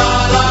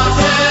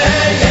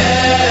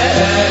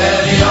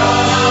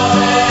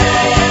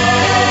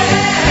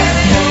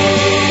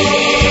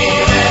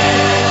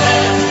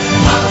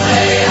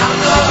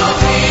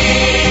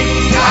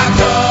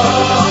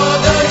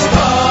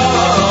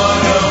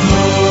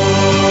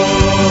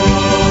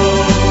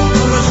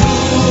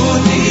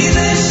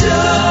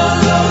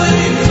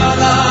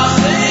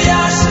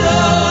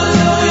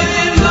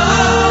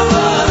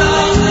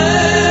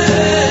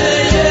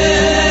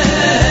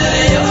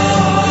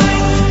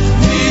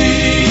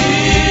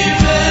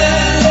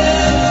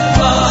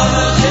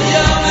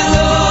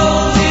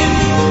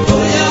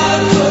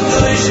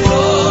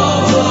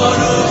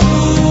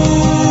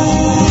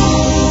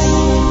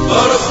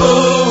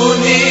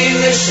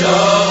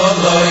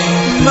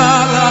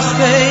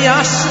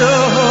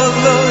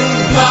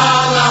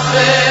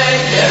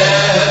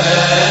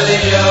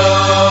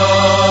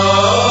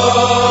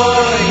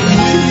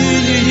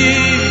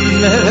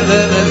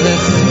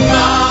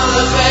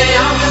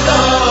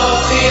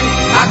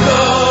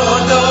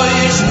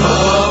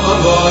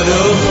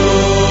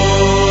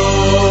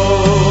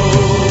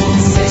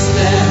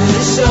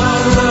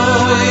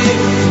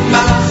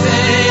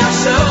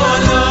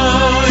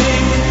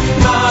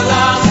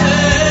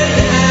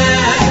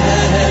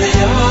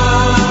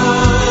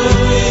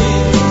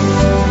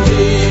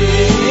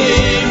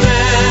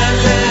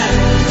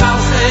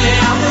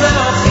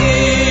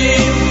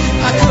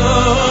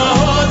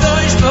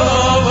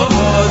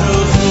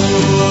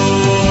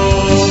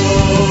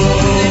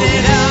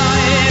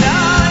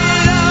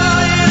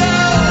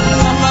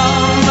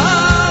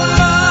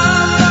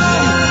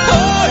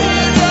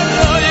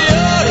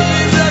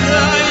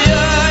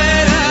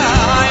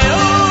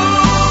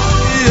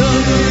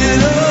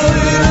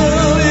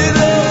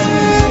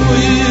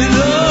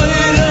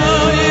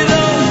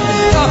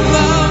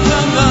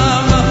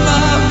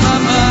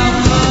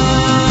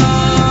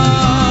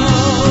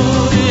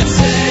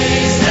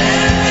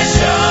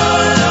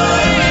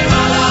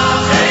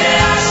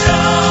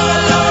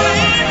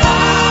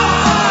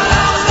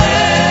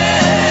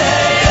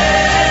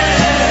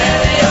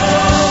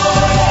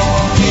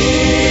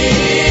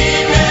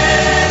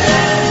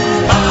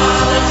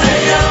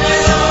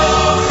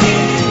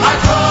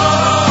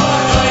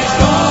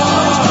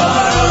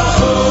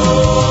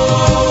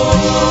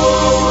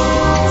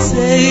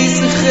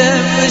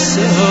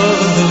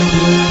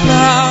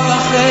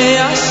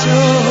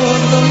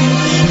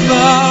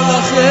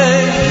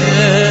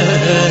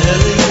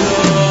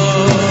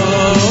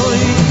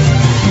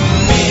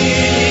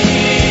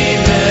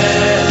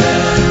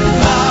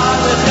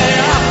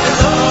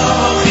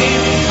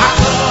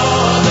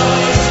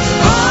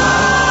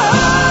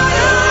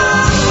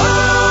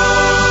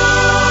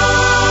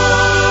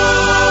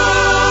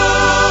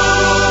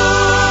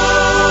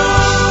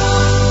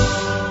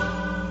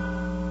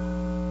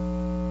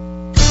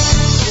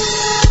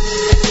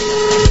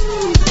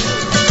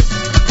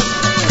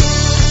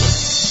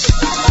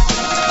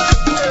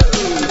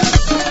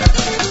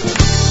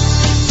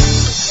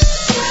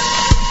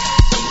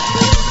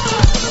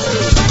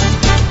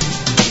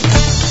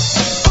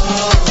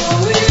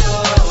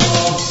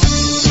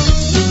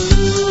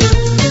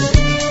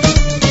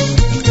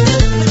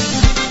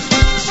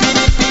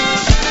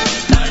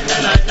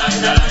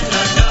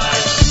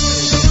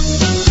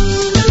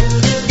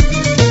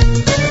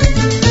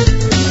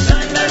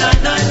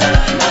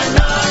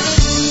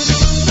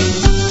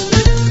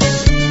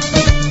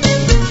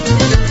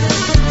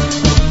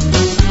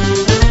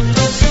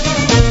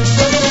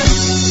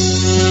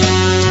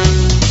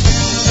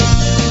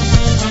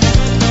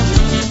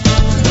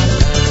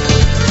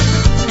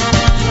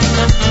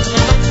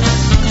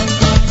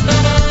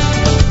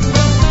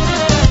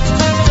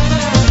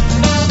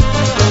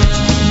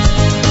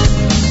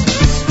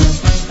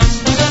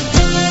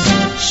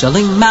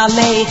Shalom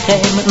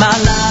Aleichem,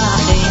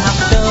 Malachei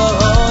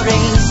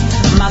HaShoreis,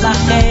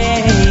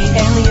 Malachei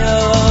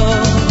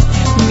Elyon,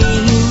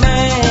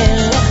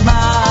 Melech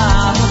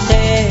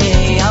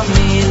Malachei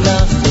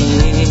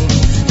HaMelachim,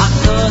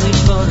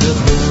 HaKadosh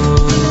Baruch Hu.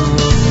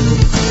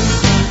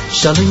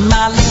 Shalom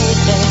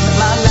Aleichem,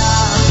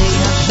 Malachei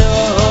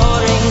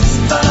HaShoreis,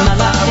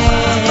 Malachei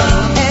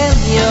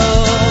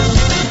Elyon,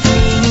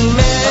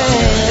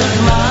 Melech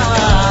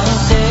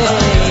Malachei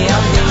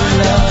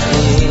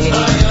HaMelachim,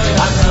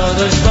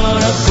 HaKadosh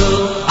Baruch Hu.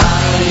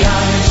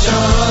 Ayay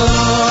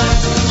Shalom,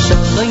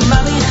 Shalom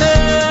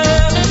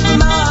Aleichem,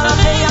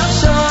 Malachei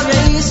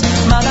HaShoreis,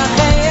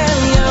 Malachei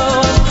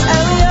Elyon,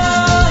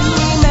 Elyon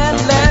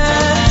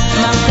Melech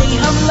Malachei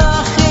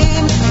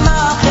HaMelachim,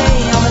 Malachei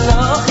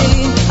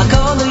HaMelachim,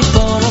 HaKadosh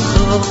Baruch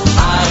Hu.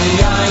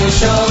 Ayay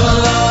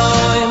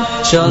Shalom,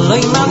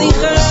 Shalom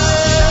Aleichem,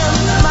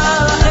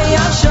 Malachei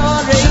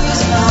HaShoreis,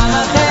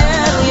 Malachei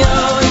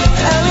Elyon,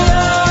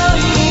 Elyon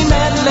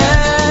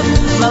Melech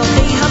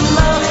Malachei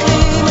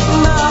HaMelachim,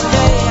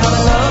 Malachei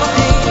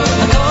HaMelachim,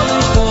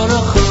 HaKadosh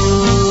Baruch Hu.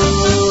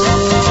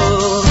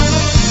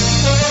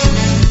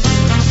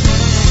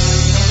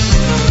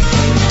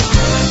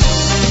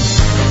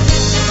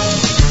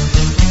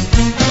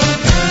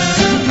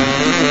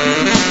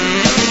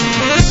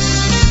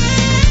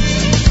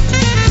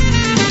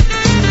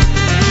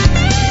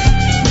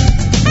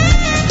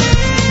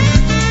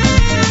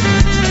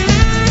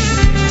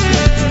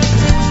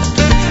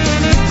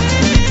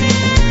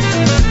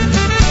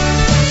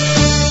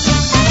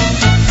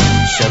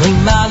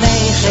 Shalom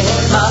Aleichem,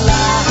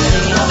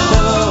 Malachei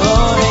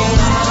HaShoreis,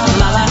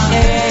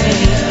 Malachei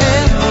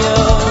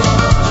Elyon,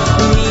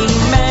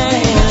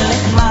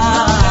 Melech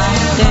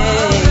Malachei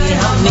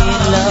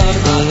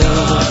HaMelachim,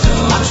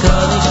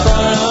 HaKadosh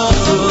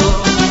Baruch Hu.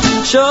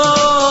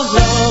 Shalom,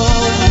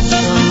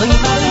 Shalom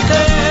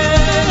Aleichem,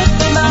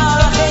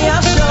 Malachei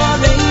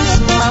HaShoreis,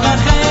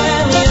 Malachei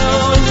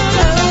Elyon,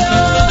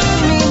 Elyon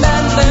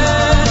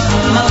Melech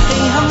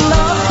Malachei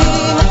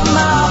HaMelachim,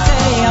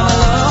 Malachei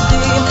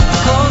HaMelachim,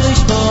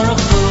 HaKadosh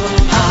Baruch Hu.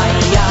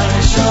 Ayay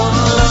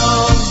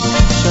Shalom,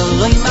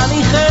 Shalom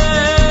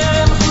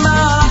Aleichem,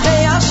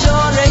 Malachei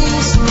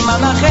HaShoreis,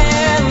 Malachei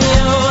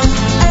Elyon,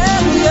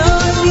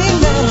 Elyon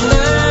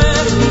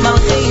Melech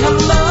Malachei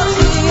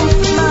HaMelachim,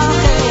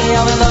 Malachei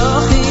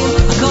HaMelachim,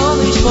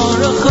 HaKadosh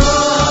Baruch Hu.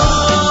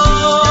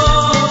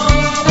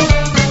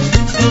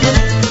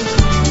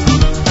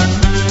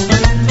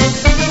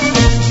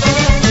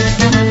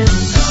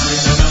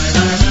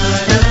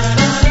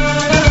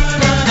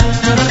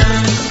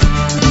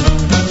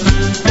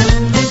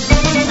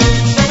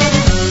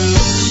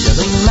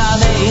 Shalom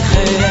Aleichem,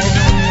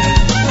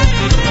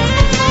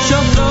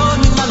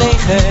 Shalom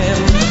Aleichem.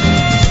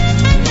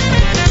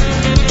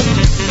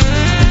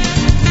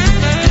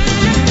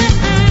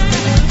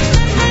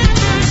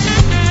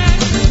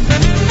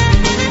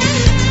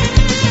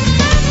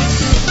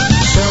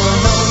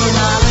 Shalom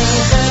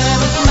Aleichem,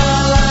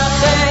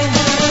 Malachei,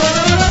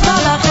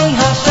 Malachei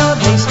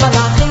HaShoreis,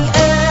 Malachei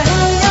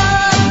Elyon.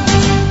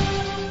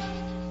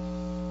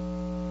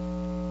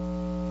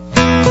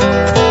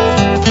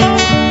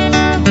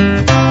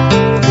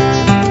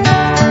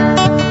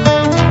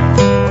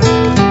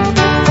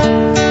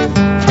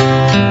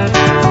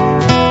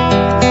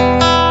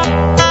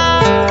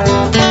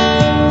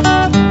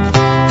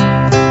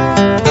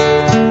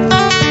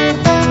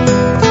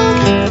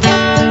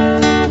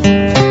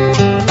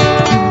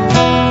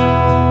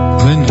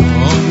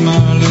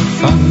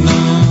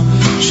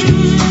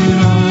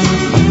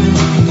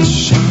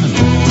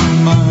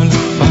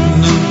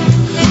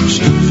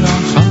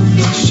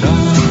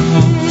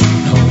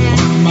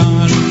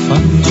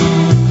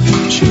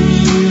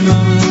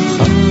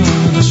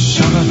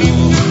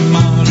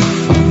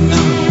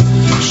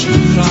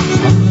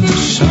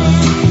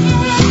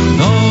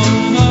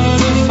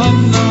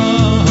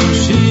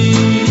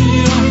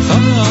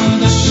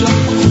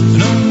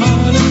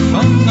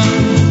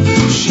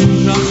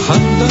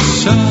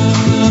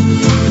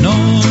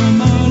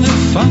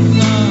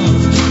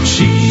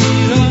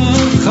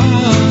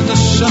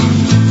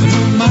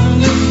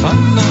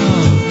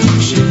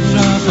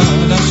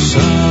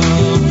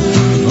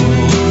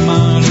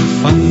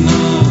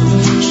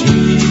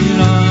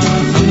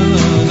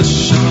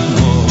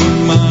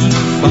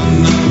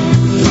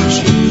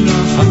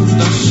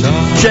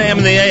 JM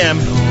in the AM.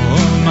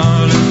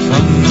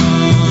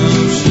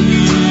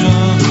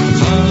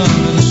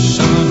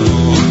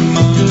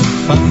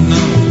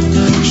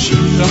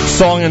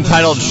 Song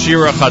entitled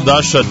Shira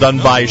Chadasha, done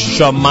by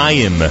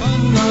Shamayim.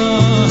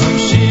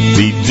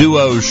 The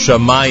duo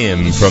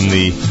Shamayim from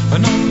the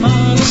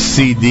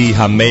CD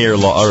Hameir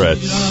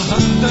La'aretz.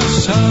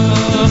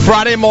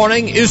 Friday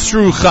morning,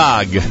 Isru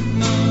Chag.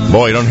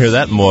 Boy, you don't hear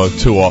that more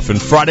too often.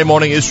 Friday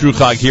morning, Isru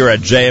Chag here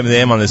at JM in the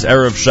AM on this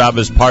Erev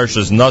Shabbos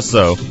Parshas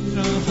Naso.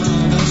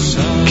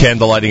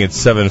 Candlelighting at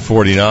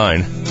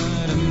 7:49.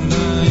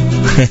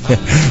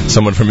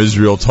 Someone from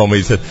Israel told me,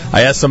 he said,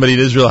 I asked somebody in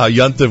Israel how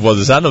Yontiv was.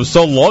 I said, I don't know,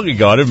 so long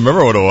ago, I didn't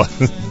remember what it was.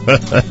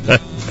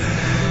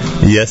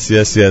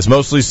 Yes.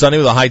 Mostly sunny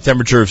with a high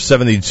temperature of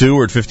 72.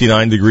 We're at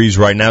 59 degrees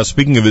right now.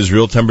 Speaking of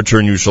Israel, temperature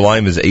in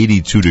Yerushalayim is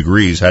 82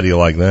 degrees. How do you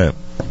like that?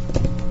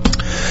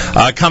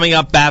 Coming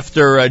up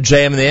after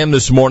JM and the AM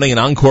this morning, an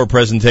encore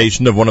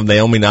presentation of one of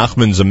Naomi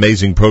Nachman's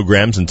amazing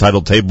programs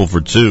entitled Table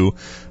for Two.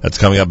 That's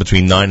coming up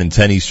between 9 and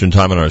 10 Eastern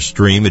Time on our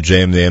stream at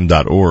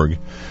jmandam.org.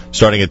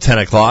 Starting at 10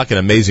 o'clock, an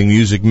amazing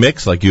music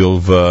mix like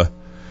you've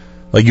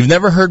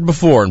never heard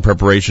before in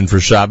preparation for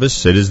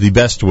Shabbos. It is the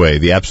best way,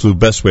 the absolute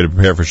best way to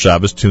prepare for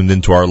Shabbos, tuned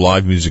into our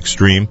live music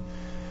stream,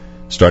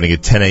 starting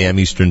at 10 a.m.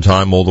 Eastern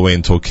Time all the way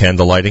until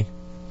candlelighting.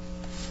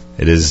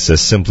 It is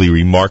simply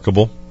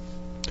remarkable,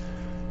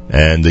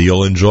 and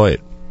you'll enjoy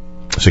it.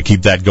 So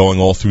keep that going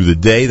all through the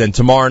day. Then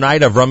tomorrow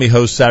night, Rabbi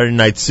hosts Saturday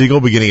Night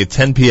Siegel, beginning at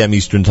 10 p.m.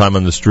 Eastern Time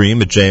on the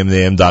stream at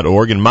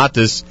jmam.org, and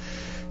Matis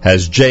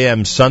has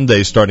JM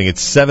Sunday starting at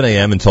 7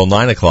 a.m. until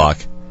 9 o'clock.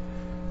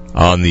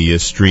 On the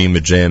stream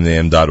at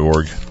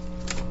jmam.org.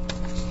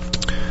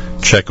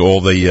 Check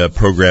all the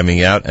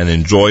programming out and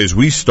enjoy as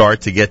we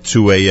start to get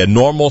to a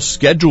normal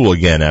schedule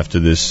again after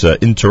this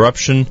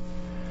interruption,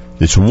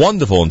 this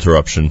wonderful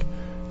interruption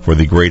for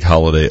the great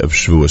holiday of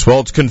Shavuos.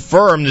 Well, it's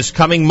confirmed this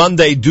coming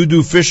Monday,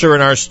 Dudu Fisher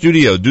in our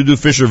studio. Dudu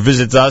Fisher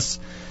visits us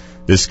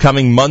this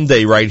coming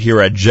Monday right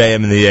here at JM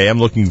and the AM.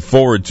 Looking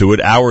forward to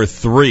it. Hour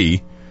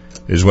 3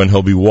 is when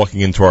he'll be walking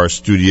into our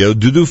studio.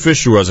 Dudu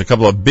Fisher, who has a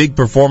couple of big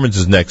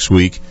performances next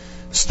week,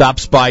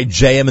 stops by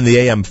JM and the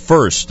AM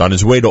first on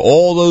his way to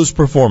all those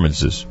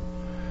performances.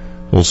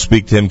 We'll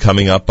speak to him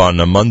coming up on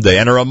a Monday.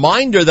 And a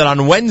reminder that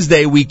on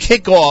Wednesday we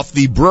kick off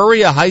the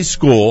Bruriah High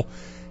School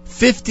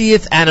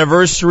 50th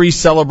anniversary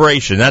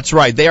celebration. That's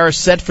right, they are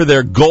set for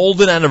their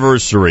golden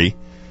anniversary.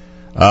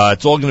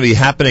 It's all going to be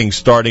happening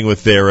starting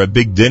with their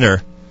big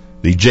dinner,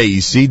 the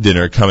JEC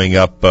dinner, coming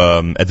up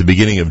at the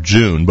beginning of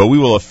June. But we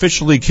will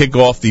officially kick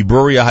off the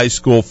Bruriah High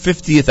School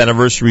 50th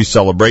anniversary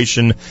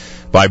celebration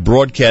by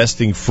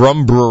broadcasting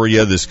from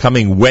Bruriah this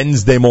coming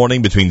Wednesday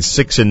morning between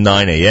 6 and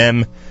 9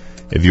 a.m.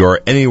 If you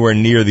are anywhere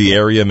near the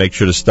area, make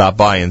sure to stop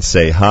by and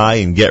say hi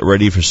and get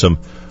ready for some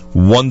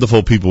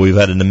wonderful people. We've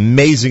had an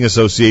amazing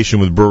association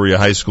with Bruriah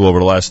High School over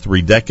the last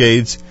 3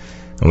 decades,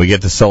 and we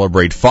get to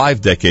celebrate 5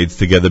 decades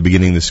together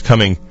beginning this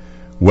coming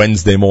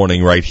Wednesday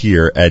morning right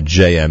here at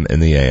JM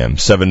in the AM.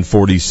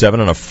 7:47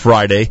 on a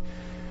Friday.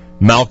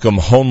 Malcolm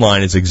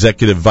Hoenlein is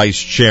Executive Vice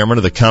Chairman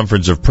of the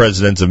Conference of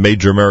Presidents of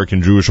Major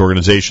American Jewish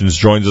Organizations,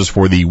 joins us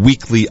for the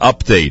weekly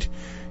update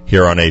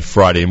here on a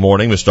Friday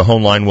morning. Mr.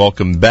 Hoenlein,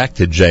 welcome back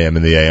to JM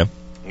in the AM.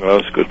 Well,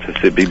 it's good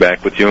to be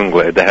back with you and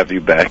glad to have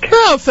you back.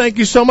 Oh, thank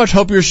you so much.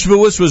 Hope your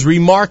Shavuos was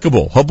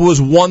remarkable. Hope it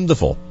was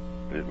wonderful.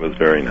 It was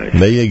very nice.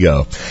 There you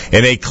go.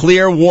 And a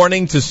clear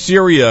warning to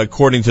Syria,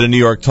 according to the New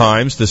York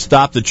Times, to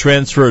stop the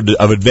transfer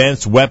of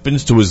advanced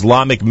weapons to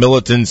Islamic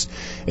militants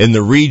in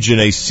the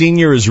region. A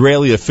senior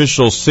Israeli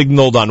official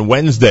signaled on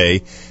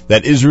Wednesday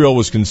that Israel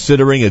was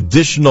considering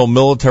additional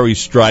military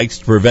strikes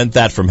to prevent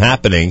that from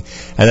happening,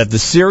 and that the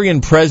Syrian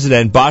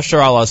president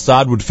Bashar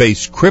al-Assad would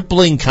face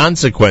crippling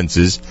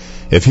consequences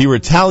if he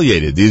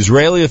retaliated. The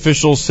Israeli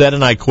official said,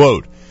 and I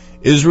quote,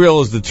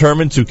 "Israel is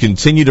determined to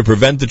continue to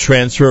prevent the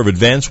transfer of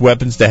advanced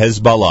weapons to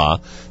Hezbollah.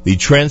 The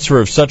transfer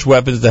of such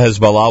weapons to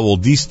Hezbollah will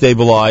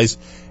destabilize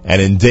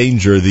and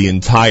endanger the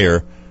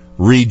entire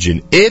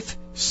region." If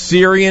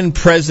Syrian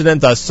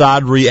President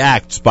Assad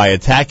reacts by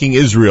attacking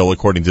Israel,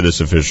 according to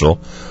this official,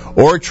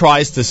 or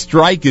tries to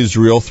strike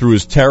Israel through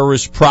his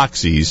terrorist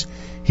proxies,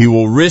 he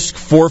will risk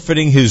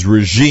forfeiting his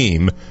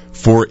regime,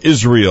 for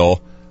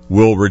Israel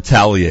will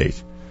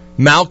retaliate.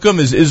 Malcolm,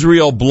 is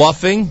Israel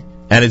bluffing?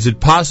 And is it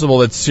possible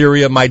that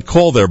Syria might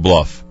call their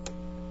bluff?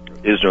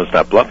 Israel's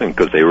not bluffing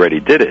because they already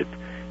did it,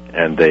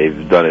 and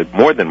they've done it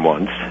more than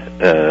once,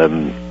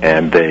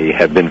 and they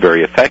have been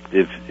very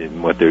effective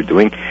in what they're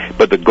doing.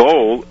 But the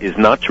goal is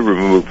not to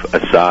remove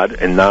Assad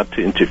and not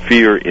to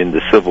interfere in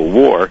the civil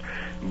war,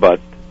 but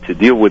to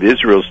deal with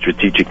Israel's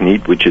strategic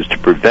need, which is to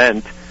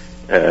prevent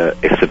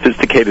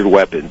sophisticated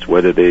weapons,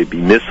 whether they be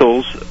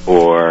missiles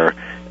or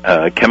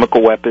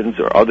chemical weapons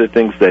or other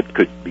things that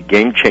could be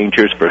game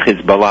changers for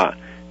Hezbollah,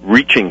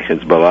 reaching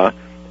Hezbollah,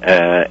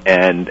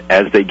 and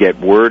as they get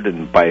word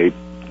and by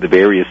the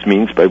various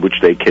means by which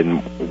they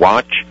can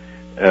watch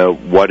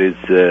what is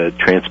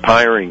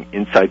transpiring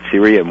inside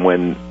Syria, and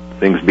when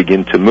things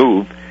begin to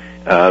move,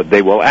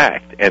 they will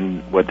act.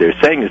 And what they're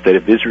saying is that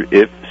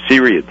if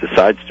Syria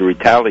decides to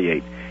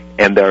retaliate,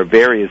 and there are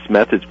various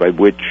methods by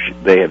which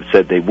they have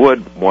said they would.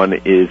 One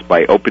is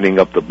by opening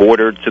up the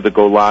border to the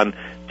Golan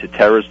to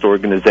terrorist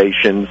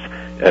organizations.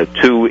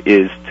 2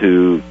 is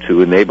to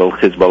enable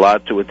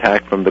Hezbollah to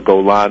attack from the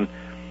Golan.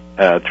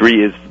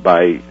 3 is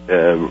by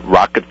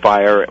rocket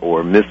fire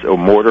or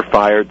mortar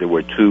fire. There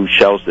were 2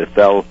 shells that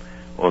fell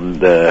on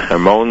the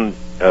Hermon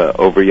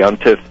over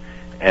Yontif,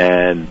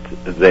 and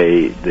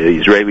the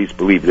Israelis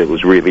believed it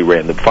was really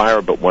random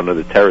fire, but one of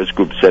the terrorist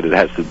groups said it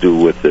has to do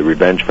with the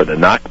revenge for the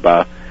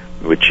Nakba,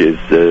 which is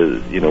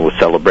was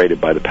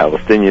celebrated by the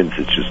Palestinians.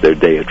 It's just their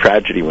day of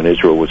tragedy when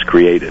Israel was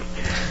created.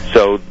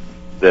 So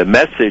the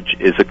message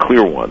is a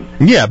clear one.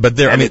 Yeah, but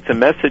it's a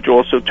message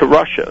also to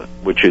Russia,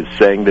 which is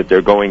saying that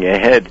they're going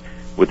ahead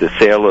with the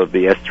sale of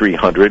the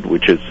S-300,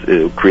 which is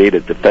create a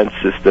defense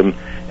system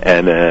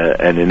and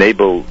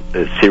enable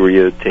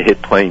Syria to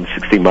hit planes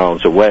 60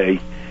 miles away,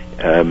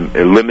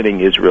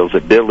 limiting Israel's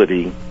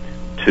ability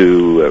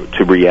to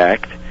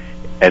react,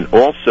 and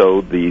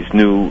also the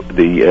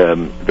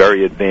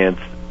very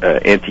advanced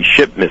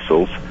anti-ship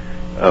missiles,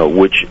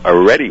 which are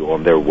already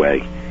on their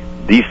way.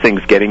 These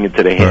things getting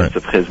into the hands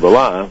of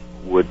Hezbollah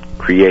would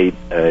create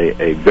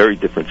a very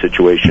different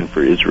situation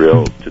for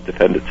Israel to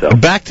defend itself.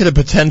 Back to the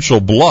potential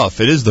bluff,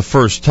 it is the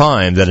first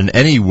time that in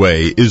any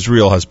way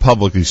Israel has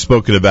publicly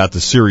spoken about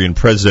the Syrian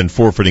president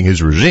forfeiting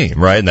his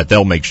regime, right? And that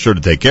they'll make sure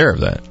to take care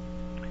of that.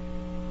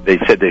 They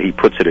said that he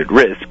puts it at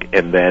risk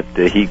and that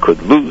he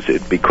could lose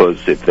it,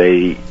 because if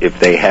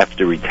they have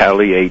to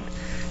retaliate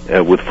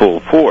with full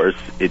force,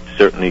 it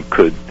certainly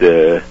could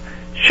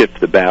shift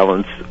the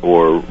balance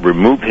or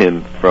remove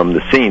him from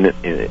the scene,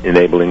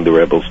 enabling the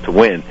rebels to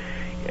win.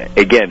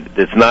 Again,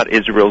 that's not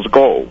Israel's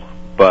goal,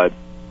 but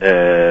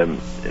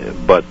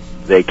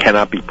they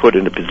cannot be put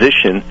in a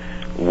position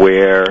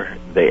where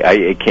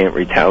they can't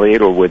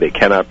retaliate or where they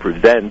cannot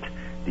prevent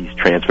these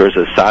transfers.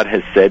 Assad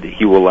has said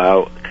he will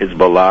allow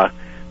Hezbollah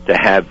to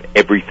have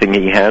everything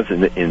he has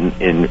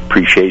in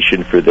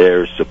appreciation for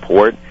their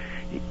support.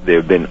 There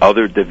have been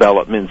other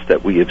developments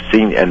that we have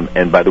seen,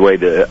 and by the way,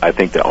 I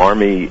think the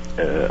army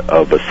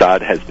of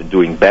Assad has been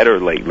doing better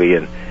lately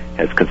and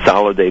has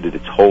consolidated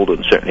its hold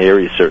in certain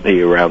areas,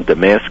 certainly around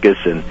Damascus,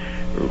 and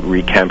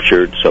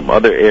recaptured some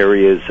other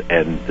areas,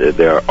 and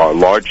there are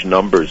large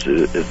numbers,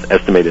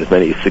 estimated as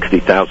many as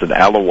 60,000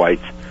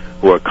 Alawites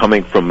who are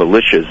coming from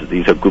militias.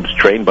 These are groups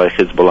trained by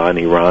Hezbollah in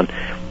Iran,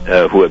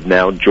 who have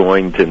now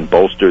joined and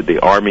bolstered the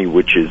army,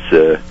 which is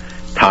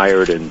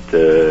tired and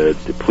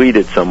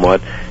depleted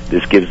somewhat.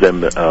 This gives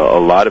them a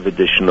lot of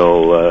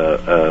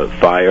additional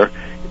fire.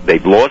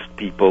 They've lost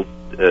people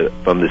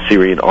from the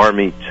Syrian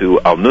army to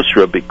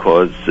al-Nusra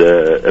because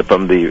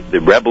from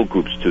the rebel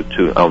groups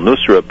to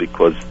al-Nusra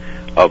because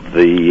of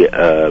the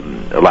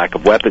lack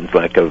of weapons,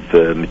 lack of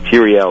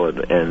material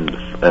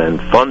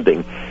and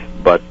funding.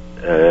 But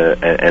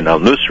and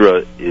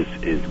al-Nusra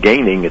is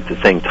gaining at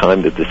the same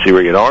time that the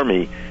Syrian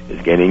army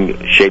is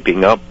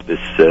shaping up this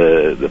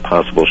the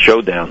possible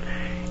showdown.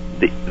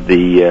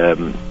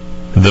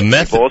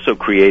 They've also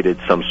created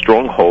some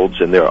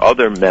strongholds, and there are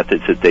other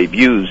methods that they've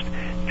used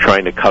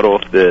trying to cut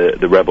off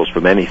the rebels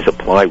from any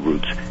supply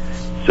routes.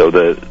 So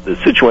the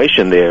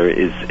situation there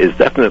is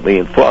definitely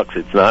in flux.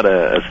 It's not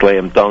a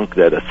slam dunk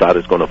that Assad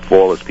is going to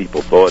fall, as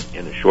people thought,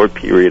 in a short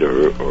period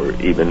or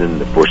even in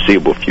the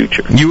foreseeable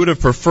future. You would have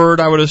preferred,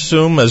 I would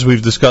assume, as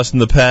we've discussed in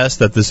the past,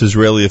 that this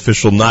Israeli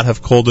official not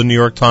have called the New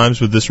York Times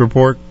with this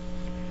report?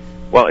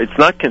 Well, it's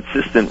not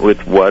consistent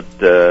with what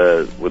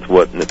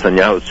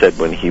Netanyahu said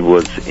when he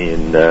was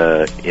in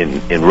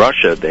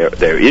Russia.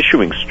 They're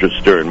issuing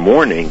stern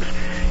warnings.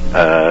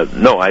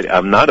 No,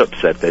 I'm not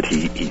upset that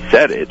he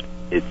said it.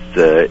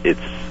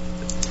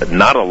 It's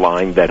not a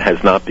line that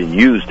has not been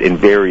used in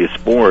various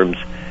forms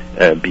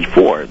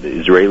before. The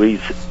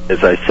Israelis,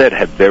 as I said,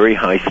 have very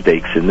high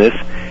stakes in this,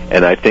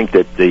 and I think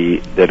that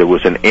it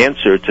was an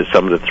answer to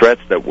some of the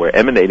threats that were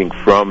emanating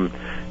from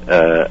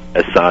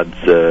Assad's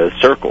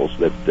circles,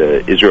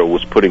 that Israel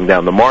was putting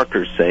down the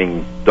markers,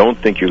 saying, don't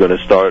think you're going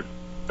to start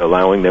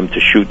allowing them to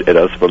shoot at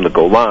us from the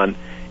Golan,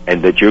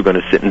 and that you're going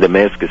to sit in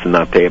Damascus and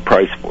not pay a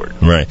price for it.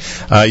 Right.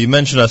 You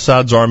mentioned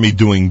Assad's army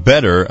doing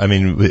better. I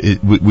mean,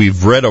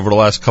 we've read over the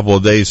last couple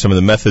of days some of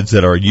the methods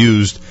that are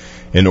used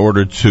in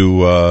order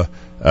to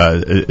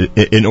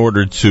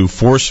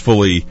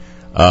forcefully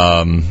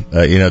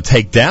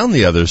take down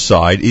the other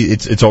side.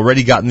 It's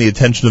already gotten the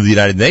attention of the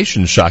United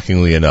Nations,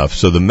 shockingly enough.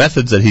 So the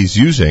methods that he's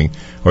using,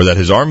 or that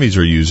his armies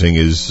are using,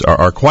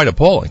 are quite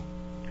appalling.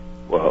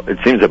 Well, it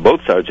seems that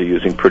both sides are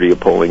using pretty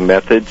appalling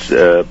methods,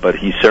 but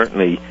he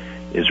certainly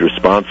is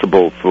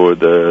responsible for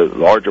the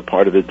larger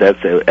part of the deaths.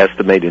 They're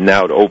estimated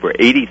now at over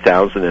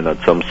 80,000, and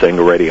some saying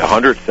already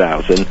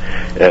 100,000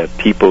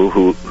 people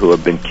who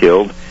have been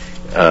killed.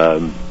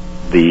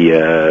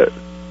 The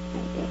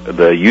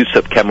use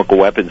of chemical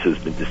weapons has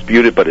been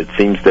disputed, but it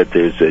seems that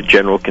there's a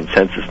general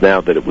consensus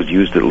now that it was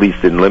used at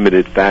least in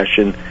limited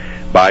fashion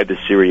by the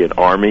Syrian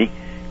army.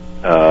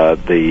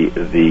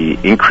 The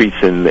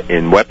increase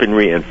in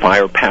weaponry and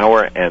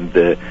firepower, and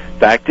the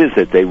fact is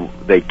that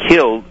they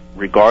kill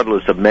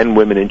regardless of men,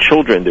 women, and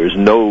children. There's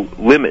no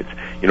limits.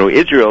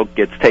 Israel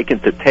gets taken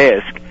to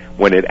task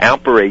when it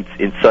operates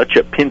in such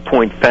a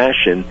pinpoint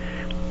fashion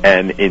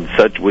and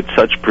with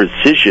such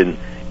precision,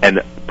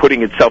 and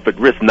putting itself at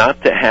risk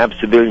not to have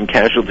civilian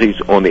casualties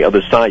on the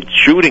other side,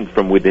 shooting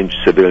from within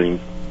civilian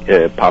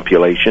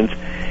populations.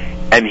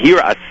 And here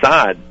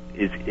Assad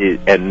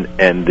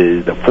and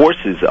the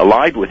forces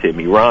allied with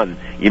him, Iran,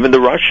 even the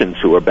Russians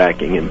who are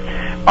backing him,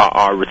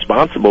 are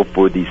responsible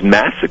for these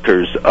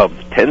massacres of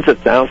tens of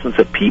thousands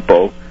of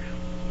people,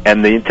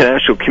 and the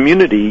international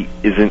community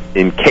is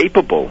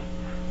incapable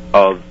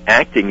of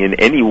acting in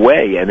any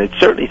way, and it's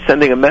certainly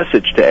sending a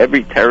message to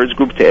every terrorist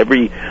group, to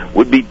every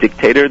would-be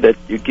dictator, that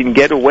you can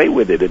get away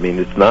with it. I mean,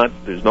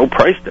 there's no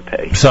price to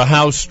pay. So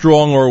how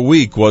strong or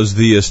weak was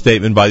the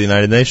statement by the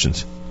United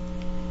Nations?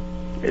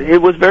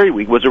 It was very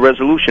weak. It was a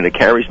resolution. It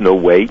carries no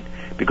weight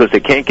because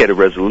they can't get a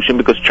resolution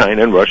because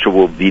China and Russia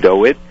will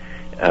veto it.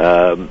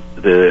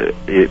 The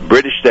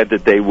British said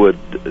that they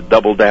would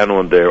double down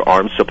on their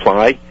arms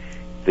supply.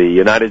 The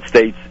United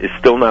States is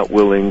still not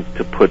willing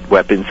to put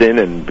weapons in,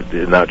 and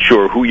they're not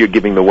sure who you're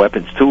giving the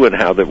weapons to and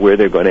where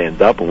they're going to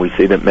end up. And we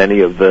see that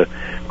many of the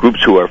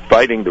groups who are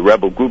fighting, the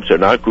rebel groups, are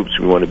not groups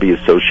we want to be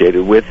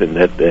associated with, and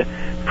that the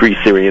Free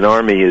Syrian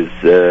Army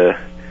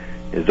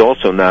is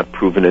also not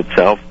proven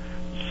itself.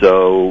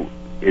 So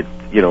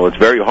it's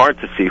very hard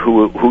to see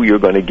who you're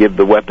going to give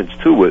the weapons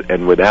to,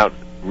 and without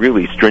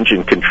really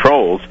stringent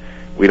controls.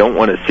 We don't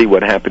want to see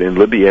what happened in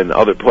Libya and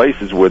other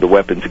places where the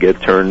weapons get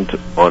turned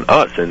on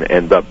us and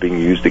end up being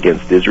used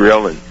against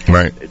Israel. And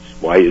right. It's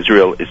why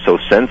Israel is so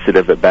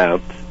sensitive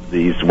about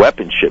these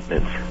weapon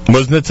shipments.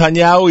 Was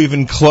Netanyahu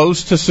even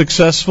close to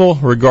successful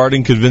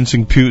regarding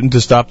convincing Putin to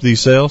stop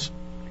these sales?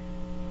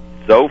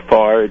 So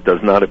far, it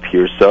does not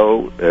appear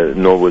so,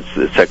 nor was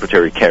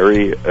Secretary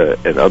Kerry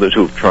and others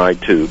who have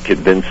tried to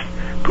convince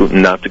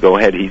Putin not to go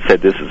ahead. He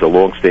said this is a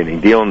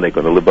long-standing deal and they're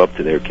going to live up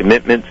to their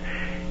commitments.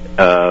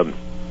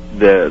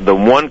 The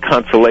one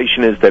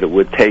consolation is that it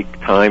would take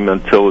time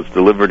until it's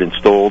delivered,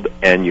 installed,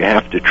 and you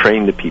have to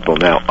train the people.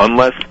 Now,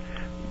 unless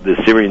the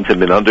Syrians have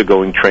been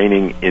undergoing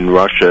training in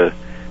Russia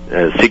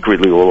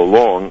secretly all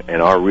along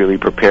and are really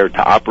prepared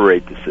to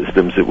operate the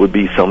systems, it would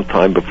be some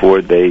time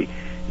before they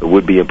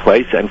would be in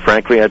place. And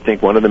frankly, I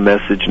think one of the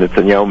messages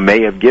Netanyahu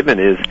may have given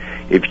is,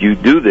 if you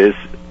do this,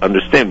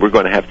 understand we're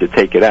going to have to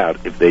take it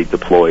out if they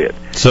deploy it.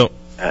 So.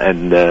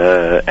 And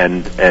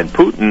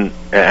Putin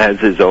has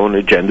his own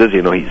agendas.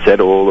 He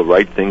said all the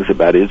right things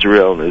about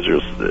Israel and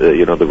Israel's,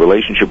 the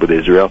relationship with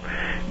Israel,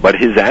 but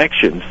his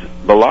actions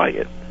belie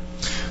it.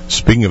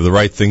 Speaking of the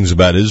right things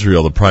about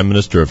Israel, the Prime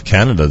Minister of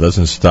Canada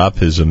doesn't stop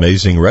his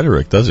amazing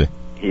rhetoric, does he?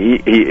 He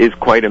is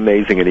quite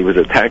amazing, and he was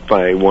attacked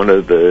by one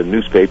of the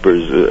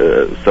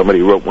newspapers.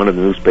 Somebody wrote one of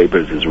the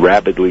newspapers is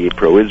rabidly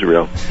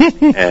pro-Israel,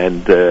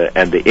 and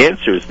the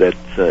answers that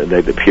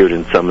appeared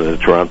in some of the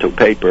Toronto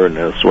paper and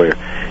elsewhere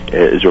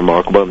is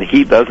remarkable. And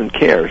he doesn't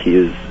care. He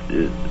is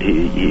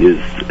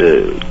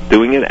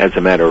doing it as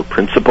a matter of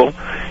principle.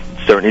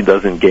 It certainly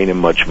doesn't gain him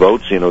much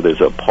votes.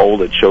 There's a poll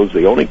that shows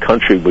the only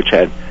country which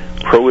had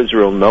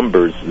pro-Israel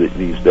numbers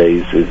these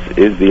days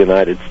is the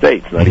United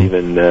States.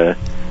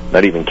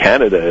 Not even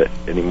Canada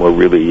anymore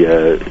really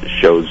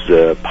shows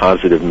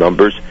positive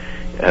numbers.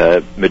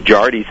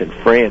 Majorities in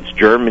France,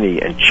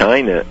 Germany, and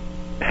China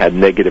had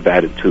negative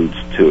attitudes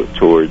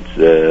towards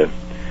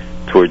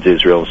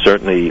Israel.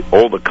 Certainly,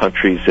 all the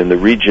countries in the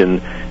region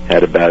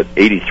had about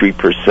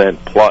 83%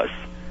 plus.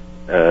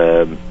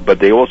 But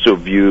they also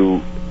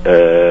view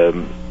the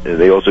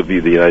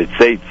United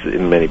States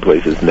in many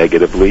places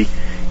negatively.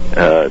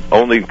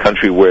 Only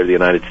country where the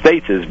United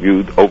States is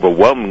viewed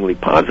overwhelmingly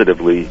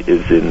positively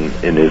is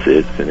in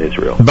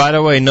Israel. By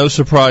the way, no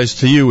surprise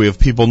to you, we have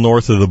people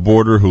north of the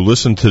border who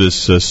listen to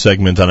this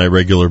segment on a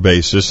regular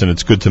basis, and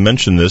it's good to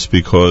mention this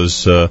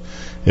because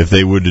if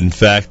they would in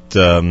fact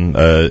tell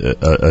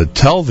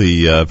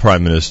the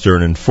Prime Minister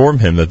and inform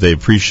him that they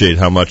appreciate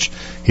how much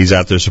he's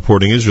out there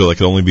supporting Israel, it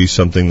can only be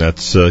something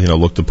that's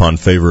looked upon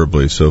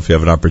favorably. So if you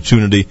have an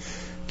opportunity,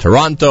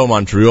 Toronto,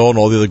 Montreal, and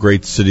all the other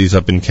great cities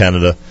up in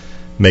Canada,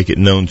 make it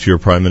known to your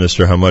Prime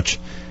Minister how much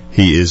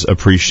he is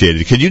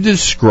appreciated. Could you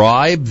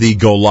describe the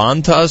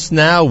Golan to us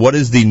now? What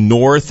is the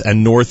north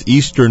and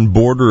northeastern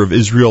border of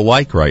Israel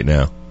like right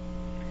now?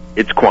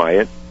 It's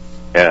quiet.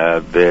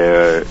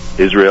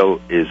 Israel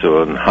is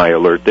on high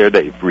alert there.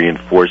 They've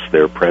reinforced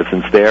their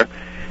presence there.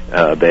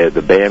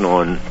 The ban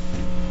on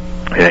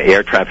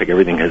air traffic,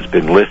 everything has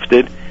been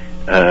lifted.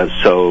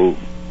 So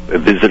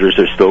visitors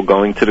are still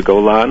going to the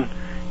Golan.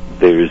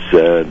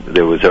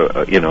 There was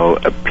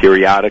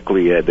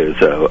periodically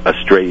there's a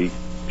stray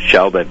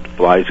shell that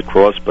flies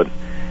across, but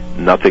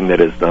nothing that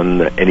has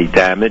done any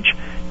damage.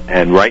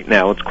 And right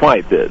now it's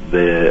quiet.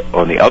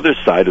 On the other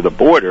side of the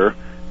border,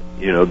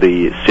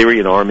 the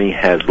Syrian army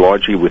has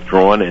largely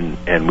withdrawn,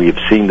 and we have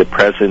seen the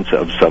presence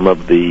of some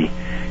of the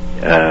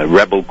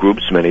rebel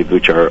groups, many of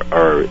which are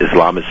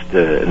Islamist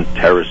and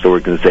terrorist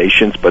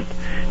organizations, but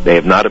they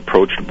have not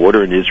approached the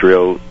border, and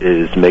Israel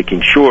is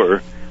making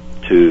sure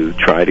to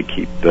try to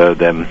keep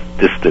them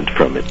distant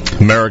from it.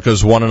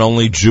 America's one and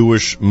only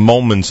Jewish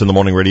Moments in the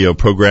Morning radio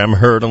program,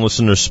 heard on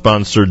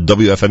listener-sponsored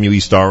WFMU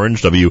East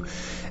Orange,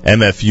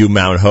 WMFU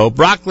Mount Hope.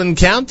 Rockland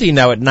County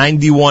now at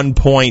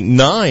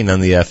 91.9 on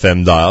the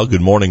FM dial.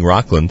 Good morning,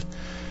 Rockland.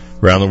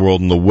 Around the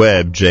world on the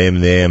web,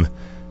 jmnam.org.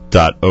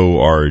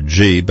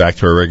 Back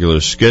to our regular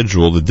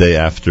schedule the day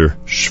after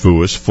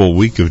Shavuos. Full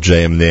week of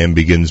JM and the AM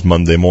begins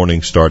Monday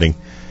morning starting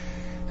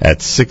at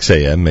 6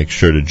 a.m. Make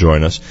sure to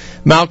join us.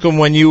 Malcolm,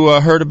 when you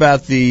heard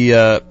about the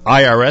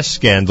IRS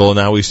scandal, and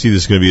now we see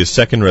there's going to be a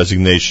second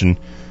resignation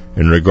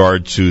in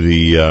regard to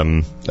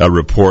the a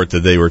report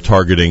that they were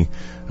targeting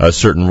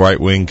certain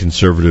right-wing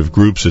conservative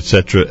groups,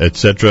 etc.,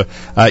 etc.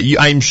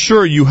 I'm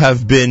sure you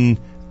have been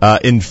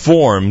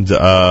informed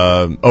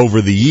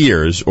over the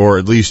years, or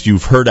at least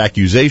you've heard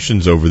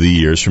accusations over the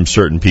years from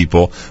certain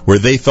people where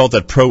they felt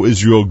that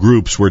pro-Israel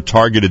groups were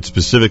targeted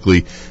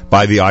specifically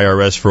by the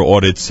IRS for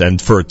audits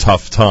and for a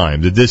tough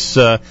time. Did this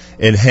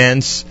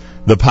enhance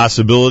the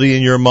possibility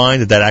in your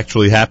mind that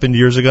actually happened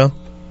years ago?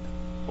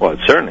 Well, it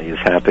certainly has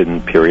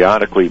happened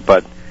periodically,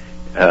 but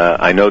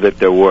I know that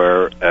there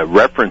were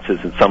references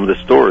in some of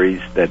the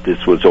stories that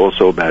this was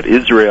also about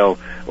Israel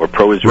or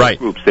pro-Israel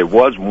groups. There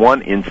was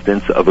one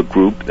instance of a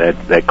group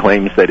that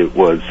claims that it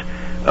was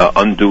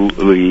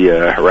unduly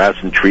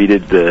harassed and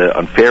treated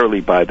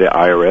unfairly by the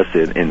IRS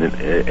in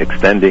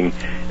extending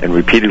and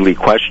repeatedly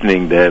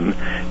questioning them.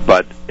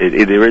 But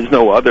there is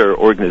no other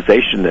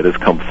organization that has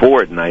come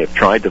forward, and I have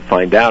tried to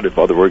find out if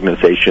other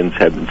organizations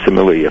have been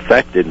similarly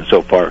affected, and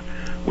so far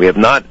we have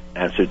not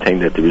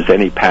ascertained that there is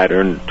any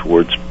pattern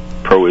towards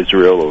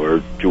pro-Israel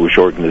or Jewish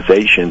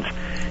organizations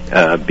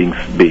being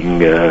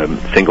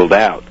singled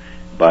out.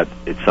 But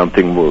it's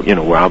something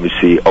we're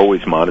obviously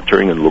always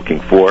monitoring and looking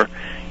for.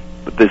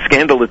 But the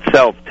scandal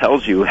itself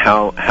tells you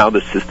how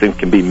the system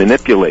can be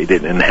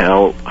manipulated and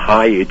how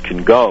high it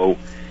can go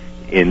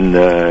in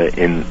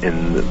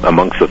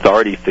amongst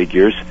authority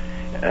figures.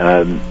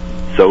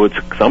 So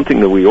it's something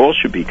that we all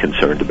should be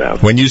concerned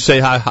about. When you say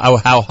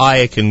how high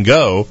it can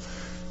go,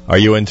 are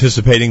you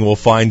anticipating we'll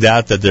find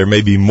out that there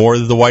may be more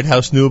that the White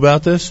House knew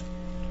about this?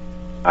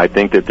 I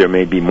think that there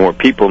may be more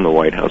people in the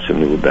White House who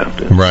knew about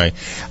this. Right.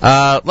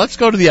 Let's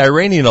go to the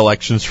Iranian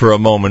elections for a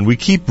moment. We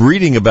keep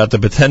reading about the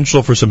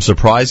potential for some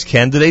surprise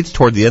candidates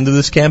toward the end of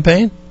this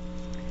campaign.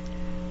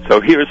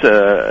 So here's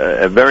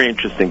a very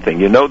interesting thing.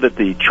 You know that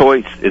the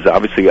choice is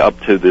obviously up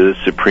to the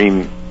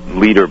supreme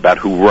leader about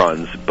who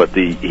runs, but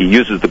he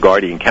uses the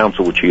Guardian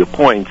Council, which he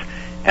appoints,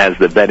 as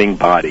the vetting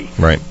body.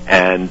 Right.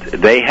 And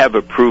they have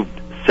approved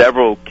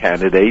several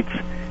candidates.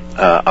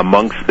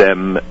 Amongst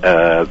them,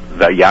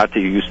 Vayati,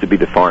 who used to be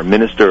the foreign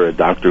minister, a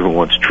doctor who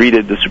once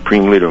treated the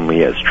supreme leader and he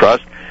has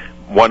trust.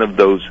 One of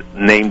those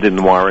named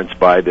in warrants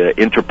by the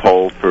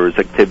Interpol for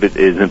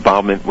his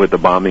involvement with the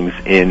bombings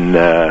in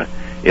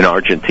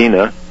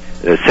Argentina.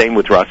 Same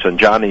with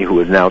Rafsanjani, who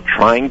is now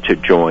trying to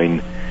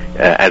join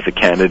as a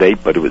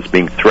candidate, but it was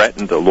being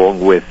threatened,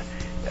 along with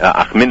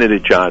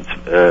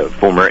Ahmadinejad's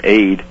former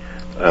aide,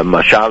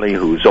 Mashali,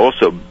 who is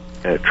also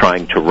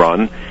trying to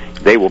run.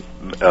 They will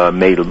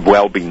may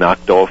well be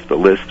knocked off the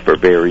list for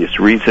various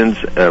reasons.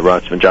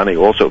 Rafsanjani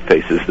also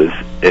faces this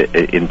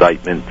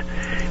indictment.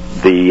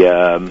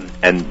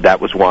 And that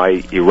was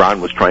why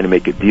Iran was trying to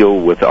make a deal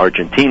with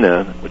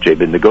Argentina, which they've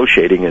been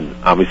negotiating and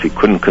obviously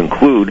couldn't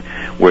conclude,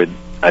 which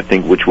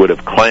would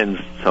have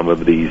cleansed some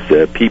of these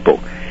people.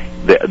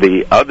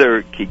 The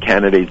other key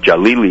candidate,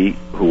 Jalili,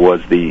 who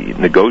was the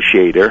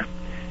negotiator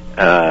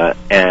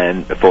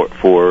and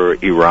for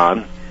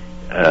Iran.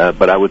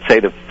 But I would say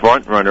the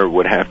front runner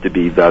would have to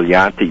be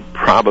Valiati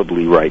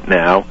probably right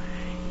now.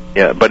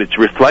 But it's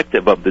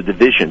reflective of the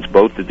divisions,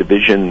 both the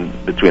division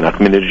between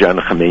Ahmadinejad and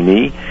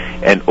Khamenei,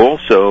 and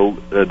also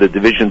the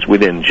divisions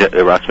within.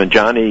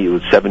 Rafsanjani, who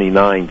was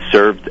 79,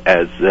 served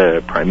as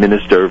prime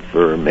minister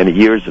for many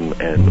years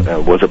and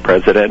was a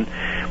president.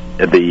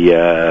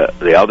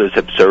 The others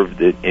have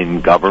served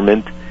in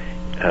government.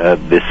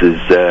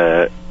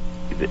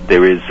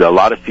 There is a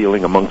lot of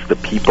feeling amongst the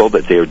people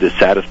that they are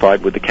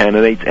dissatisfied with the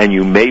candidates, and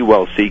you may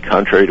well see,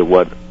 contrary to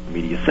what the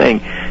media is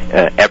saying,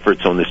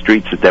 efforts on the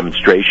streets of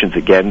demonstrations.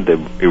 Again, the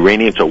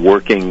Iranians are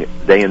working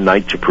day and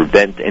night to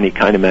prevent any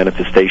kind of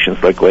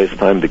manifestations like last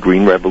time, the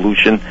Green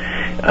Revolution,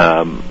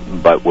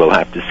 but we'll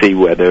have to see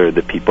whether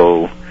the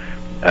people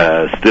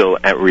still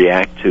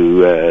react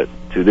to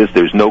this.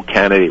 There's no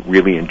candidate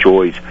really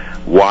enjoys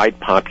wide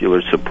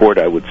popular support,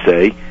 I would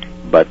say.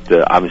 But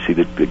obviously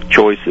the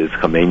choice is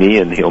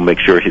Khamenei, and he'll make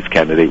sure his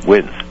candidate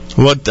wins.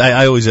 What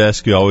I always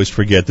ask you, I always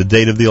forget the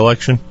date of the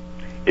election.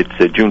 It's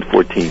June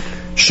 14th.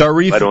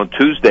 Sharif. But on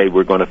Tuesday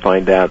we're going to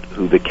find out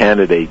who the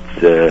candidates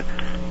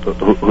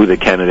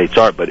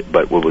are.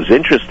 But what was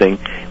interesting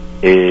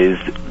is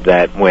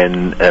that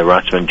when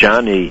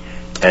Rafsanjani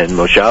and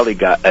Moshali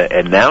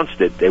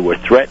announced it, they were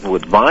threatened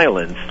with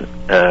violence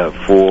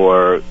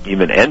for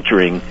even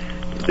entering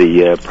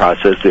the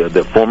process.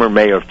 The former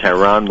mayor of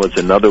Tehran was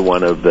another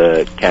one of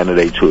the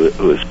candidates who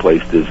has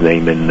placed his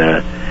name in.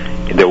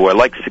 There were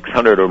like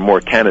 600 or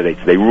more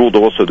candidates. They ruled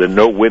also that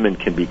no women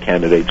can be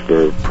candidates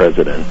for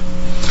president.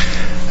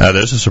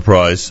 There's a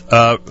surprise.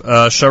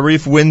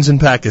 Sharif wins in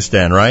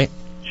Pakistan, right?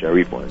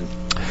 Sharif won.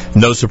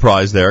 No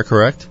surprise there,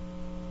 correct?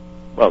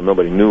 Well,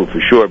 nobody knew for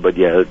sure, but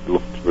yeah, it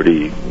looked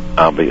pretty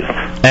obvious.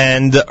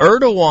 And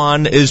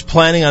Erdogan is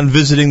planning on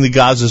visiting the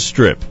Gaza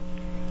Strip.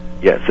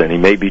 Yes, and he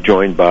may be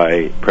joined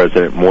by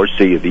President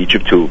Morsi of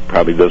Egypt, who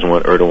probably doesn't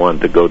want Erdogan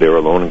to go there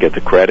alone and get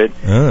the credit.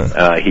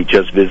 He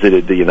just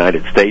visited the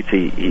United States.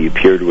 He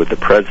appeared with the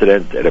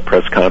president at a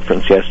press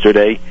conference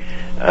yesterday.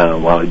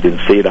 Well, I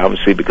didn't see it,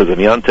 obviously, because of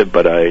Yontif,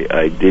 but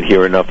I did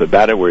hear enough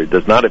about it where it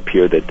does not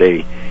appear that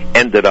they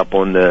ended up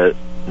on the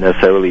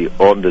necessarily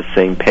on the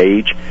same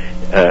page.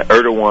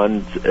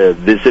 Erdogan's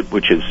visit,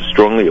 which is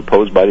strongly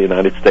opposed by the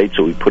United States,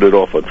 so he put it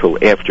off until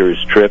after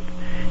his trip.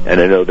 And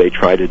I know they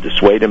tried to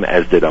dissuade him,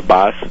 as did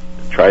Abbas,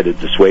 tried to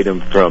dissuade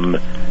him from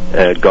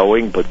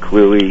going, but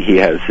clearly he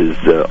has his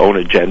own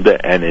agenda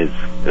and is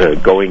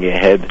going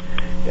ahead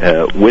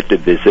with the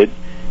visit.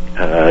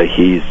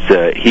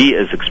 He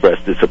has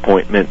expressed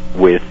disappointment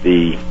with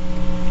the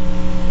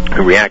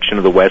reaction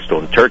of the West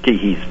on Turkey.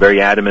 He's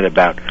very adamant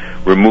about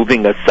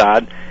removing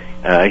Assad.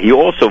 He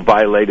also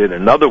violated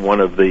another one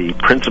of the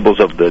principles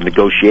of the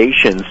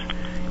negotiations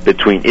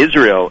between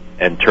Israel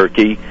and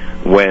Turkey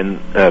when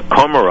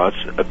Comoros,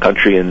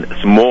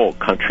 a small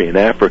country in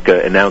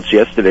Africa, announced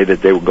yesterday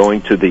that they were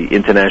going to the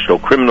International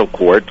Criminal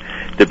Court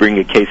to bring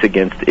a case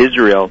against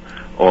Israel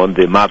on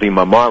the Mavi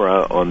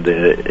Marmara, on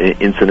the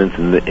incidents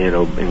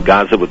in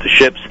Gaza with the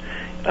ships,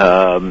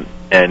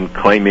 and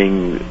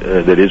claiming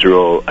that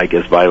Israel, I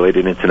guess,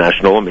 violated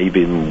international law,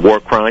 maybe even war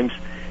crimes.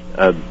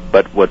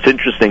 But what's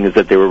interesting is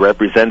that they were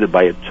represented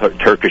by a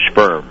Turkish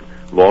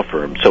law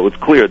firm. So it's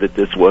clear that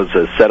this was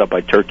set up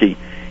by Turkey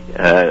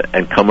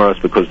and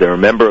Comoros because they're a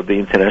member of the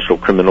International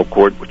Criminal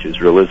Court, which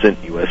Israel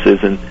isn't, U.S.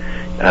 isn't,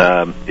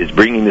 is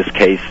bringing this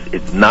case.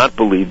 It's not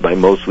believed by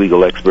most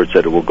legal experts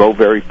that it will go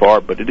very far,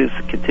 but it is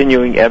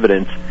continuing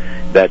evidence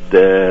that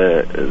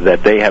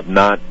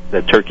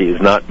that Turkey has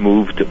not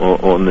moved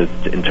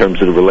in terms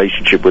of the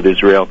relationship with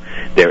Israel.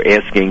 They're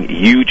asking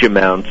huge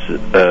amounts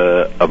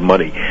of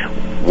money.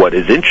 What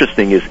is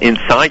interesting is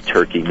inside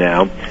Turkey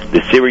now,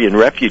 the Syrian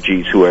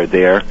refugees who are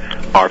there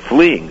are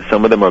fleeing.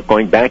 Some of them are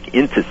going back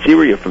into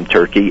Syria from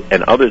Turkey,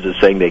 and others are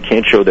saying they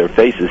can't show their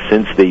faces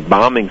since the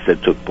bombings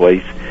that took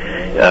place,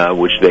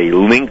 which they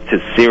linked to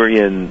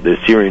the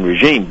Syrian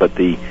regime. But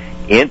the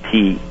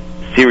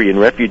anti-Syrian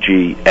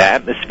refugee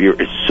atmosphere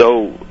is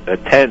so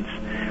tense,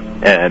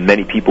 and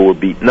many people were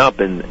beaten up,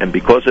 and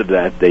because of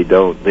that, they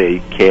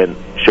can't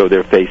show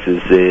their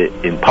faces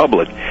in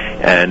public,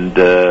 and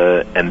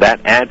that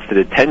adds to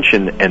the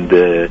tension and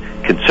the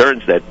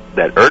concerns that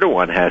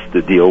Erdogan has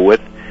to deal with.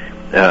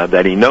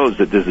 That he knows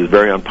that this is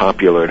very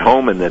unpopular at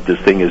home and that this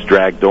thing is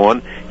dragged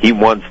on. He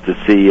wants to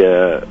see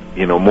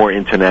more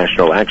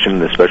international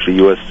action, especially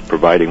U.S.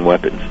 providing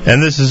weapons.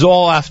 And this is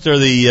all after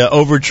the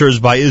overtures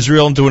by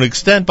Israel and to an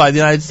extent by the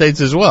United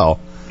States as well.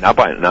 Not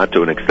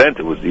to an extent.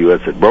 It was the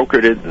U.S. that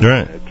brokered it. And,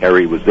 right.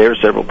 Kerry was there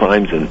several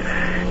times, and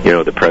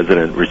the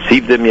president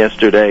received him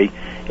yesterday.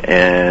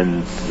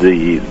 And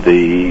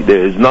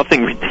there's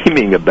nothing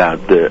redeeming about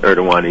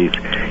Erdogan.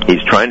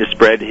 He's trying to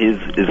spread his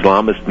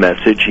Islamist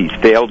message. He's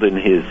failed in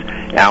his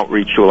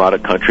outreach to a lot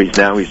of countries.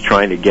 Now he's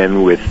trying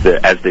again with,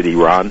 as did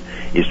Iran.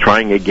 He's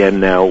trying again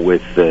now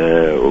with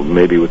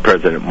maybe with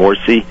President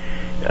Morsi.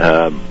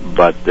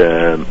 But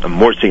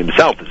Morsi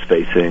himself is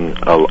facing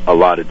a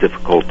lot of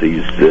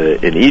difficulties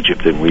in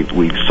Egypt, and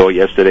we saw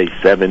yesterday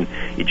 7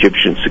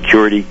 Egyptian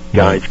security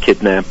guys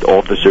kidnapped,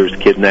 officers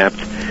kidnapped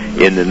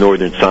in the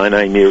northern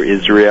Sinai near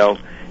Israel,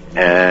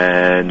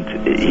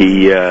 and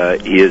he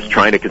is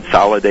trying to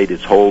consolidate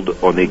his hold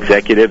on the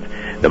executive.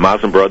 The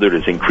Muslim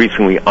Brotherhood is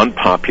increasingly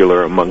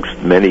unpopular amongst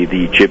many of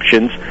the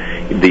Egyptians.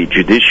 The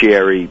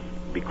judiciary,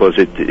 because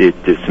it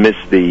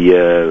dismissed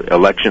the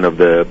election of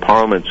the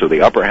parliament, so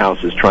the upper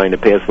house is trying to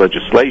pass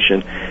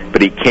legislation,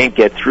 but he can't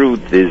get through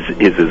his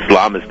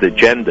Islamist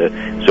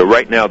agenda. So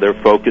right now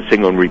they're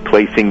focusing on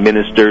replacing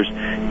ministers,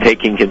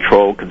 taking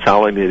control,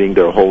 consolidating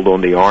their hold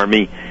on the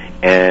army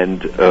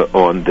and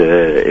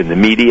in the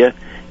media,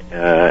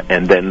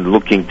 and then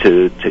looking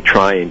to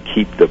try and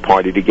keep the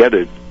party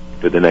together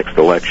for the next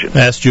election.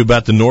 I asked you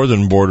about the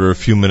northern border a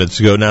few minutes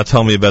ago. Now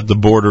tell me about the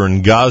border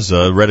in Gaza.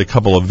 I read a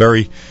couple of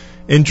very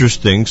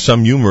interesting,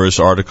 some humorous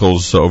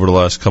articles over the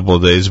last couple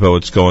of days about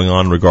what's going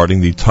on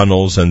regarding the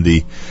tunnels and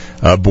the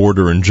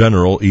border in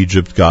general,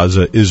 Egypt,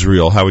 Gaza,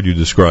 Israel. How would you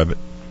describe it?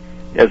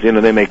 As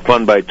they make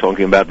fun by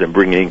talking about them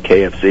bringing in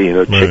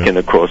KFC, chicken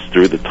across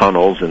through the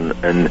tunnels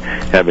and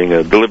having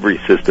a delivery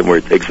system where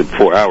it takes them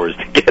 4 hours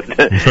to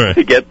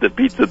get the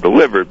pizza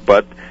delivered.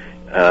 But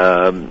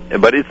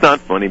it's not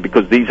funny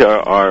because these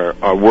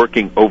are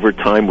working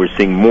overtime. We're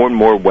seeing more and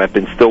more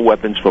weapons, still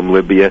weapons from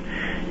Libya,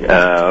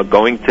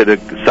 going to the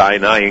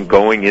Sinai and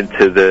going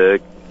into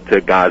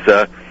to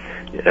Gaza.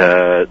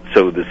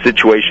 So the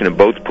situation in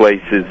both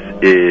places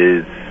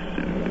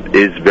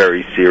is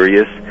very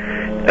serious.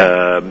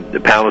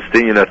 The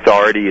Palestinian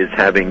Authority is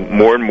having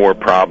more and more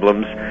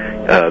problems.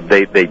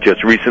 They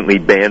just recently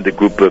banned a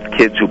group of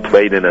kids who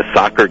played in a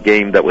soccer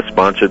game that was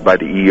sponsored by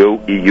the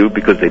EU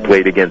because they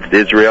played against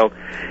Israel.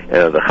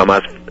 The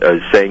Hamas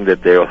is saying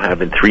that they'll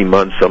have in 3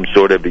 months some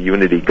sort of a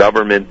unity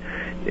government.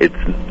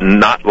 It's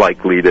not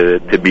likely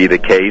to be the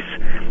case,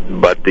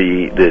 but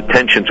the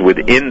tensions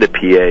within the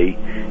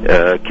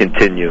PA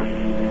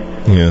continue.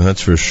 Yeah,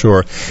 that's for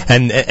sure.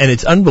 And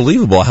it's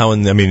unbelievable how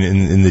in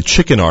the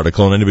chicken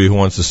article, and anybody who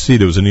wants to see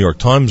it, was a New York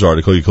Times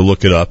article, you can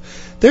look it up.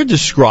 They're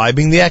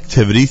describing the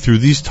activity through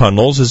these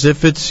tunnels as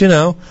if it's,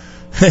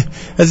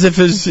 as if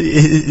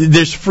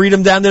there's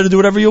freedom down there to do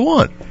whatever you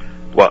want.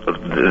 Well,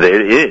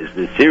 there is.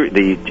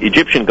 The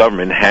Egyptian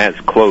government has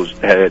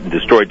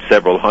destroyed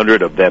several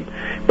hundred of them,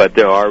 but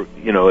there are,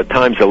 at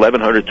times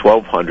 1,100,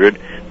 1,200.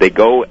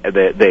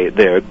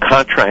 They're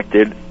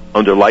contracted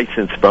under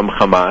license from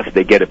Hamas.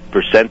 They get a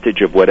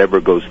percentage of whatever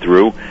goes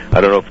through.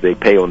 I don't know if they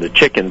pay on the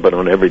chicken, but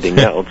on everything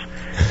else.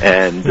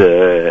 And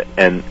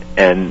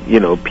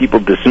people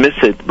dismiss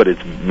it, but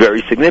it's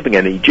very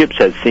significant. Egypt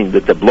has seen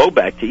that the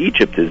blowback to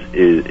Egypt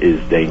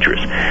is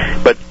dangerous.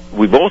 But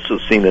we've also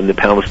seen in the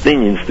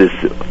Palestinians this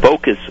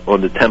focus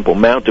on the Temple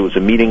Mount. There was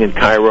a meeting in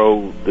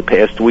Cairo the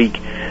past week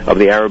of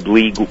the Arab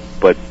League,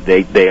 but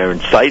they are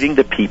inciting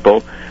the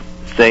people,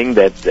 saying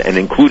that, and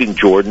including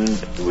Jordan,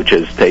 which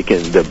has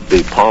taken,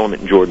 the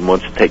parliament in Jordan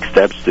wants to take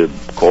steps to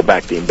call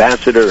back the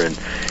ambassador, and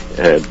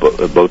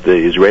both the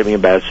Israeli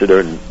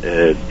ambassador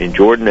in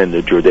Jordan and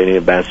the Jordanian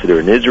ambassador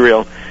in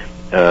Israel,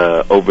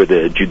 over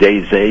the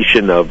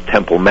Judaization of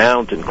Temple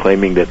Mount, and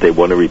claiming that they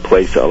want to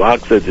replace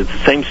Al-Aqsa. It's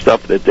the same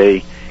stuff that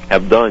they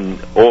have done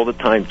all the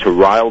time to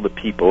rile the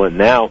people, and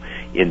now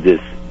in this,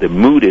 the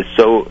mood is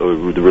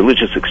the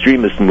religious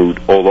extremist mood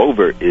all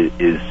over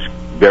is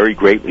very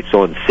great. We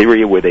saw in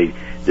Syria where they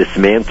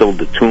dismantled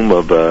the tomb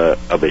of a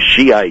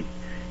Shiite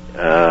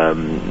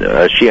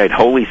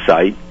holy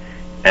site,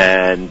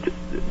 and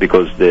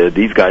because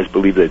these guys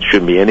believe that there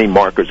shouldn't be any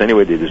markers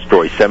anyway, they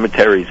destroy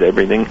cemeteries,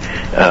 everything,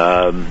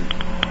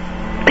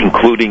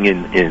 including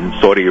in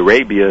Saudi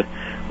Arabia,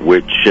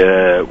 which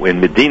in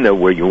Medina,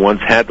 where you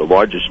once had the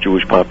largest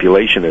Jewish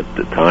population at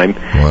the time,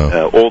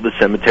 all the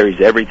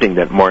cemeteries, everything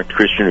that marked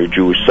Christian or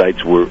Jewish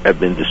sites have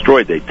been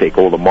destroyed. They take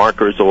all the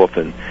markers off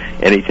and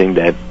anything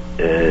that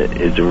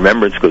is a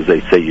remembrance, because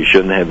they say you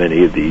shouldn't have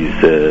any of these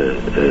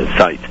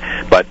sites.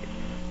 But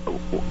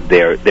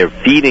they're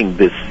feeding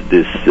this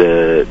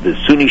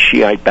Sunni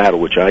Shiite battle,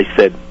 which I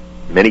said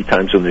many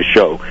times on the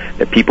show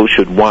that people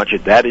should watch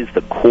it. That is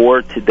the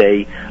core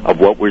today of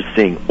what we're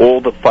seeing.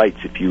 All the fights,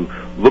 if you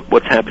look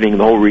what's happening in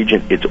the whole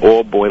region, it's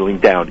all boiling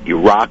down.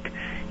 Iraq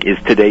is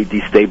today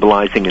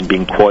destabilizing and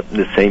being caught in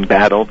the same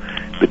battle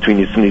between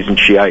the Sunnis and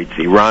Shiites.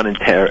 Iran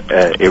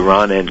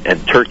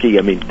and Turkey.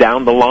 I mean,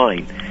 down the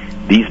line,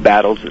 these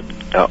battles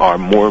are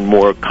more and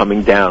more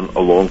coming down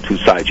along two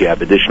sides. You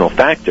have additional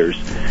factors,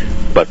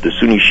 but the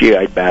Sunni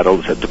Shiite battle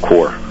is at the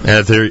core.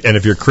 And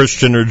if you're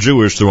Christian or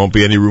Jewish, there won't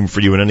be any room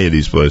for you in any of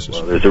these places.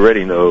 Well, there's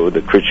already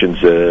the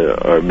Christians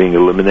are being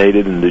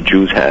eliminated, and the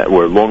Jews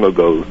were long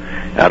ago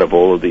out of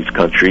all of these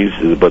countries,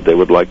 but they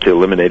would like to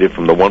eliminate it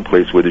from the one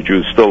place where the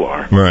Jews still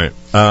are. Right.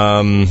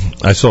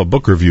 I saw a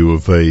book review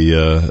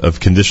of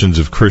conditions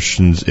of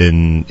Christians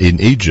in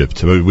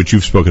Egypt, which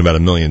you've spoken about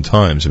 1,000,000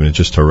 times. I mean, it's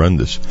just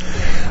horrendous.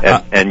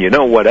 And you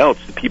know what else?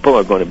 People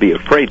are going to be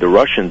afraid. The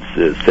Russians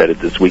said it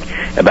this week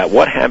about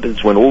what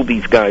happens when all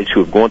these guys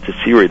who have gone to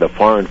Syria, the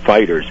foreign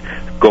fighters,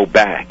 go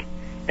back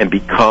and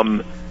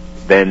become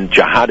then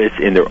jihadists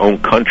in their own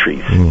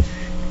countries.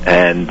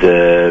 And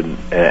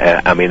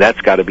I mean, that's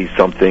got to be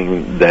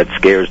something that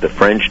scares the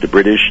French, the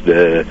British,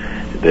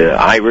 the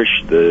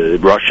Irish, the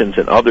Russians,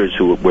 and others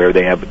where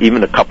they have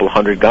even a couple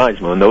hundred guys.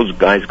 When those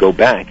guys go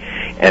back,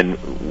 and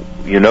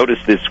you notice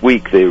this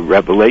week the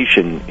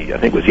revelation, I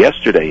think it was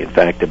yesterday, in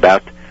fact,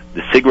 about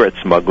the cigarette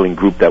smuggling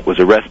group that was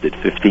arrested,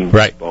 15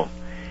 people.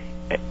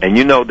 And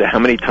you know how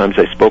many times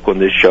I spoke on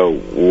this show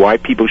why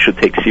people should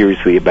take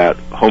seriously about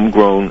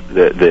homegrown,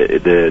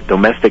 the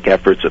domestic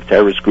efforts of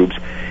terrorist groups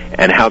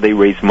and how they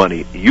raise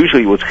money.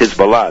 Usually it was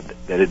Hezbollah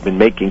that had been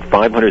making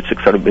 $500,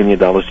 $600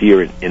 million a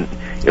year in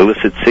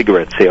illicit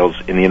cigarette sales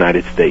in the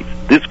United States.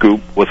 This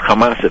group was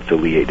Hamas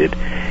affiliated,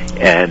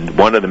 and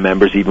one of the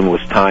members even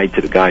was tied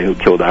to the guy who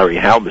killed Ari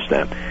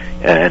Halberstam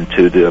and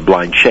to the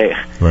blind sheikh.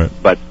 Right.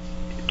 But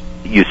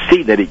you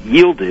see that it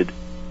yielded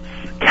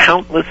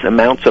countless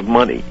amounts of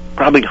money,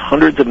 probably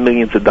hundreds of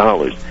millions of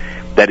dollars,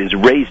 that is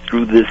raised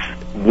through this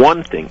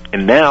one thing.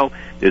 And now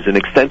there's an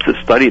extensive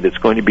study that's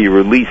going to be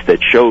released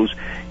that shows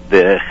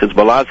the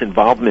Hezbollah's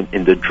involvement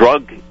in the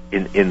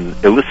in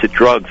illicit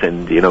drugs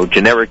and,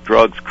 generic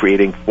drugs,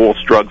 creating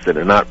false drugs that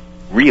are not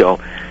real,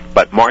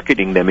 but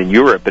marketing them in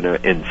Europe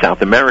and in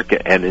South America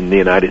and in the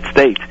United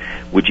States,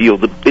 which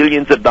yielded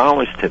billions of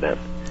dollars to them.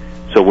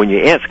 So when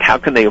you ask how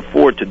can they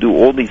afford to do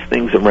all these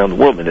things around the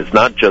world, and it's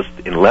not just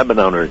in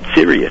Lebanon or in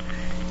Syria,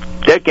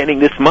 they're getting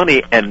this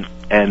money and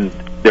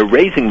they're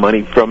raising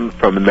money from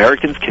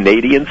Americans,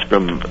 Canadians,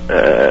 from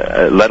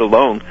let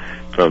alone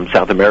from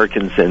South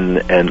Americans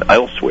and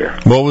elsewhere.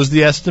 What was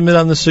the estimate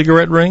on the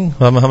cigarette ring?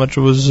 How much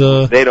it was?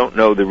 They don't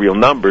know the real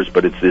numbers,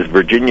 but it's this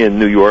Virginia and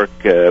New York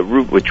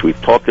route, which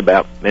we've talked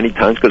about many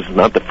times because it's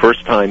not the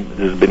first time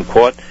this has been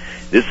caught.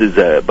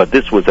 But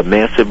this was a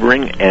massive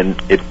ring, and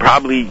it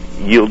probably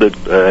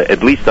yielded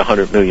at least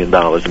 $100 million,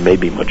 and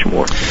maybe much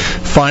more.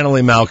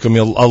 Finally, Malcolm,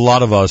 a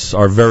lot of us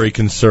are very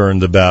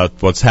concerned about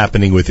what's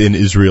happening within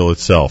Israel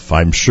itself.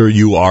 I'm sure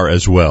you are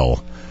as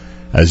well,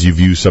 as you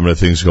view some of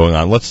the things going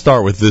on. Let's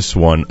start with this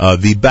one.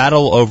 The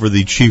battle over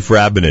the chief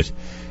rabbinate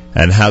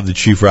and how the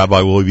chief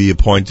rabbi will be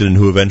appointed and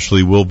who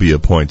eventually will be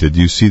appointed. Do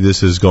you see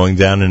this as going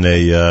down in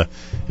a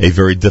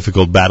very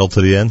difficult battle to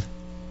the end?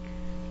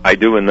 I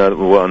do. Another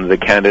one of the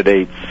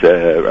candidates,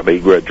 Rabbi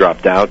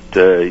dropped out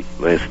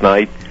last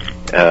night.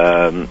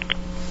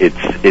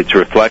 It's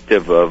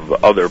reflective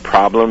of other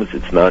problems.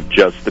 It's not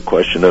just the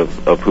question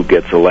of who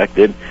gets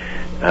elected.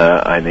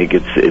 I think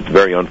it's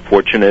very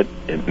unfortunate.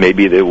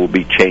 Maybe there will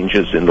be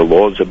changes in the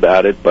laws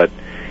about it, but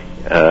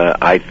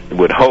I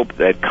would hope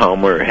that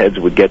calmer heads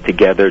would get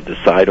together,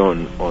 decide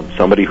on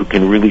somebody who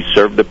can really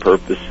serve the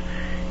purpose,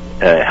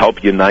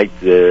 help unite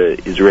the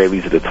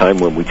Israelis at a time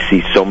when we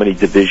see so many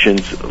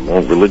divisions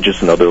along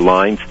religious and other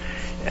lines,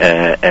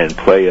 and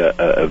play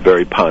a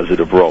very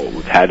positive role.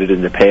 We've had it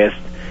in the past.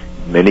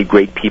 Many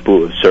great people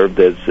who have served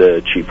as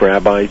chief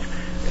rabbis,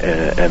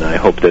 and I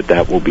hope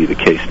that will be the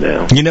case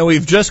now. You know,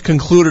 we've just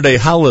concluded a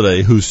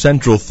holiday whose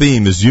central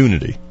theme is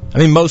unity. I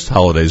mean, most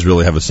holidays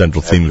really have a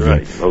central theme of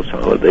unity. Most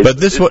holidays. But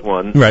this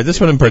one, right, this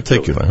one in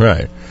particular,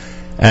 right.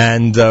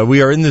 And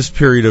we are in this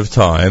period of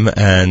time,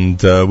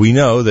 and we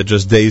know that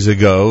just days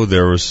ago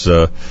there was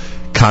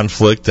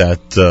conflict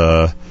at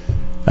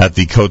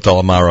the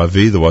Kotel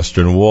Maravi, the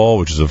Western Wall,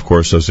 which is, of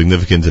course, so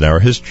significant in our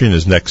history and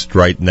is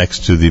right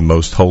next to the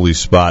most holy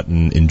spot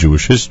in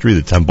Jewish history,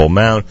 the Temple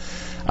Mount.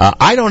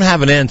 I don't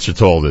have an answer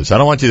to all this. I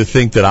don't want you to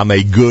think that I'm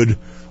a good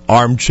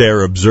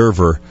armchair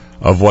observer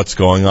of what's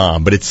going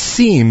on, but it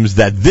seems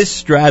that this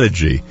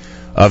strategy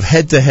of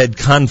head-to-head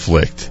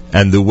conflict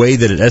and the way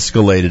that it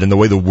escalated and the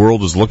way the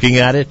world is looking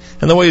at it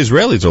and the way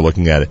Israelis are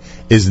looking at it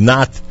is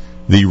not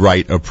the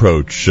right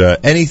approach.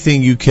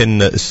 Anything you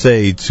can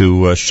say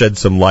to shed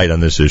some light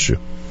on this issue?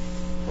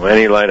 Well,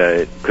 any light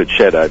I could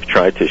shed, I've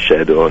tried to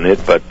shed on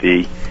it, but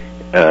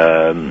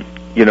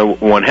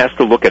one has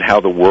to look at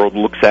how the world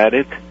looks at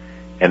it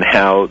and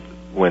how,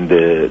 when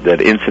that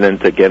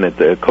incident again at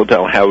the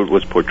Kotel, how it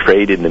was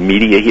portrayed in the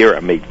media here. I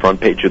made front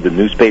page of the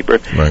newspaper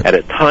right. At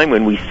a time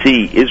when we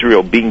see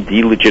Israel being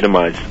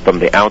delegitimized from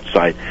the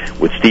outside,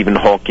 with Stephen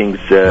Hawking's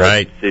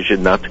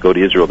decision not to go to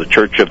Israel, the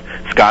Church of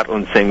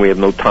Scotland saying we have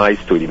no ties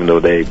to it, even though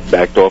they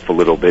backed off a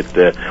little bit.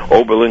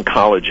 Oberlin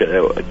College,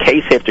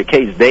 case after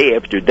case, day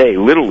after day,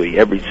 literally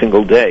every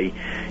single day.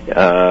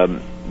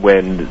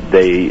 When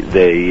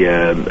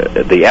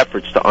the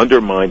efforts to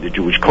undermine the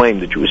Jewish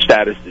claim, the Jewish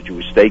status, the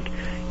Jewish stake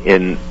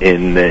in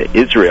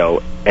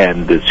Israel,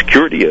 and the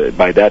security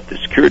by that the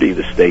security of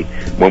the state.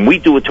 When we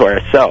do it to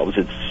ourselves,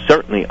 it's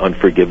certainly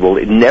unforgivable.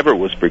 It never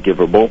was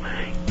forgivable.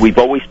 We've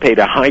always paid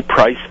a high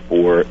price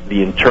for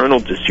the internal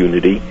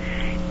disunity,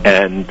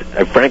 and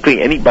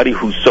frankly, anybody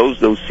who sows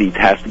those seeds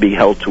has to be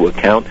held to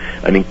account.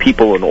 I mean,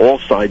 people on all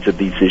sides of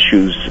these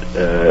issues.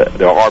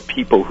 There are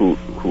people who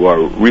are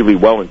really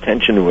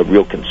well-intentioned, who have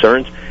real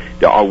concerns.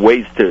 There are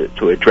ways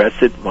to address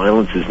it.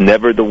 Violence is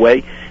never the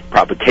way.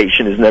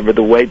 Provocation is never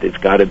the way.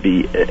 They've got to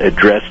be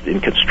addressed in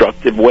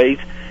constructive ways.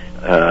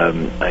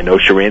 I know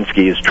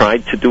Sharansky has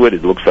tried to do it.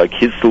 It looks like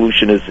his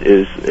solution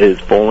is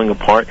falling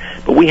apart.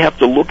 But we have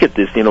to look at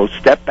this,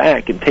 step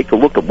back and take a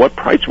look at what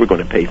price we're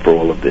going to pay for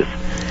all of this.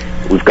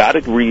 We've got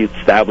to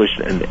reestablish,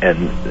 and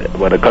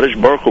what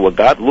HaKadosh Baruch Hu, what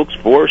God looks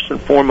first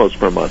and foremost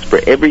from us, for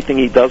everything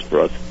He does for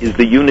us, is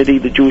the unity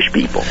of the Jewish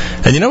people.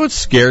 And you know what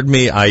scared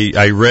me?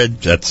 I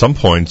read at some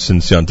point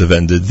since Yom Tov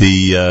ended,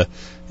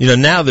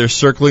 now they're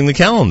circling the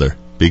calendar,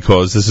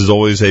 because this is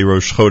always a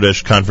Rosh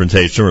Chodesh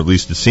confrontation, or at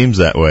least it seems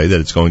that way, that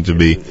it's going to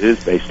be. It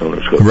is based on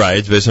Rosh Chodesh. Right,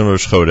 it's based on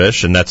Rosh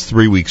Chodesh, and that's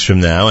 3 weeks from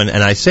now. And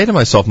I say to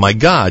myself, my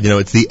God,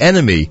 it's the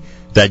enemy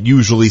that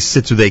usually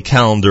sits with a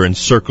calendar and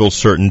circles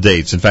certain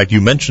dates. In fact, you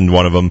mentioned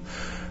one of them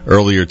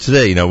earlier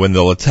today, when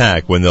they'll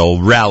attack, when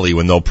they'll rally,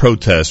 when they'll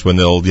protest, when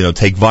they'll,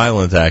 take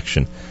violent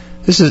action.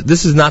 This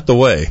is not the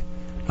way.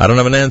 I don't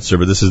have an answer,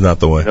 but this is not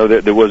the way.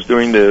 There was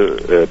during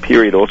the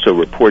period also a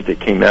report that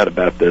came out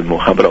about the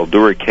Mohammed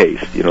al-Dura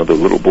case. The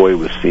little boy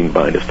was seen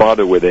by his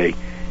father, where they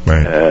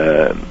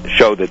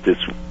showed that this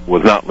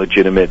was not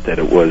legitimate, that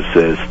it was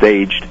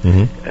staged.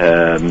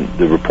 Mm-hmm.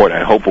 The report,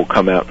 I hope, will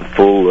come out in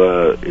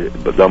full,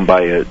 done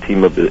by a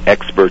team of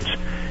experts.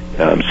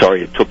 I'm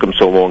sorry it took them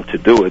so long to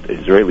do it,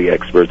 Israeli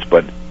experts,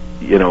 but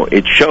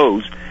it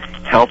shows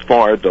how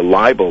far the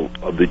libel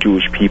of the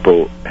Jewish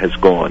people has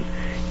gone,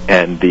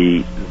 and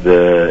the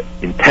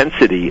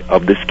intensity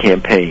of this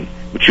campaign,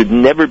 which should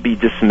never be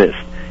dismissed.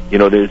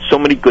 There's so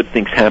many good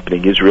things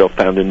happening. Israel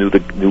found a new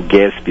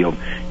gas field.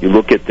 You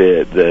look at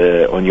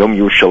on Yom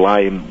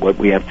Yerushalayim, what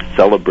we have to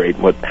celebrate,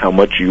 how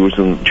much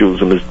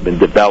Judaism has been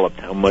developed,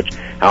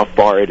 how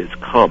far it has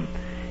come,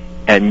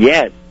 and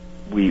yet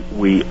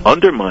we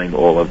undermine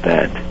all of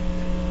that.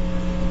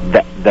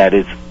 That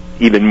is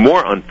even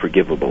more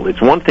unforgivable.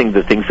 It's one thing,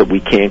 the things that we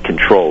can't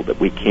control, that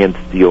we can't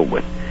deal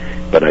with.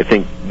 But I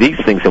think these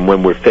things, and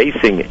when we're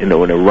facing, an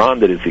Iran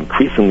that is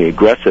increasingly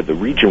aggressive, a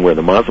region where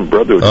the Muslim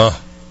Brotherhood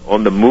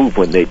on the move,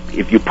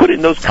 if you put it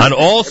in those countries,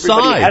 on all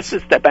everybody sides, has to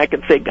step back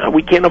and say, God,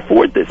 we can't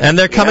afford this. And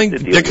they're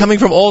coming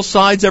from all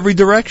sides, every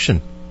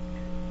direction.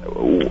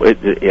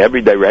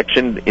 Every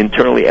direction,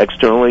 internally,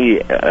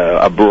 externally,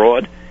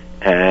 abroad.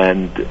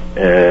 and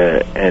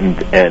the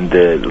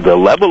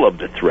level of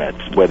the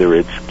threats, whether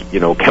it's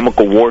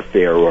chemical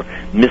warfare or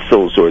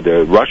missiles or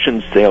the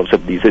Russian sales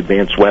of these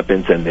advanced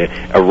weapons, and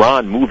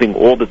Iran moving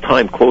all the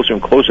time closer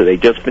and closer. They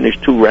just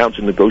finished 2 rounds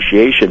of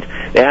negotiations.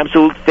 They're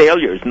absolute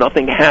failures.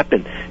 Nothing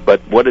happened.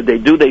 But what did they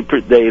do?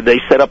 They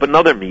set up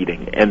another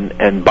meeting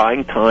and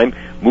buying time,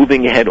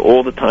 moving ahead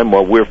all the time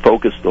while we're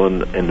focused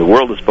on, and the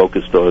world is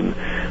focused on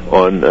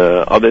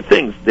other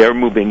things. They're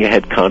moving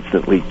ahead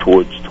constantly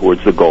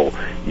towards the goal.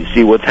 You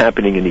see what's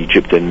happening in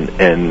Egypt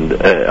and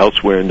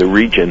elsewhere in the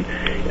region,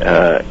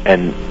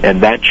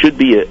 and that should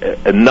be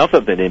enough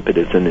of an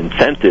impetus and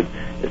incentive,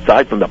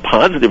 aside from the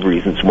positive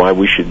reasons why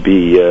we should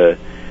be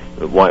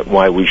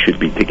why we should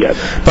be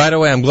together. By the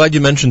way, I'm glad you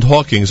mentioned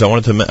Hawkins. I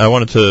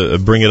wanted to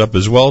bring it up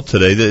as well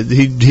today.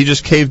 He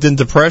just caved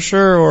into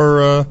pressure,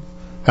 or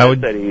how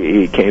would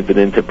he caved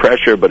into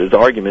pressure? But his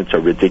arguments are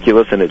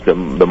ridiculous, and it's the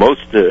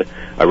most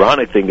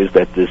ironic thing is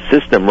that the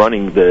system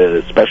running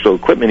the special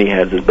equipment he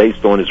has is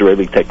based on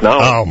Israeli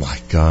technology. Oh my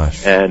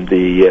gosh! And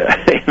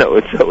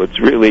it's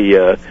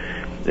really.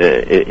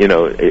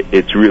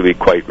 It's really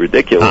quite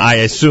ridiculous. I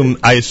assume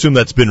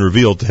that's been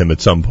revealed to him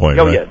at some point.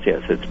 Oh, right?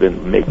 yes, it's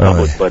been made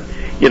public. But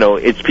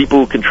it's people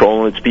who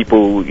control him. It's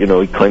people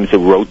he claims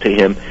who wrote to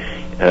him,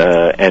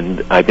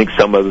 and I think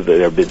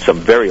there have been some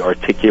very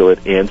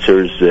articulate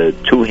answers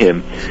to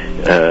him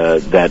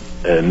that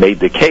made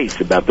the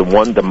case about the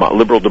one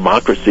liberal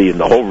democracy in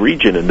the whole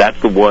region, and that's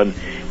the one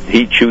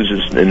he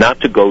chooses not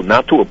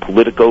to a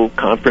political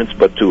conference,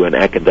 but to an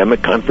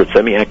academic conference,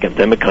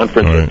 semi-academic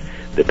conference. Right.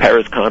 The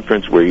Paris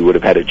conference, where he would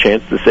have had a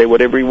chance to say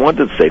whatever he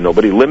wanted to say.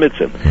 Nobody limits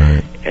him.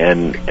 Right.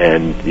 And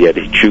yet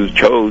he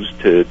chose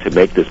to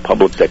make this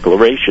public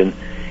declaration.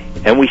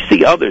 And we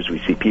see others.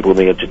 We see people in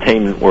the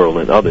entertainment world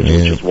and others,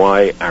 which is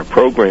why our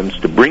programs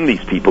to bring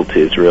these people to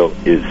Israel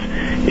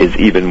is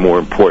even more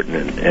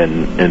important,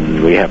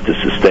 and we have to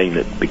sustain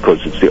it,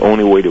 because it's the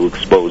only way to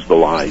expose the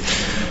lies.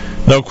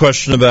 No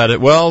question about it.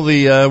 Well,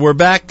 we're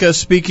back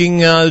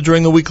speaking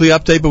during the weekly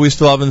update, but we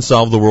still haven't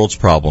solved the world's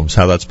problems.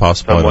 How that's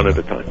possible? One at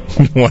a time.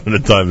 One at a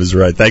time is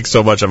right. Thanks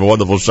so much. Have a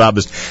wonderful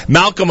Shabbos.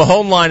 Malcolm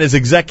Hoenlein is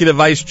Executive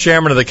Vice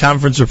Chairman of the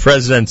Conference of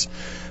Presidents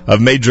of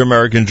Major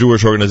American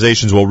Jewish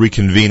Organizations. Will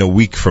reconvene a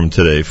week from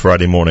today,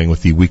 Friday morning,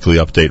 with the weekly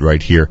update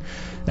right here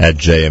at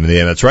JM and the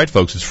AM. That's right,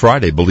 folks. It's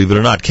Friday, believe it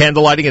or not.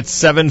 Candlelighting at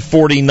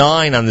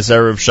 7:49 on this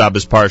Erev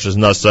Shabbos Parshas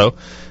Naso.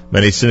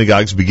 Many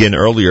synagogues begin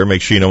earlier.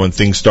 Make sure you know when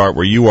things start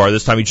where you are.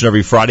 This time each and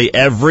every Friday,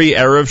 every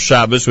Erev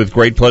Shabbos, with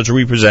great pleasure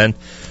we present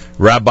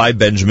Rabbi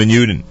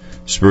BenjaminYudin,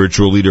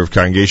 spiritual leader of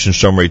Congregation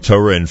Shomrei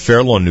Torah in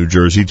Fair Lawn, New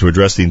Jersey, to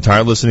address the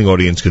entire listening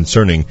audience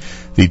concerning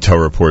the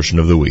Torah portion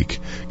of the week.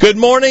 Good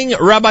morning,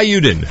 Rabbi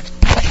Yudin.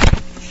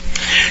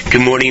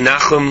 Good morning,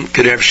 Nachum.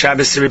 Good Erev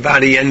Shabbos,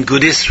 everybody, and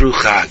good Isru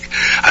Chag.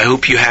 I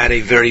hope you had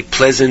a very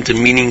pleasant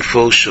and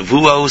meaningful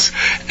Shavuos.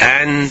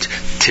 And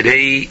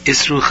today,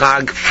 Isru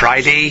Chag,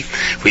 Friday,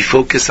 we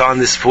focus on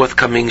this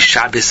forthcoming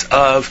Shabbos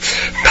of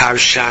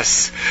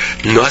Parshas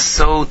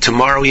Naso.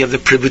 Tomorrow we have the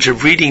privilege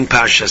of reading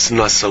Parshas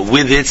Naso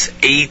with its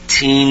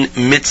 18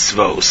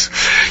 mitzvos.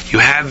 You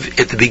have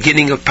at the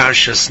beginning of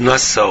Parshas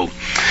Naso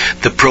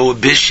the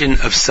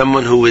prohibition of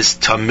someone who is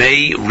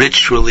tamei,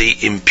 ritually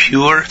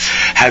impure,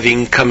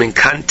 having come in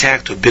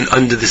contact or been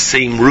under the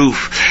same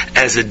roof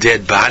as a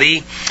dead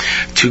body,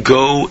 to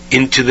go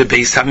into the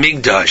Beis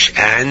HaMikdash.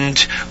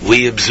 And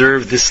we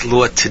observe this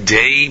law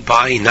today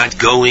by not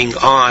going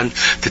on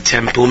the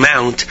Temple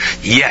Mount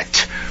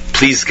yet.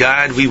 Please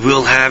God, we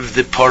will have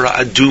the Para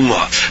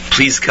Aduma.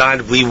 Please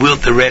God, we will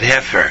the red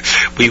heifer.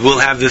 We will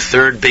have the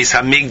third Beis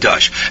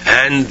HaMikdash.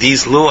 And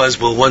these laws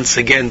will once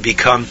again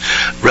become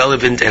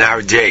relevant in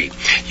our day.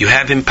 You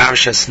have in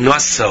Parshas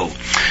Naso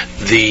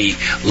the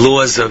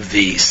laws of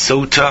the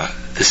Sota,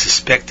 the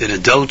suspected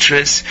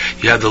adulteress.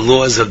 You have the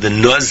laws of the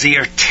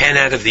Nazir. 10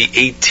 out of the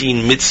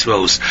 18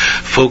 mitzvos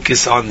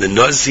focus on the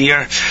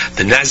Nazir,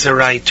 the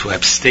Nazirite, who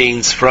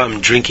abstains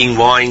from drinking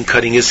wine,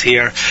 cutting his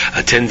hair,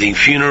 attending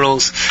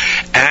funerals.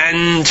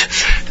 And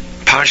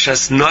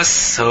Parshas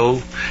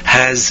Naso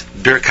has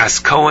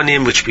Birkas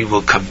Kohanim, which we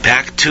will come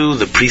back to,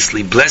 the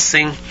priestly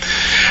blessing.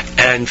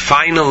 And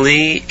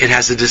finally, it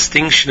has a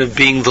distinction of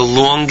being the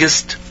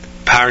longest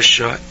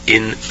parsha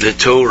in the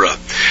Torah.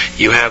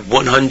 You have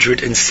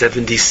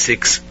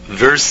 176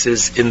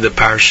 verses in the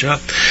parsha,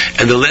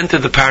 and the length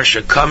of the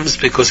parsha comes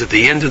because at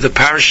the end of the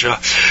parsha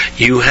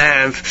you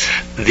have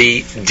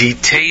the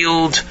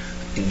detailed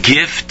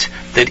gift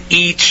that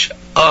each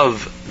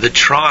of the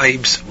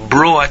tribes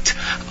brought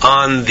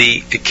on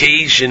the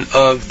occasion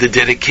of the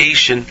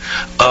dedication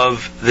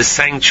of the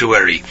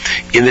sanctuary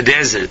in the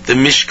desert, the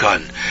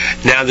Mishkan.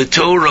 Now the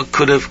Torah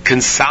could have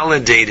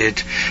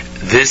consolidated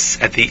this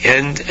at the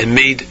end and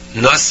made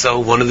Naso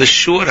one of the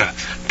shorter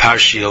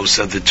parshios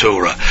of the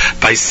Torah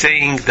by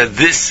saying that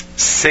this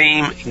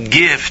same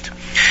gift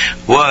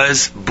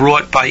was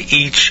brought by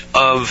each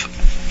of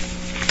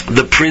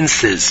the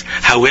princes.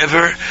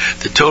 However,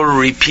 the Torah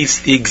repeats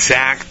the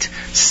exact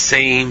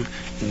same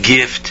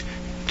gift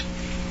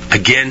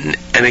again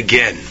and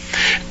again.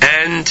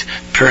 And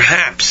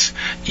perhaps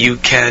you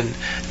can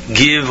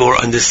give or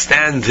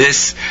understand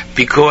this,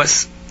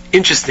 because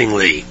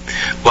interestingly,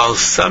 while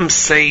some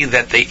say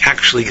that they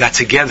actually got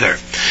together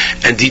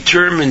and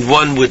determined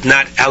one would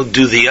not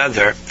outdo the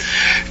other,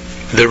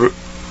 the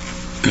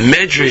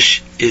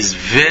Medrash is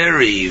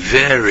very,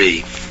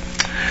 very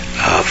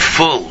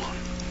full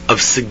of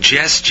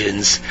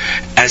suggestions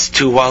as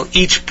to, while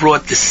each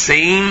brought the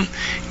same,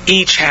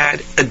 each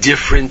had a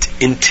different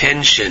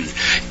intention.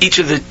 Each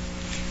of the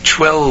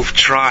 12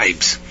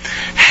 tribes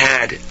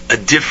had a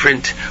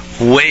different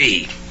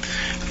way,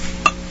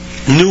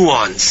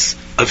 nuance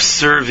of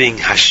serving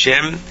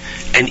Hashem,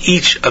 and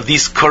each of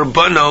these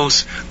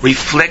korbanos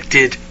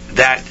reflected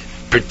that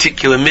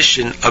particular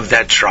mission of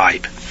that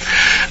tribe.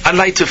 I'd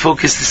like to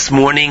focus this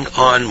morning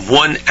on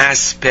one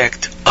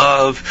aspect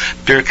of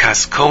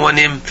Birkas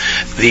Kohanim,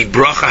 the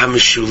Bracha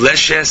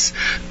HaMeshuleshes,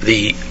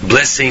 the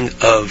blessing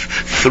of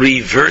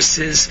 3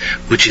 verses,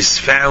 which is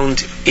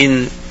found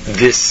in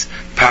this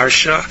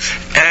parsha,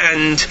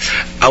 and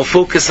I'll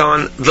focus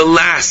on the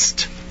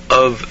last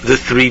of the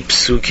 3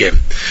 psukim.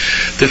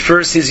 The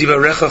first is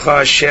Yivarechacha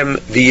Hashem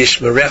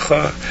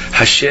v'yishmerecha.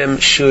 Hashem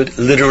should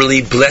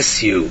literally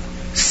bless you,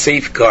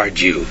 safeguard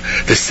you.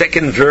 The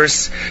second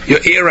verse,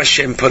 Yo'er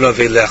Hashem panav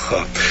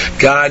elecha.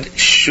 God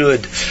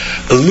should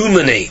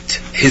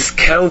illuminate His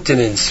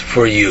countenance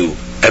for you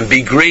and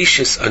be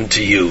gracious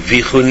unto you,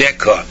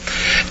 vichuneka.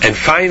 And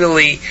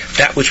finally,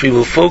 that which we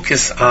will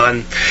focus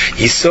on,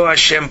 Yiso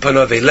Hashem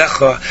panav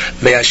elecha.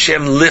 May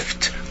Hashem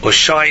lift or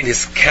shine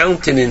His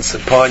countenance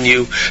upon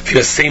you,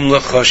 v'yasem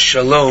lecha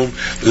shalom,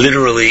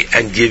 literally,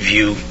 and give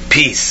you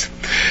peace.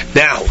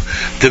 Now,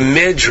 the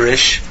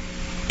Medrash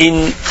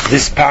in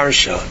this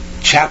parsha,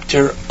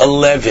 chapter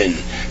 11,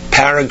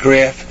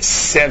 paragraph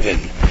 7,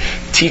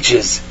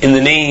 teaches in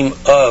the name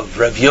of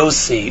Rav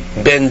Yossi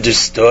ben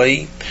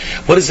Dustoi,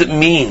 what does it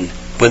mean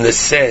when it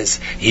says,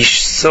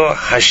 Yishso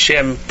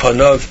Hashem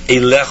panav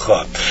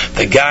elecha,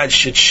 that God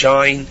should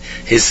shine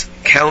His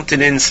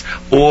countenance,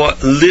 or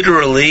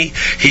literally,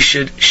 He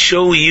should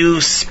show you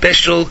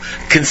special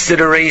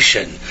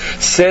consideration.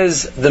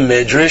 Says the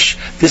Medrash,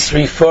 this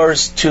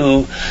refers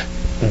to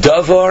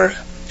davar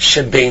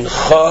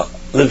shebeincha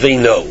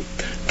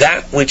leveino,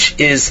 that which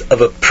is of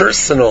a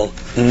personal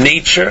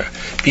nature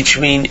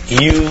between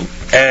you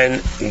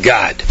and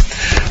God.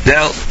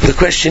 Now, the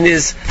question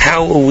is,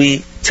 how are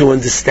we to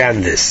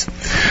understand this?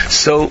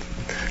 So,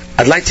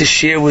 I'd like to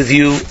share with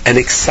you an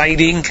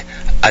exciting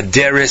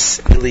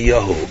Aderes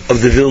Eliyahu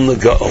of the Vilna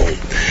Gaon,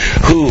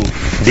 who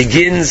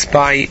begins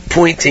by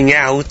pointing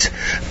out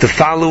the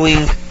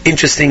following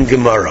interesting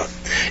Gemara.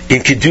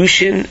 In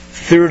Kedushin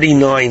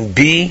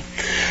 39b,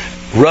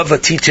 Rava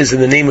teaches in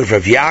the name of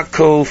Rav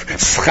Yaakov,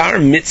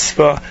 Schar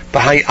Mitzvah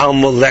B'hai Al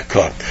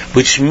Moleka,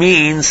 which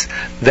means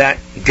that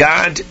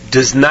God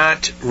does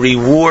not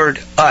reward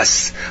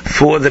us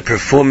for the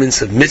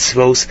performance of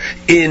mitzvos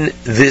in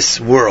this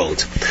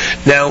world.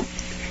 Now,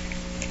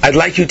 I'd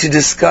like you to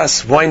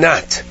discuss why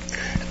not.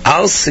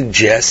 I'll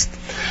suggest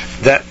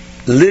that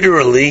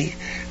literally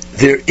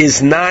there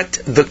is not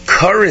the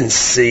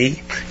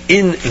currency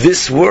in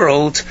this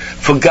world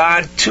for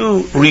God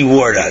to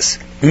reward us.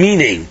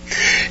 Meaning,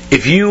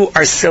 if you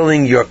are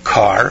selling your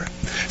car,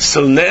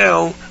 so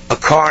now a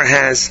car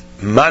has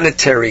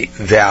monetary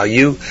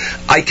value,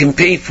 I can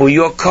pay for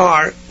your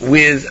car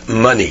with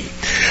money.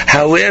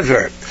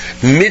 However,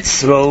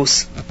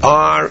 mitzvos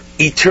are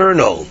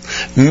eternal.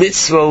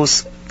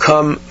 Mitzvos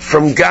come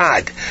from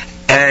God,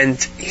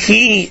 and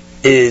He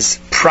is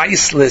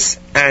priceless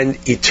and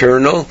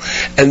eternal,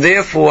 and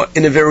therefore,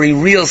 in a very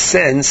real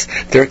sense,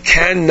 there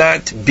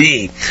cannot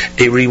be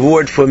a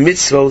reward for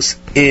mitzvos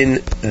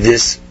in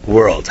this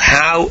world.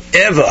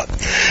 However,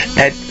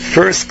 at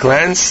first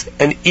glance,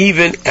 and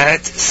even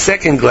at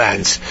second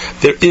glance,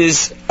 there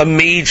is a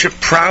major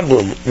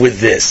problem with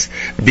this,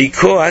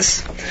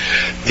 because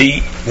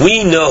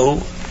we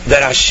know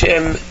that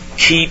Hashem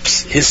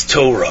keeps His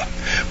Torah.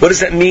 What does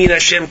that mean,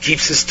 Hashem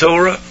keeps His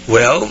Torah?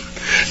 Well,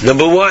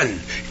 number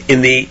one,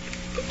 in the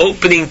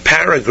opening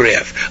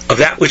paragraph of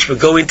that which we're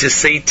going to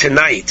say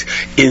tonight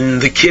in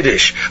the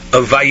Kiddush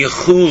of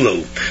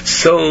Vayechulu.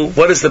 So,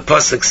 what does the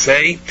pasuk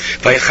say?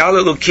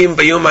 Vayechal Elokim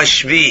bayom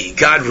hashvi.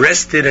 God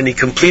rested and He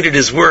completed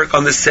His work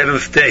on the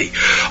 7th day.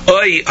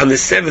 On the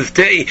 7th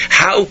day,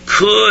 how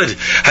could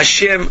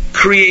Hashem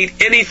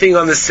create anything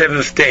on the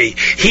 7th day?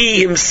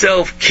 He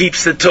Himself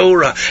keeps the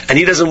Torah, and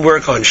He doesn't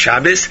work on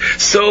Shabbos.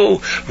 So,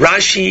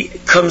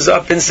 Rashi comes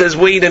up and says,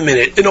 wait a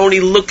minute, it only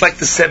looked like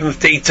the 7th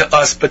day to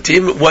us, but to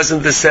Him it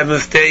wasn't the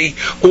 7th day.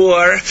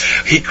 Or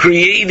He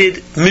created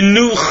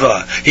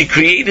menucha. He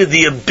created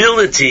the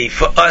ability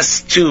for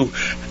us to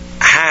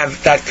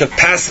have that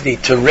capacity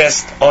to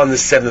rest on the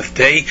 7th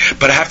day.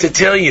 But I have to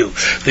tell you,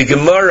 the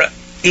Gemara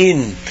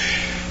in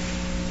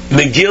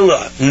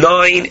Megillah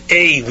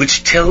 9a,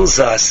 which tells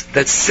us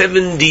that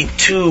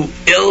 72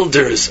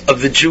 elders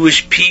of the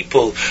Jewish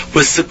people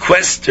were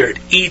sequestered,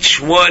 each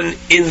one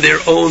in their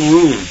own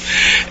room,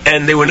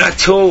 and they were not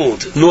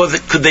told, nor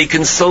could they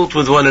consult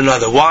with one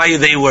another why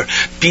they were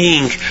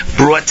being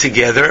brought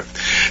together.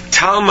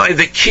 Talmai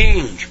the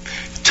king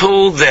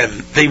told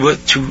them they were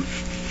to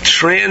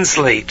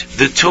translate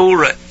the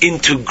Torah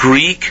into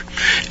Greek,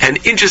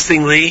 and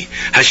interestingly,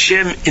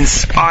 Hashem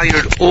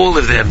inspired all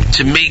of them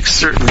to make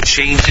certain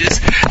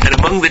changes, and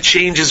among the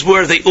changes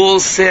were, they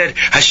all said,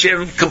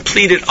 Hashem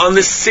completed on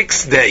the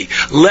 6th day,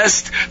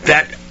 lest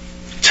that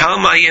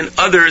Talmai and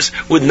others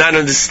would not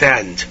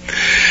understand.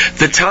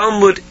 The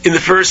Talmud in the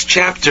first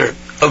chapter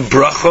of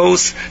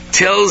Brachos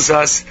tells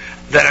us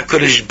that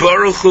HaKadosh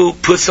Baruch Hu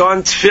puts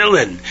on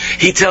tefillin.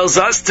 He tells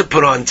us to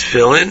put on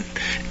tefillin,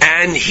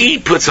 and He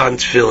puts on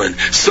tefillin.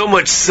 So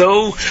much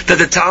so that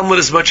the Talmud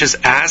as much as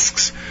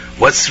asks,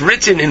 what's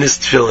written in his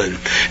tefillin?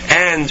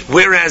 And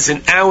whereas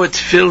in our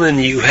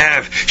tefillin you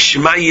have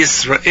Shema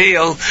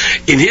Yisrael,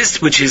 in his,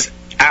 which is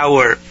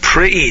our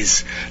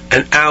praise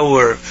and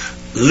our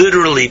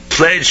literally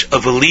pledge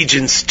of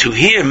allegiance to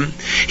Him,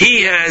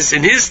 He has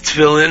in His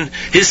tefillin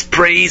His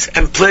praise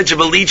and pledge of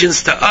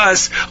allegiance to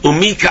us,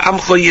 Umika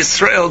Amcho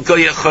Yisrael Go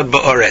Yechad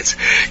Ba'aretz.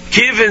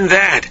 Given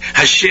that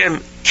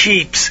Hashem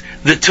keeps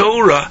the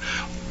Torah,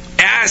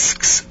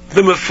 asks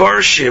the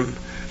Mefarshim,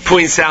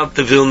 points out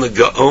the Vilna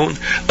Gaon,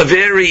 a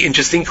very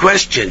interesting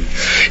question.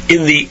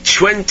 In the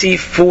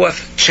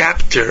 24th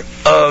chapter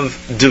of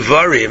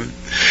Devarim,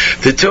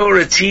 the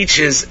Torah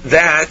teaches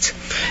that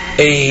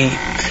a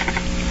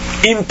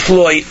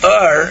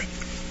employer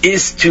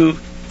is to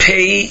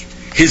pay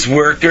his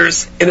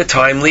workers in a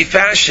timely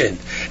fashion.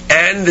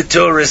 And the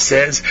Torah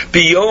says,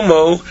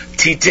 Biyomo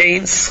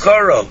titein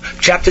scharo.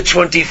 Chapter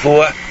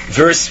 24,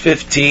 verse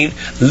 15,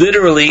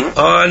 literally,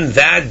 on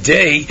that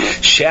day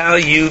shall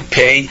you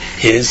pay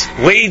his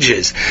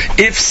wages.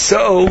 If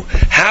so,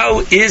 how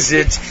is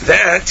it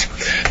that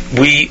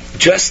we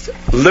just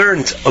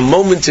learned a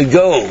moment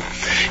ago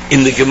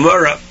in the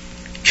Gemara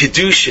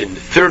Kedushin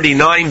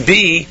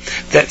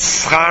 39b that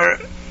schar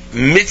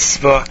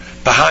mitzvah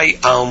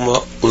b'hai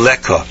alma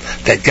leka,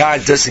 that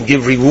God doesn't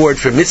give reward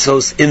for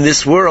mitzvos in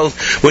this world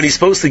when He's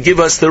supposed to give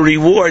us the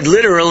reward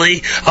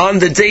literally on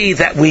the day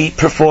that we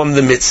perform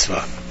the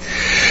mitzvah.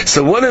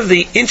 So one of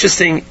the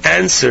interesting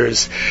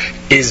answers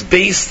is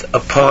based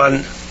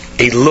upon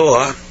a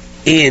law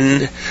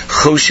in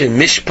Choshen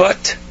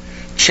Mishpat,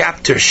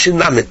 chapter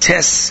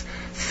Shinamites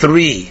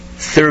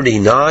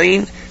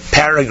 339,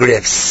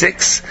 paragraph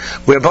 6,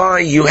 whereby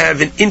you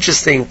have an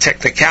interesting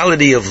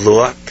technicality of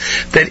law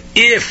that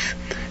if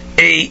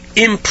a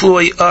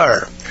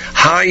employer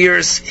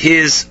hires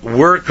his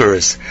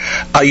workers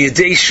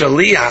ayidei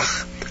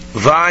shaliach,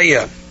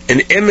 via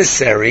an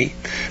emissary,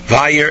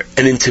 via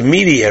an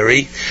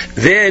intermediary,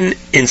 then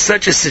in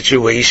such a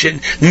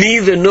situation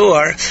neither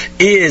nor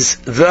is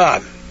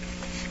the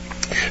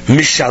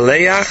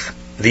mishaleach,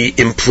 the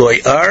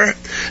employer,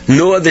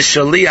 nor the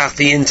shaliach,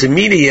 the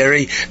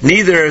intermediary,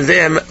 neither of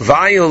them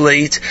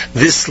violate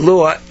this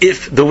law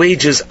if the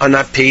wages are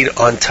not paid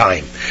on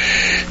time.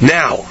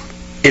 Now,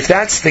 if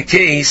that's the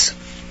case,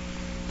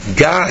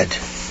 God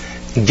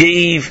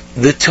gave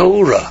the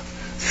Torah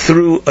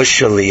through a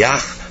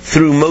shaliach,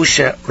 through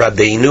Moshe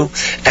Rabbeinu.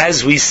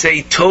 As we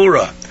say,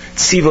 Torah,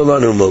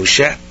 Tzivolanu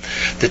Moshe.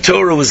 The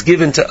Torah was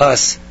given to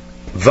us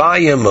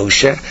via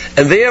Moshe,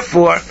 and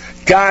therefore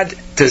God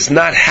does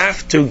not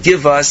have to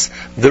give us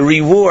the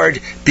reward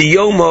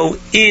biyomo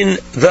in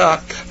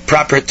the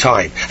proper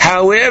time.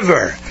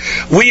 However,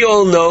 we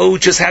all know,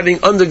 just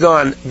having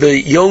undergone the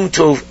Yom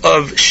Tov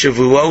of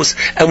Shavuos,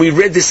 and we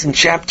read this in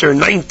chapter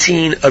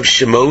 19 of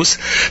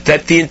Shemos,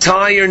 that the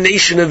entire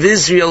nation of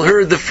Israel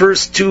heard the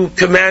first 2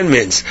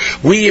 commandments.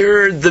 We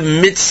heard the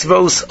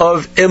mitzvos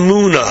of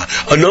Emunah,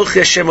 Anochi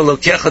Hashem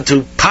Elokecha,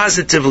 to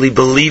positively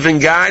believe in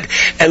God,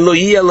 and Lo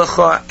Yeh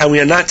Lecha, and we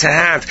are not to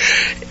have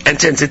and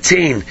to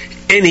entertain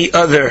any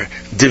other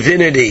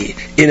divinity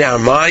in our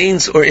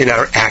minds or in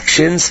our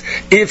actions.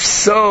 If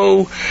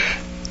so,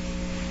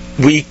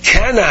 we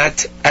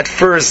cannot at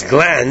first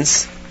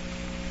glance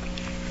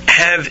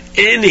have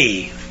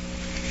any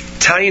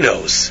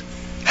tainos,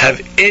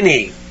 have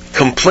any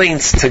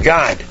complaints to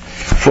God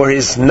for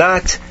His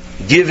not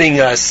giving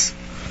us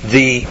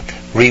the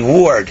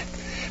reward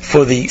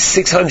for the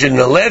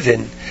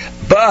 611,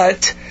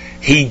 but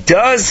He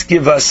does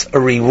give us a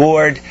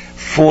reward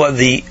for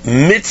the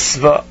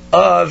mitzvah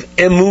of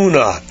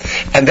emunah.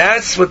 And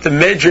that's what the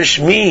Medrash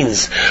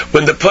means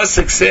when the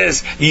Pasuk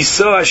says,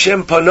 Yisro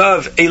Hashem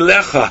panav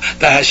elecha,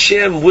 that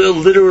Hashem will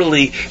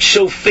literally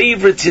show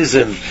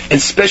favoritism and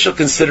special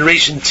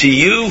consideration to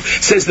you.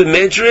 Says the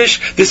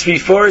Medrash, this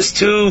refers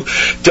to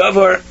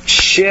davar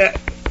she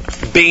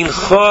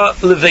beincha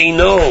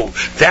leveino,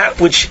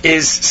 that which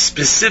is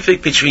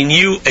specific between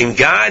you and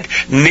God,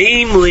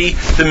 namely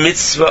the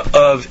mitzvah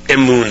of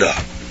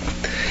emunah.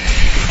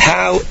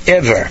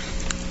 However,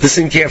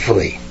 listen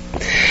carefully,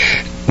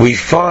 we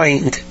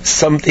find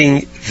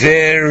something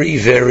very,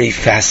 very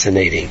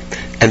fascinating,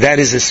 and that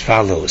is as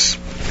follows.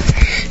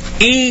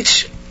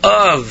 Each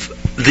of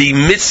the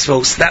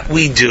mitzvos that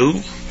we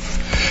do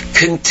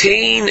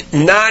contain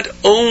not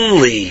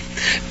only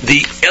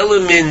the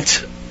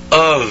element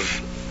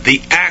of the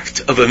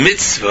act of a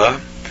mitzvah,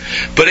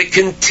 but it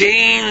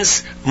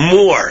contains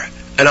more,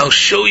 and I'll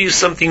show you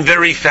something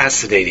very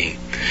fascinating.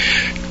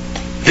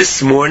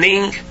 This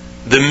morning,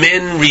 the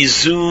men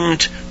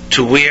resumed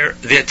to wear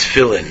their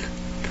tefillin,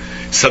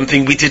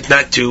 something we did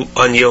not do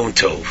on Yom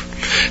Tov.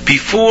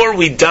 Before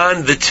we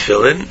donned the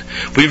tefillin,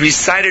 we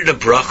recited a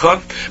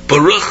bracha,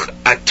 Baruch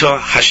Atah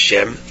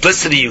Hashem,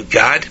 blessed are you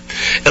God,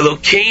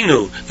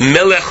 Elokeinu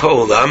Melech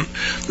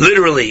HaOlam,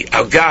 literally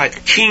our God,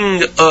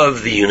 King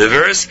of the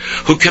universe,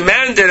 who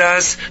commanded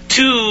us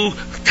to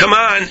come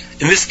on,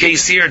 in this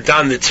case here,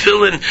 don the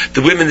tefillin.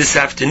 The women this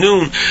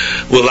afternoon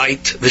will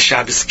light the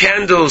Shabbos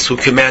candles, who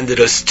commanded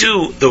us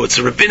to, though it's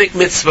a rabbinic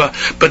mitzvah.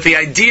 But the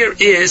idea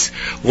is,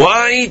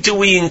 why do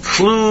we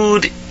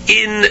include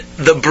in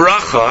the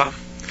bracha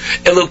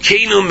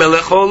Elokeinu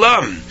Melech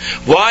Olam?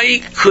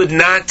 Why could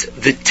not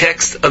the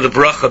text of the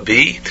bracha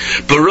be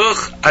Baruch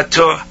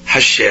Atah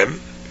Hashem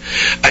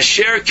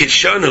Asher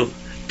Kidshanu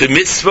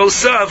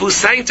B'mitzvosav, who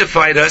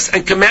sanctified us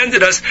and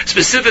commanded us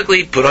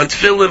specifically, put on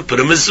tefillin,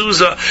 put a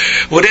mezuzah,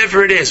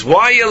 whatever it is.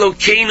 Why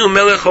Elokeinu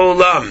Melech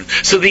Olam?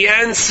 So the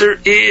answer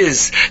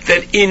is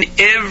that in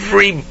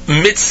every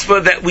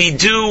mitzvah that we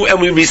do and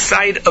we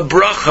recite a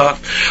bracha,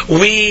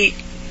 we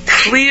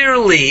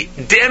clearly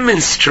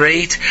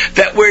demonstrate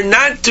that we're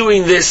not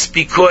doing this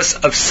because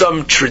of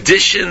some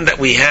tradition that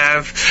we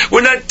have.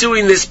 We're not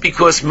doing this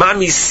because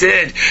mommy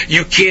said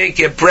you can't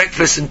get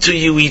breakfast until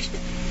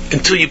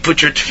you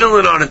put your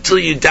tefillin on, until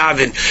you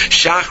daven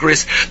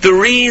Shachris. The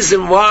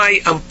reason why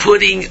I'm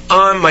putting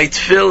on my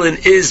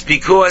tefillin is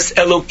because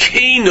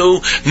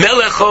Elokeinu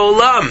Melech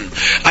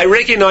Olam. I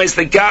recognize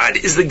that God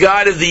is the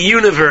God of the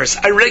universe.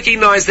 I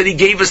recognize that He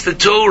gave us the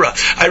Torah.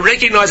 I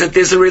recognize that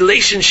there's a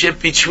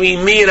relationship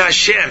between me and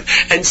Hashem.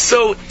 And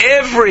so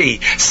every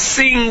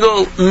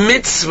single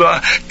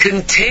mitzvah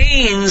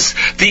contains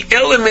the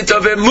element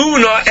of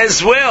emunah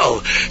as well.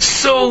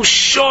 So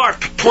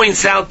sharp,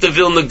 points out the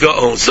Vilna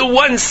Gaon. So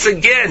once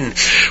again,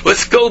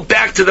 let's go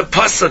back to the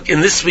pasuk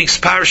in this week's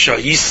parsha.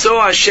 Yisro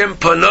Hashem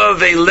panav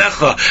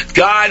elecha.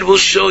 God will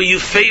show you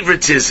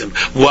favoritism.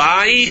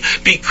 Why?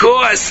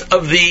 Because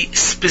of the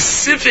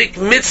specific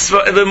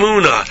mitzvah of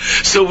emunah.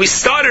 So we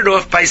started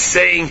off by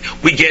saying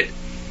we get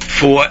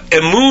for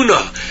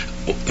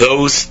emunah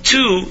those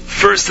two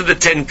first of the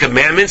 10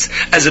 commandments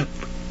as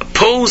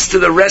opposed to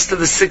the rest of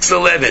the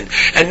 611.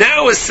 And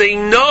now we're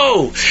saying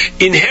no.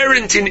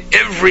 Inherent in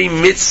every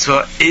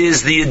mitzvah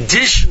is the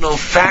additional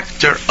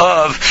factor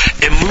of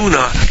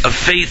emunah, of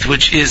faith,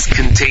 which is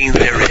contained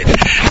therein.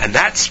 And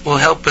that will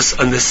help us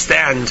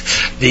understand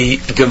the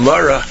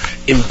Gemara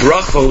in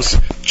Brachos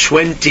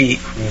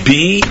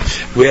 20b,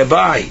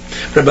 whereby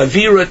Rabbi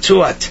Vera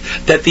taught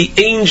that the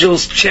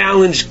angels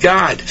challenged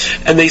God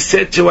and they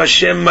said to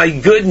Hashem, my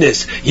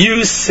goodness,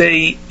 you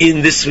say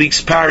in this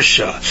week's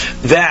parsha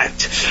that,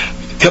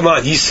 come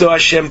on, Yisro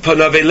Hashem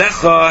panav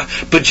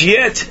elecha, but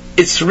yet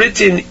it's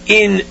written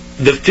in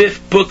the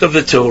 5th book of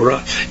the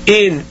Torah,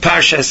 in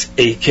Parshas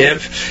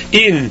Ekev,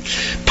 in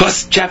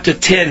chapter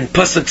 10,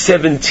 pasuk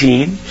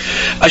 17,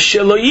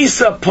 Asher lo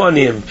yisa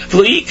panim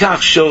v'lo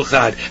yikach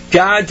shochad.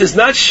 God does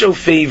not show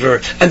favor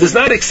and does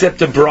not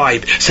accept a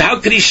bribe. So how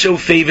could He show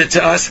favor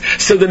to us?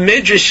 So the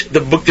Medrash, the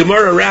book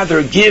Gemara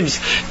rather, gives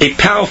a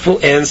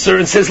powerful answer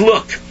and says,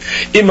 look,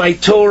 in my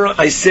Torah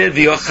I said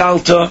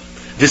v'yochalta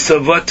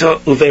v'savata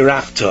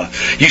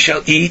uverachta. You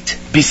shall eat,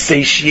 be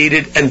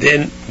satiated, and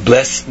then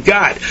bless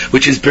God,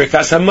 which is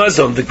Birkas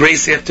HaMazon, the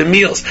grace after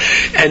meals.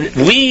 And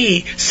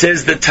we,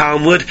 says the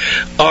Talmud,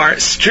 are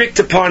strict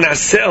upon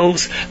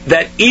ourselves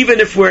that even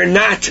if we're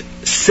not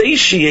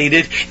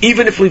satiated,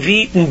 even if we've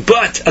eaten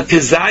but a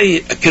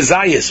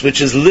kazayas,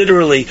 which is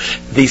literally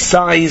the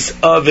size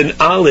of an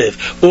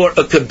olive, or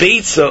a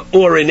kibetza,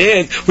 or an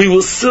egg, we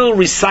will still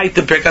recite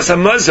the Birkas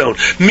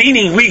HaMazon.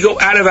 Meaning, we go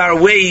out of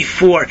our way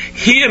for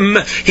Him,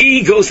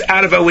 He goes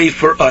out of our way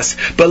for us.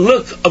 But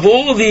look, of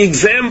all the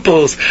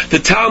examples, the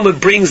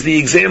Talmud brings the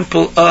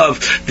example of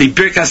the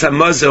Birkas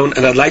HaMazon,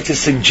 and I'd like to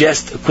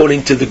suggest,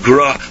 according to the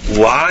Gra,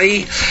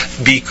 why?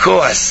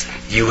 Because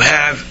you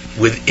have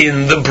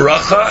within the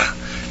bracha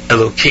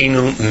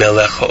Elokeinu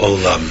Melech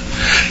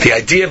HaOlam. The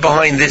idea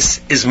behind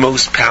this is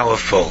most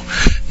powerful.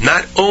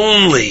 Not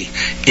only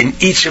in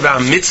each of our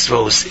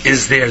mitzvos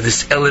is there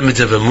this element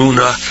of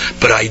emunah,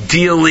 but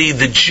ideally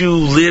the Jew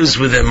lives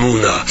with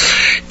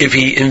emunah. If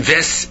he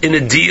invests in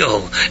a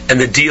deal and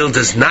the deal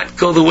does not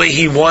go the way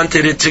he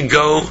wanted it to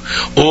go,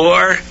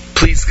 or,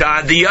 please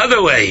God, the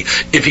other way,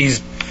 if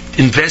he's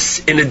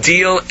invests in a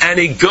deal and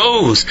it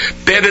goes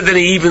better than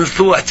he even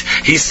thought,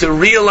 he's to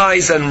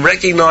realize and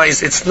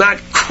recognize it's not,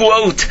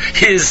 quote,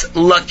 his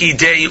lucky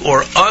day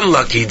or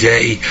unlucky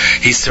day.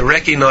 He's to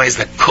recognize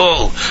that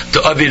kol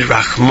da'avid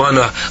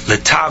rachmana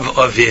letav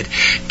avid,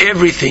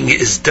 everything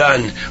is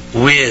done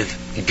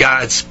with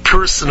God's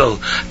personal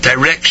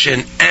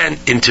direction and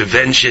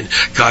intervention.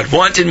 God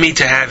wanted me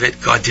to have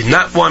it, God did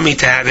not want me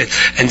to have it,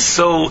 and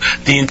so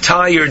the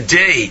entire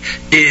day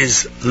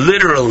is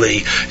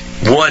literally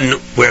one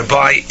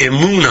whereby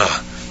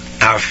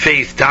emunah, our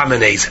faith,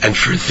 dominates. And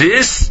for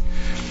this,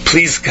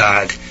 please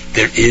God,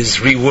 there is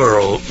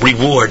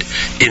reward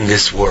in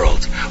this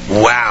world.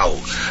 Wow!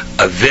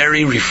 A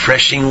very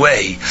refreshing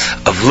way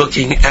of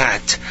looking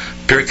at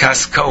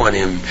Birkas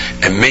Kohanim,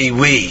 and may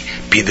we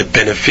be the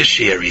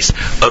beneficiaries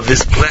of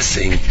this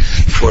blessing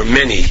for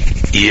many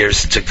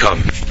years to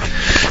come.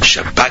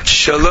 Shabbat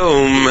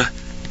Shalom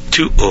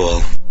to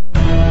all.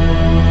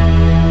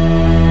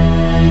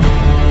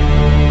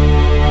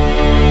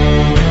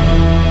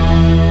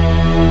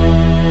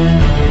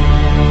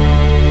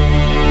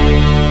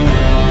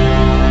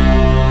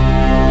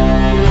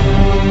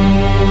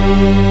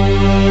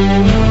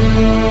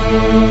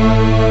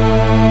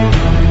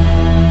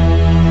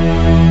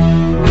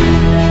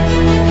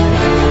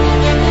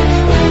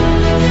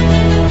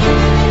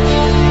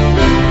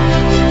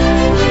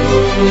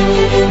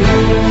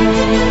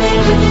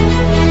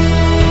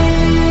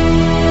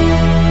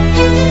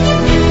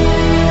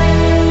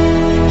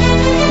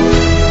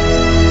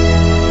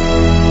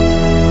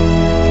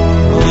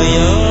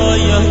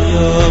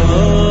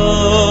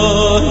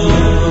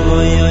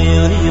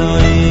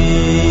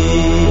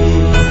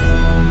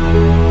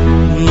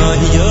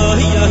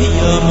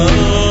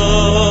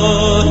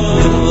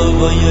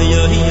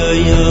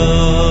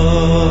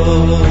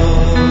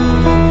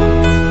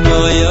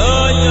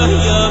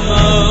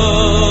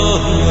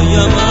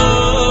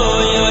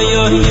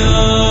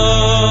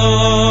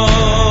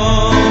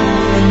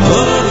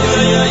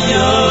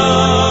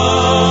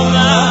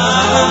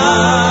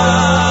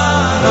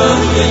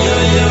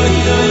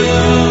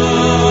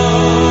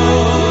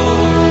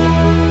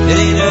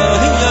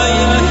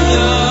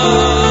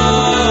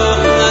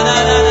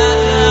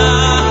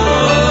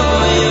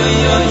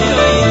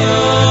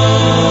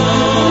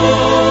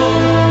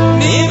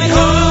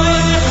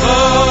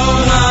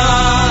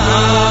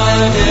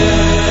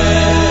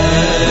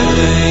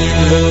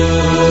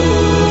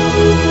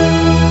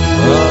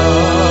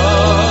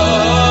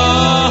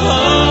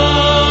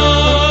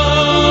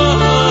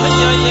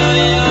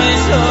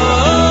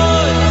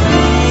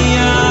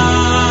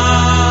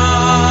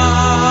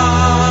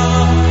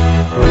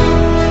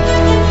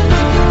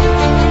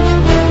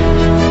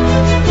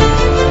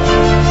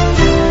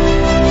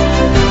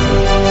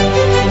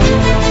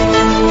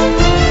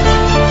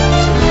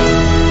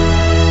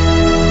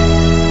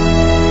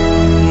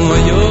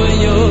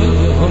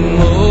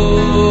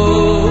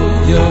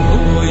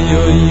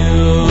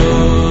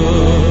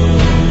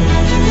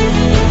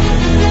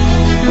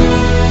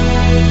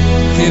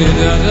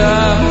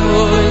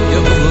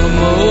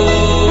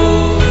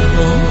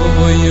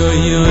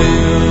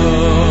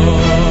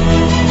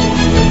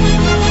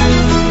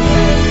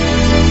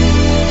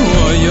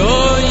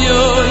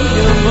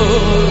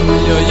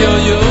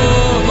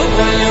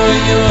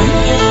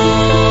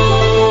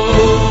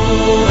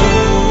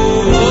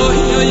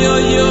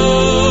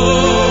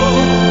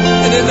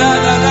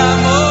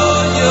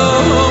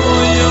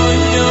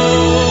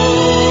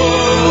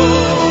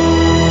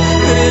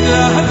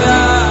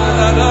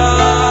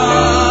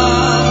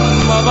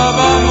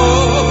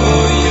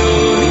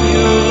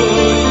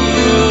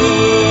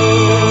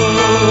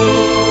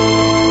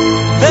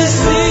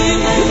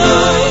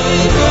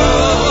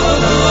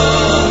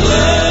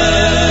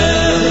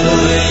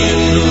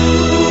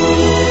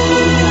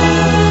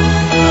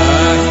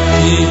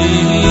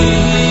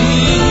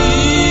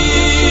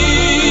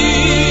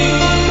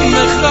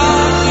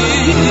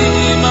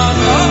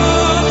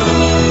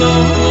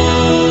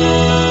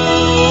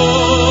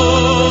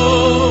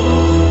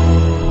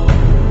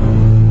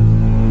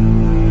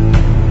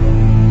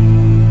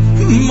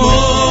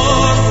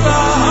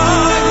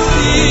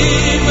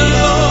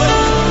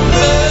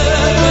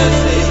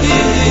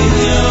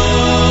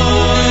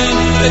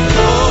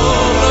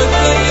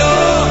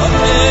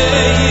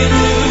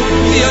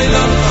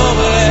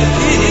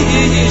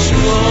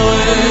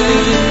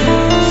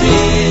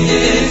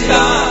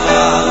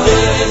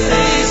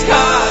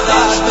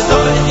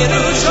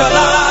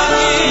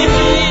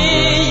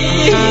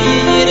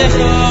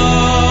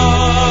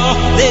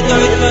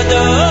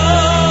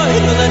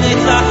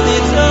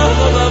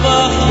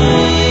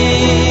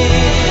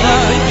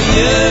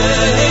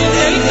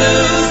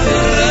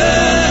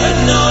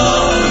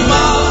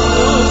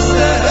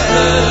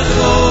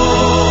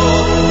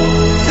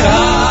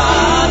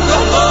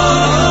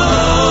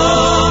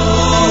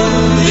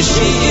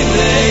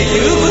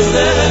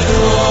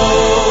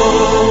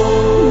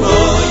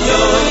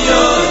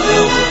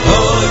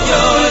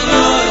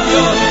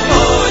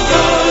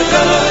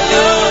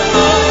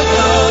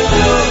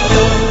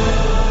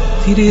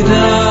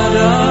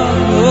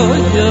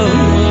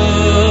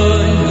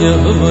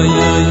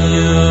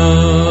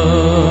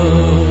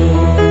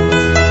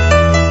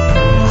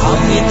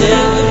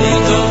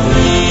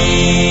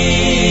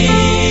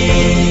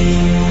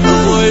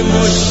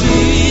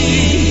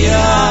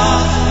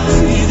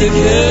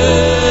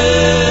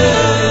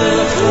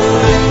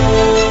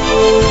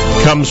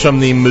 Comes from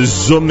the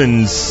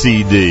Mezumin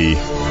CD,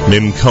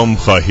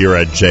 Mimkomcha, here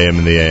at JM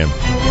in the AM.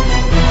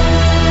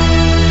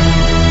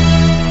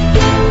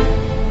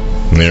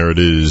 And there it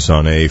is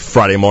on a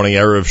Friday morning,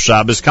 Erev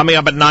Shabbos. Coming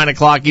up at 9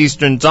 o'clock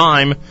Eastern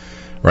Time,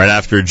 right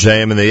after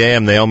JM in the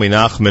AM, Naomi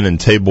Nachman and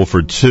Table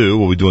for Two.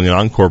 We'll be doing an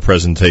encore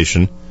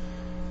presentation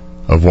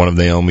of one of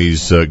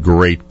Naomi's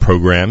great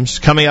programs.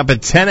 Coming up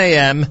at 10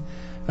 a.m.,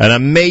 An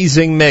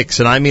amazing mix,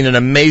 and I mean an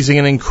amazing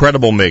and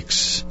incredible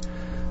mix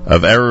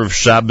of Erev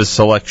Shabbos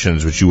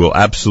selections, which you will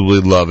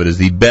absolutely love. It is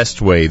the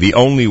best way, the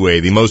only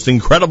way, the most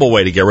incredible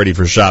way to get ready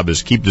for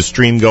Shabbos. Keep the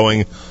stream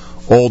going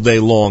all day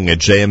long at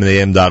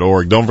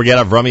jmandam.org. Don't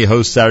forget, Avrami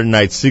hosts Saturday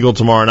Night Siegel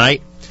tomorrow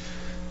night,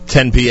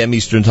 10 p.m.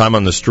 Eastern Time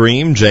on the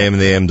stream,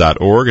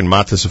 jmandam.org. And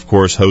Matis, of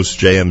course, hosts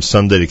JM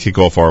Sunday to kick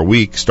off our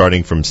week,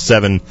 starting from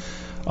 7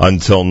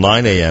 until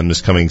 9 a.m.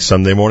 this coming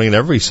Sunday morning and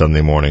every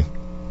Sunday morning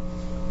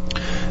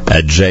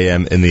at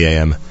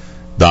jmandam.org.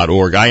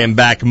 I am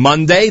back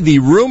Monday. The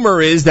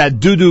rumor is that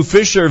Dudu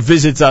Fisher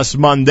visits us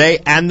Monday,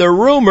 and the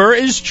rumor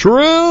is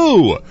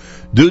true.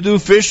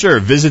 Dudu Fisher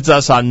visits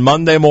us on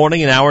Monday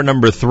morning in hour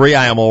number 3.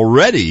 I am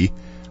already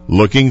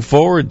looking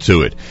forward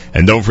to it.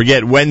 And don't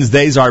forget,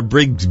 Wednesday's our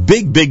big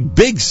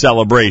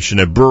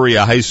celebration at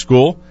Berea High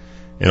School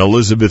in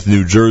Elizabeth,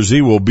 New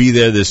Jersey. We'll be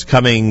there this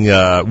coming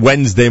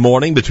Wednesday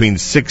morning between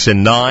 6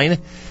 and 9,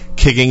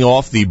 kicking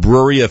off the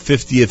Berea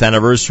 50th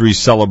anniversary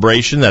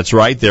celebration. That's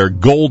right, their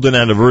golden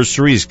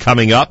anniversary is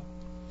coming up.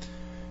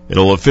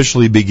 It'll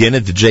officially begin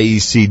at the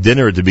JEC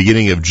dinner at the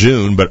beginning of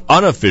June, but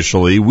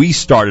unofficially, we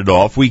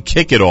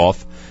kick it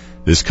off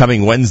this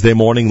coming Wednesday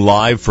morning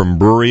live from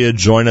Berea.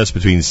 Join us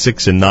between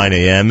 6 and 9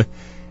 a.m.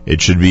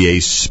 It should be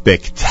a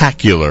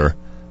spectacular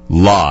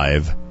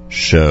live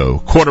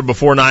show.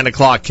 9:15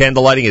 o'clock,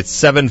 candlelighting at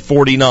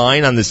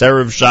 7:49 on this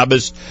Erev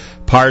Shabbos,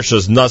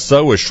 Parshas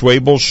Nasa with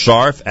Schwabel,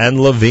 Scharf, and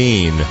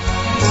Levine.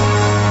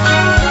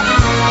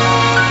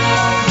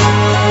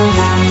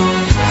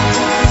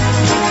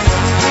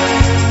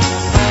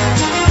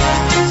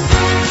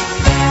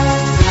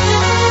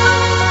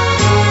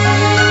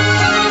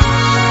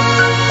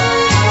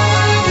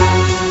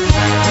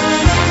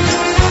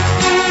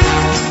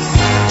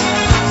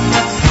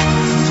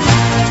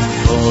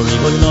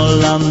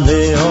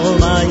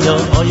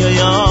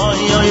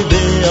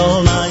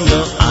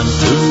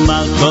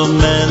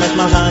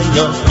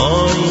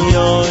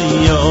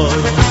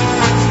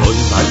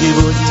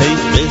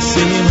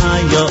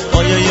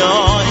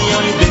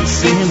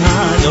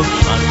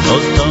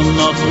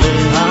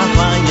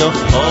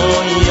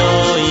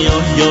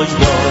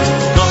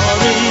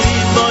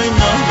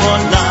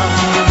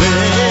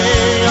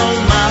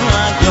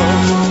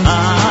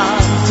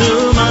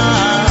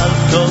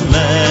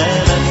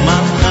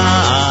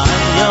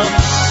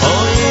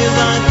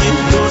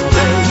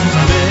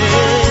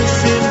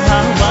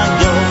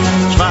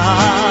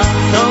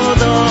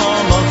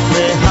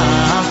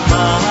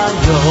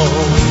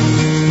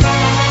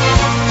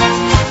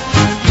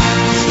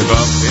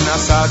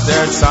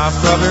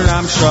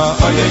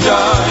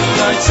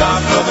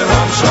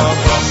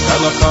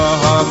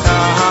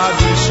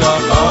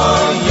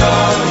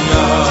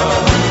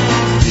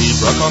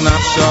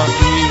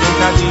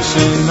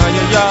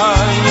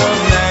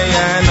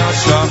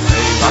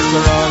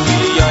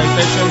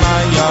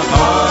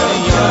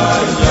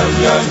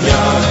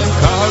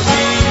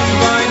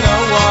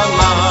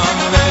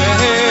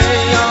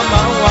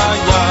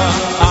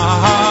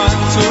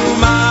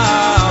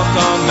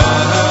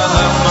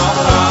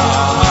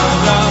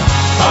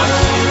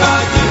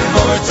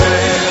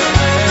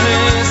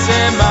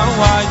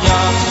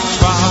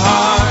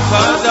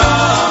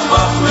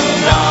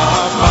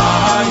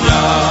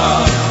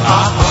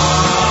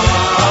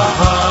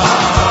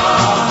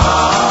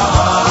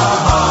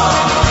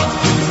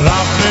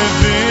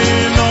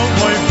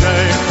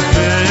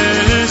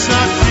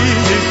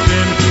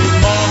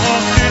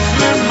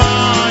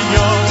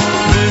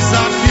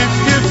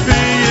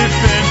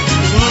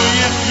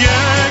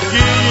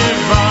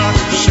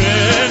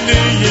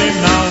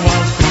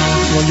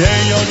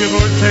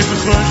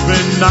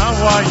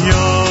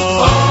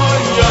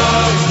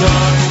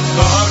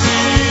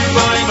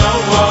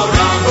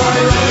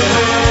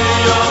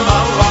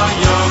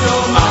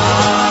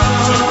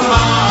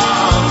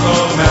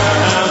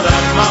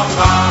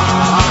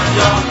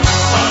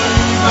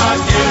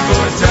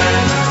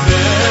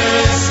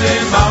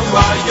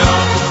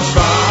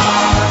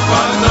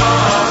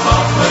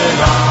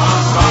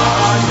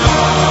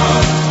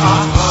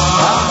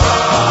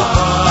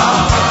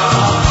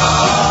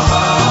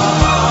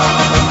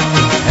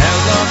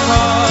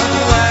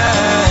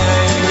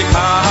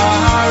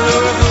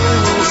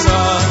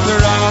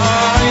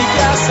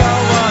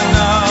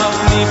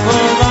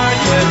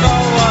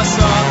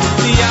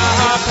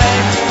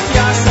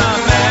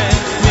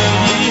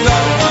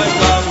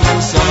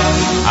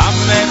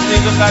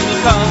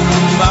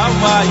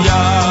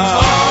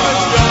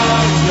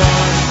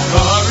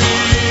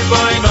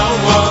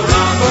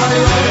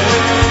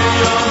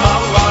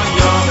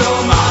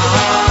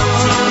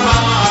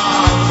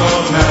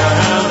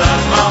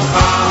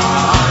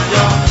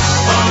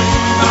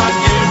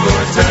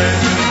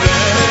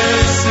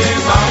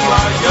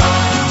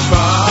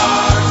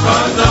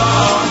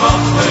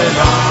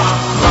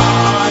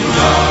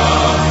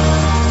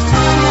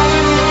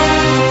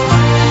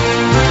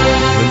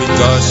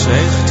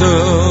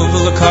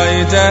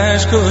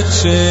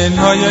 Kutshin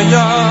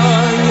hayaya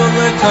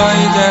yole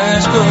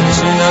kaidesh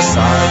kutshin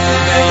asar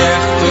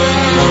neyech tu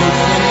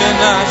nufin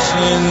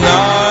benashin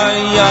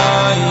ay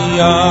ay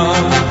ay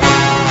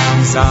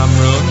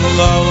Samrun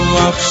lo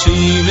of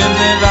Shirin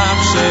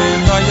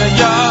Rakshin ay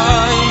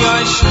ay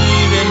ay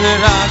Shirin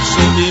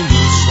Rakshin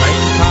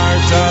Bimushrein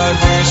Karta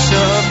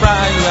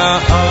Deshabraya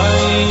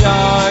ay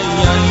ay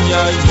ay ay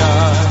ay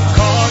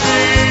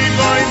Kari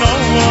by no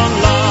one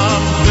love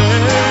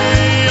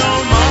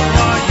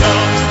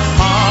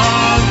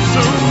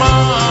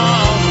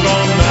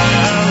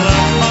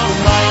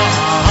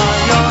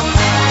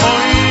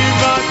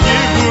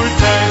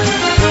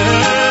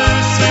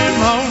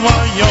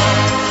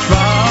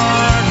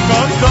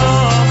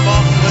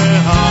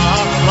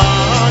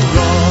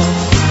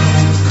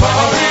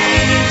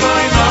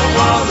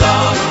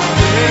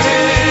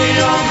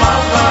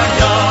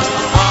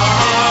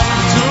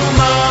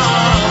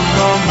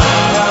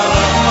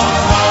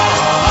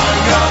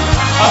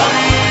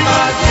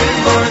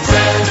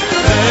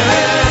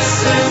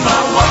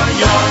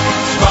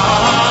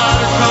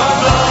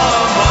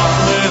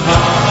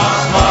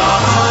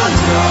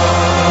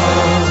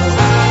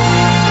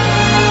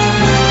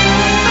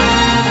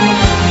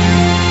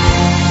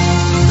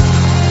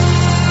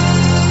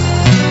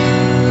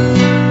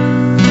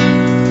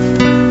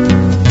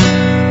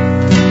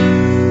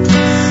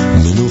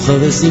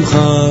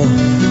ושמחה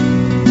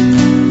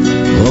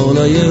אור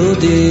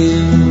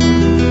ליהודים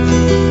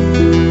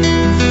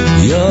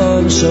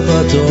יום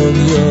שבתון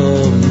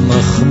יום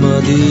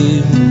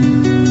מחמדים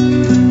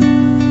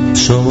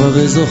שומרה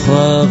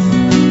וזוכריו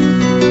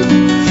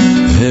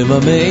הם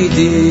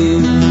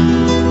המעידים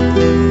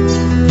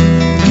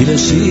כי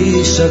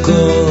לשיש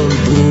הכל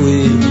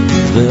ברואים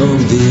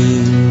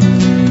ועומדים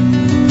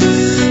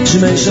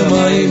שמי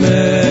שמיים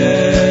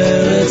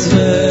ארץ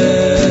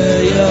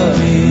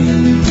וימים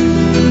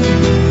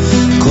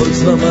כל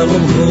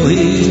צבמם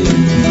גבוהים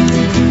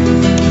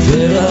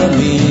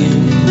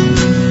ורמים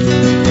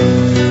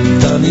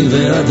תמיל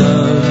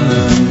ואדם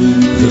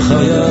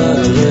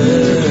וחיית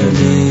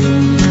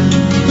רמים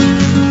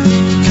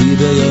כי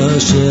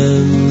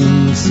בישם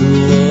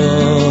צור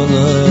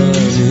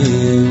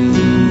עולמים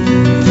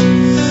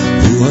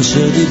הוא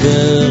אשר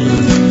דיבר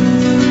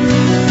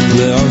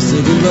לעם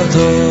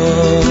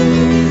סגולתו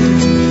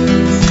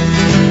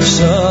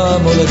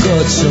שם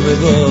הולקות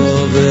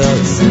שבבו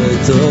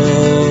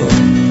ועצמתו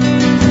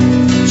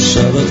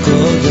שבת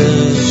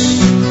קודש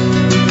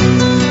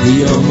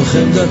יום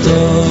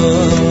חמדתו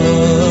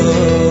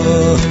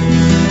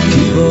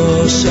כי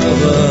בו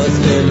שבת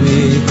אל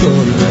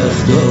מכל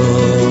נכדו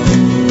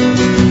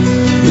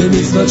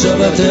במצוות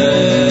שבת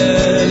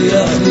אל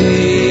יחניצח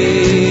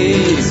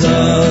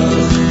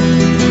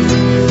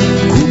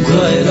קום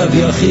קרא אליו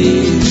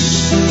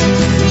יחיש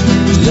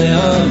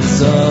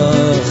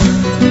להנצח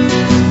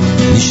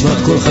נשמת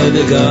כל חי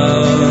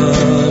וגם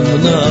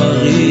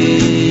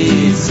נריצח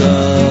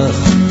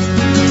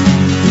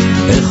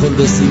אכול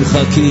בשמחה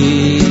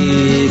כי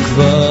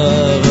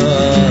כבר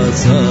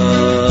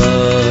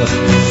רצח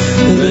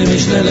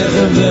ומשנה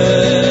לחם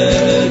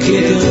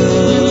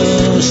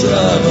וקידוש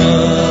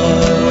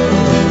עבר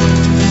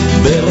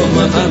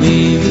ברוב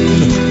מטעמים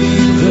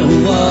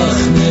ורוח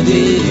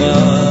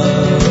נדירה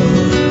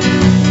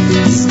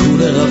יזכו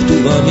לרב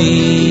טובה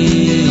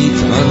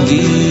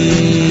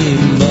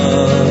מתענגים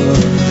בה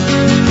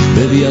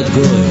בביאת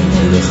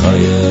גואל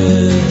ולחיי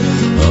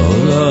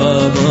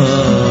העולם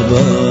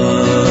הבא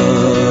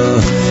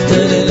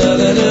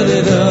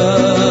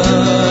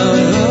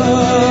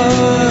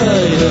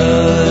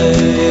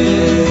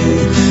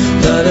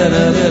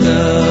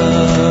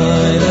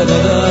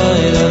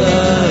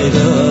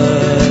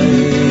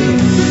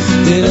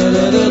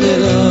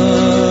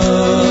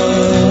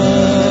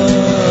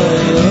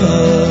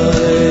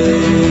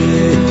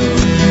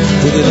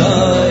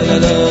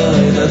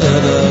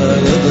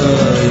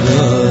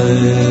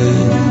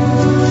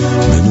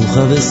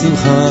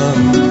ושמחה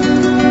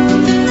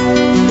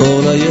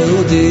אור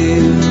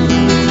ליהודים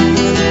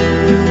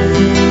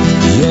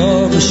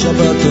יום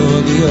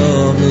שבתון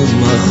יום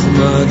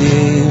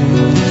מחמדים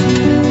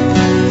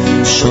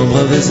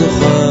שומרה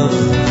וזוכריו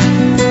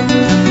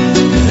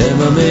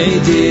הם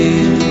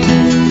המעידים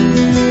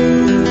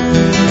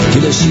כי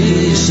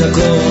לשיש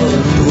הכל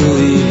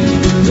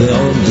ברואים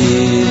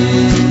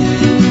ועומדים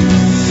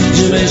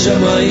שמי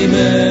שמיים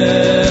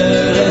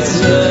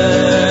ארץ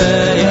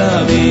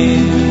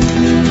וימים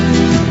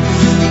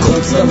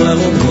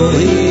צמרון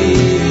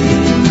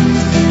גבוהים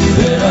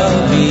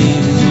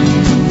ורמים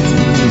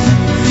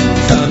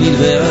תמיל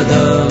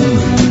ואדם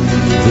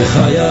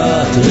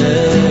וחיית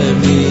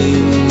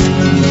רמים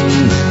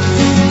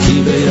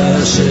כי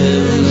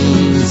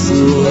בישם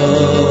צור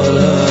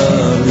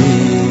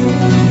עולמים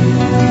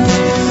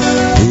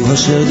הוא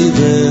אשר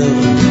דיבר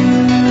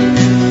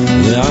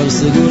לעם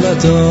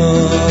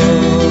סגולתו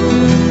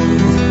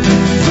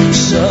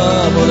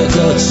שם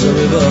הולקות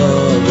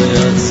שבבו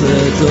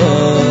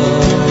ויצאתו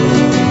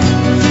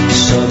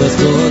שבת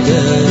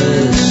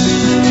קודש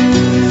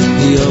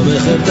יום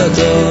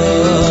חמדתו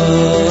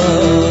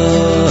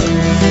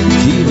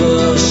כי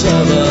בו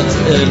שבת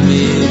אל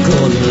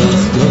מכל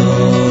מלאכתו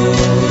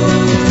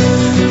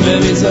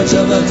במצוות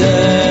שבת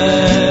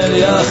אל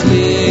יחניצח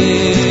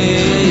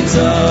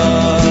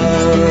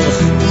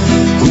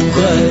קום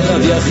קרא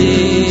אליו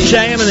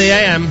JM in the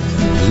AM.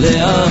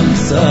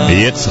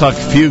 Yitzchak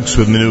Fuchs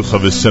with Menucha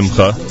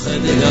V'Simcha.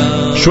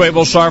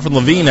 Shmuel Sharf and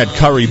Levine at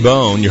Curry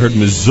Bone. You heard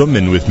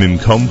Mezumin with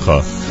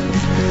Mimkomcha.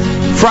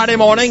 Friday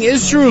morning,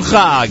 Isru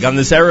Chag on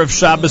this Erev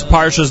Shabbos,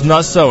 Parshas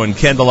Naso, and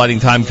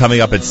candlelighting time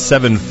coming up at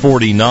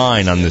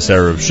 7:49 on this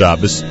Erev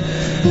Shabbos.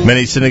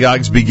 Many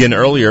synagogues begin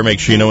earlier. Make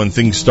sure you know when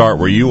things start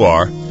where you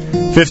are.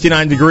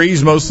 59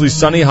 degrees, mostly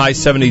sunny, high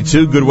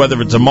 72. Good weather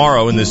for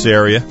tomorrow in this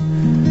area.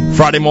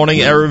 Friday morning,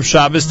 Erev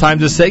Shabbos, time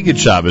to say good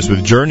Shabbos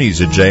with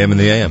Journeys at JM in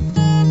the AM.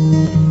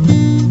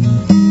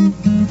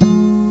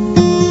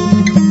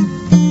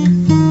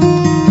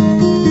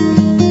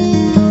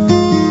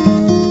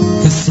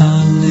 The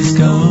sun is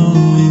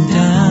going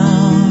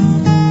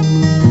down.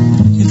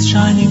 It's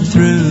shining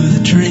through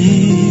the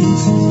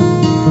trees.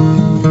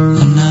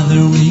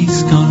 Another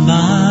week's gone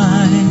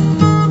by.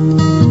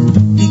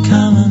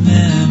 Become a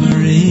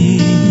memory.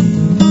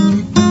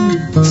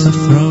 So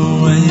throw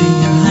away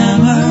your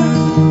hammer.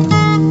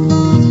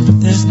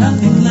 There's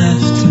nothing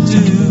left to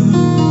do.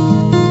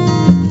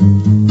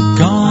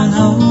 Go on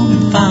home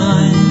and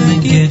find the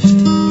gift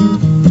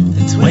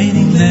that's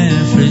waiting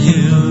there for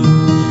you.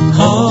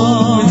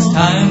 Oh, it's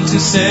time to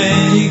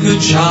say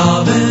good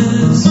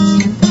Shabbos,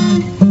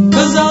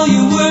 'cause all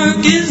your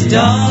work is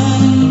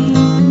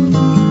done.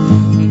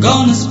 I'm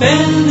gonna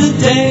spend the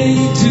day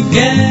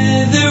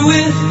together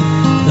with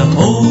the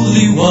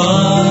Holy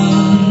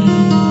One.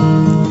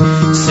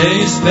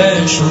 Say a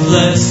special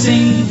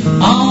blessing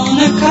on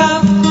a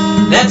cup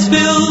that's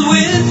filled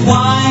with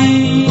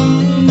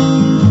wine.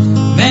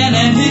 Man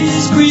and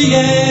his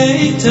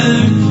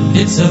creator,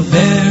 it's a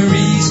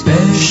very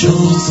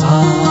special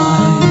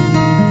sign.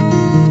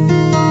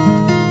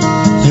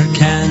 Your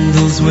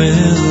candles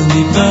will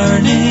be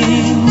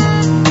burning.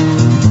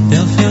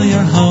 They'll fill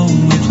your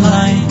home with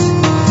light.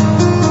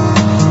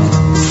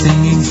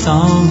 Singing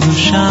songs of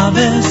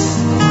Shabbos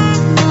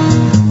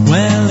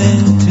well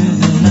into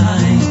the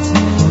night.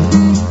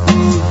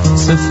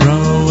 So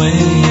throw away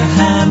your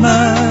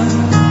hammer.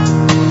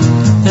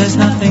 There's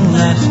nothing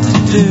left to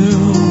do.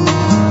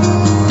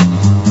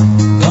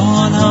 Go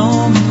on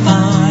home and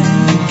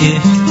find a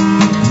gift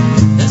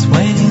that's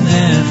waiting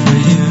there for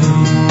you.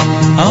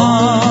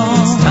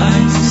 Oh, it's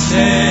time to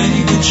say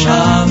good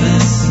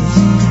Shabbos,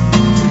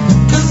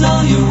 'cause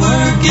all your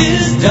work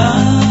is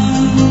done.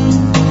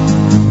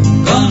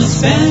 Gonna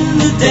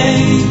spend the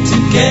day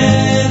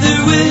together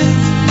with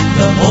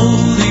the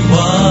Holy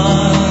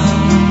One.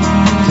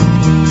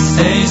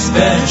 Say a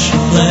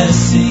special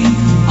blessing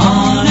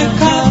on a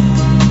cup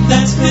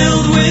that's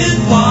filled with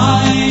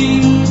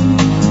wine.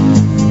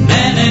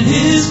 Man and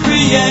his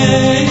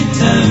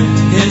creator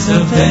is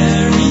a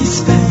very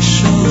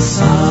special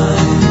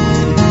sign.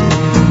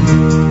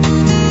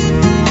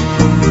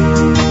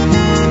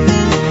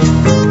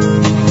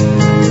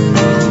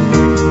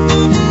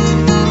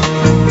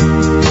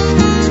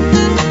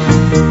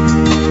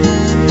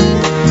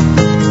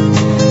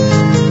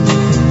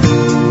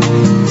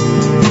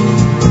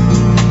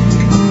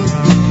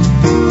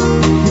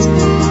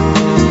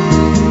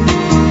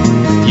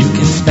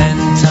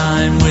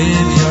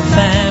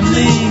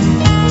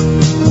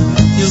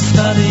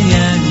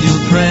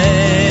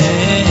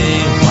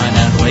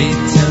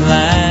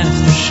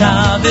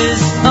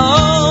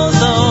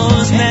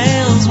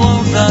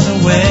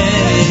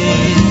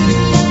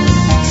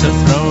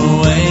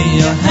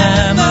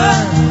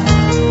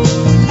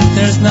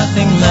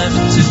 Nothing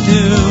left to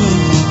do.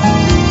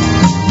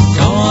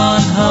 Go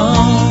on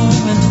home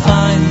and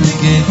find the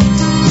gift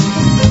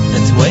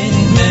that's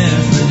waiting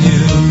there for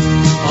you.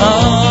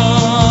 Oh,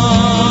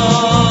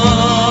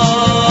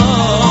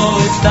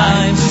 it's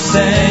time to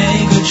say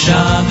good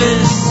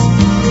Shabbos,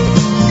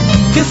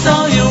 'cause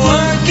all your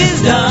work is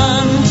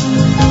done.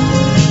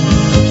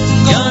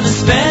 Gonna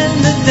spend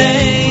the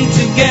day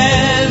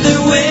together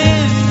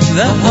with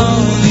the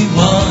Holy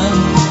One.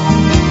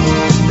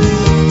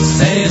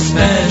 Say a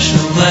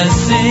special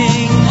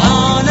blessing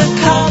on a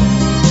cup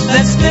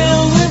that's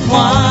filled with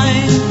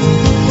wine.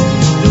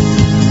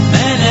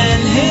 Man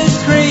and his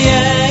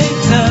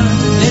creator,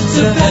 it's a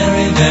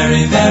very,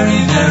 very,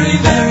 very, very,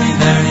 very,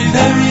 very,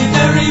 very,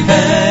 very,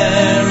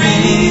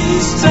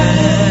 very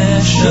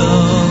special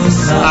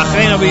sign.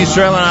 Achenu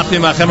b'Yisrael and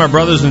Achim Achem, our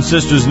brothers and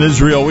sisters in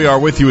Israel, we are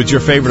with you. It's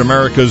your favorite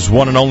America's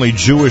one and only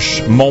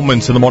Jewish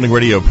Moments in the Morning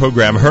radio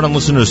program. Heard on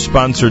listeners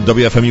sponsored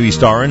WFMU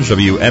East Orange,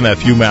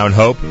 WMFU Mount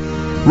Hope.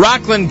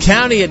 Rockland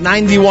County at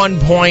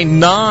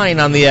 91.9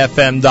 on the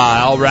FM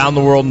dial. Around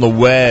the world on the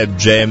web,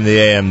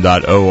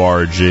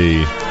 jmtheam.org.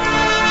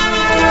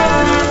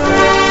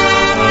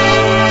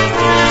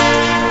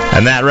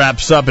 And that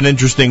wraps up an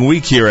interesting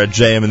week here at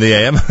JM and the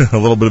AM. A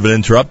little bit of an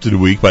interrupted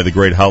week by the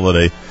great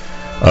holiday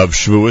of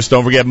Shavuos.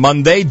 Don't forget,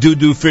 Monday,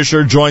 Dudu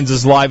Fisher joins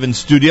us live in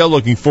studio.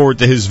 Looking forward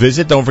to his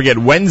visit. Don't forget,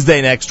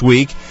 Wednesday next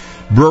week,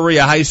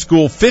 Breweria High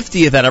School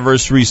 50th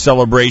anniversary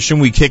celebration.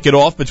 We kick it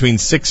off between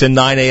 6 and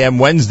 9 a.m.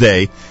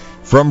 Wednesday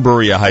from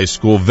Breweria High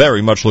School.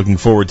 Very much looking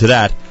forward to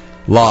that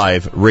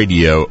live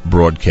radio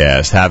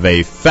broadcast. Have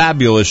a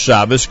fabulous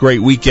Shabbos.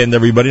 Great weekend,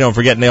 everybody. Don't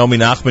forget, Naomi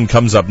Nachman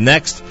comes up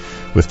next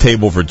with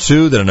Table for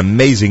Two. Then an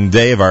amazing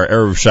day of our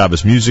Erev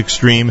Shabbos music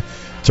stream.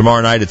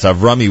 Tomorrow night it's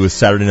Avrami with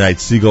Saturday Night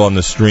Seagull on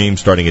the stream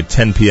starting at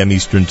 10 p.m.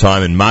 Eastern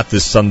Time, and Mat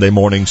this Sunday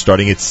morning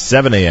starting at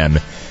 7 a.m.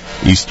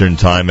 Eastern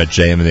Time at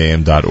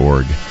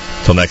jmandam.org.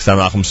 Till next time,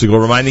 Nachum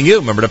Segal reminding you,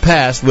 remember the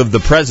past, live the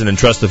present, and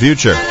trust the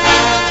future.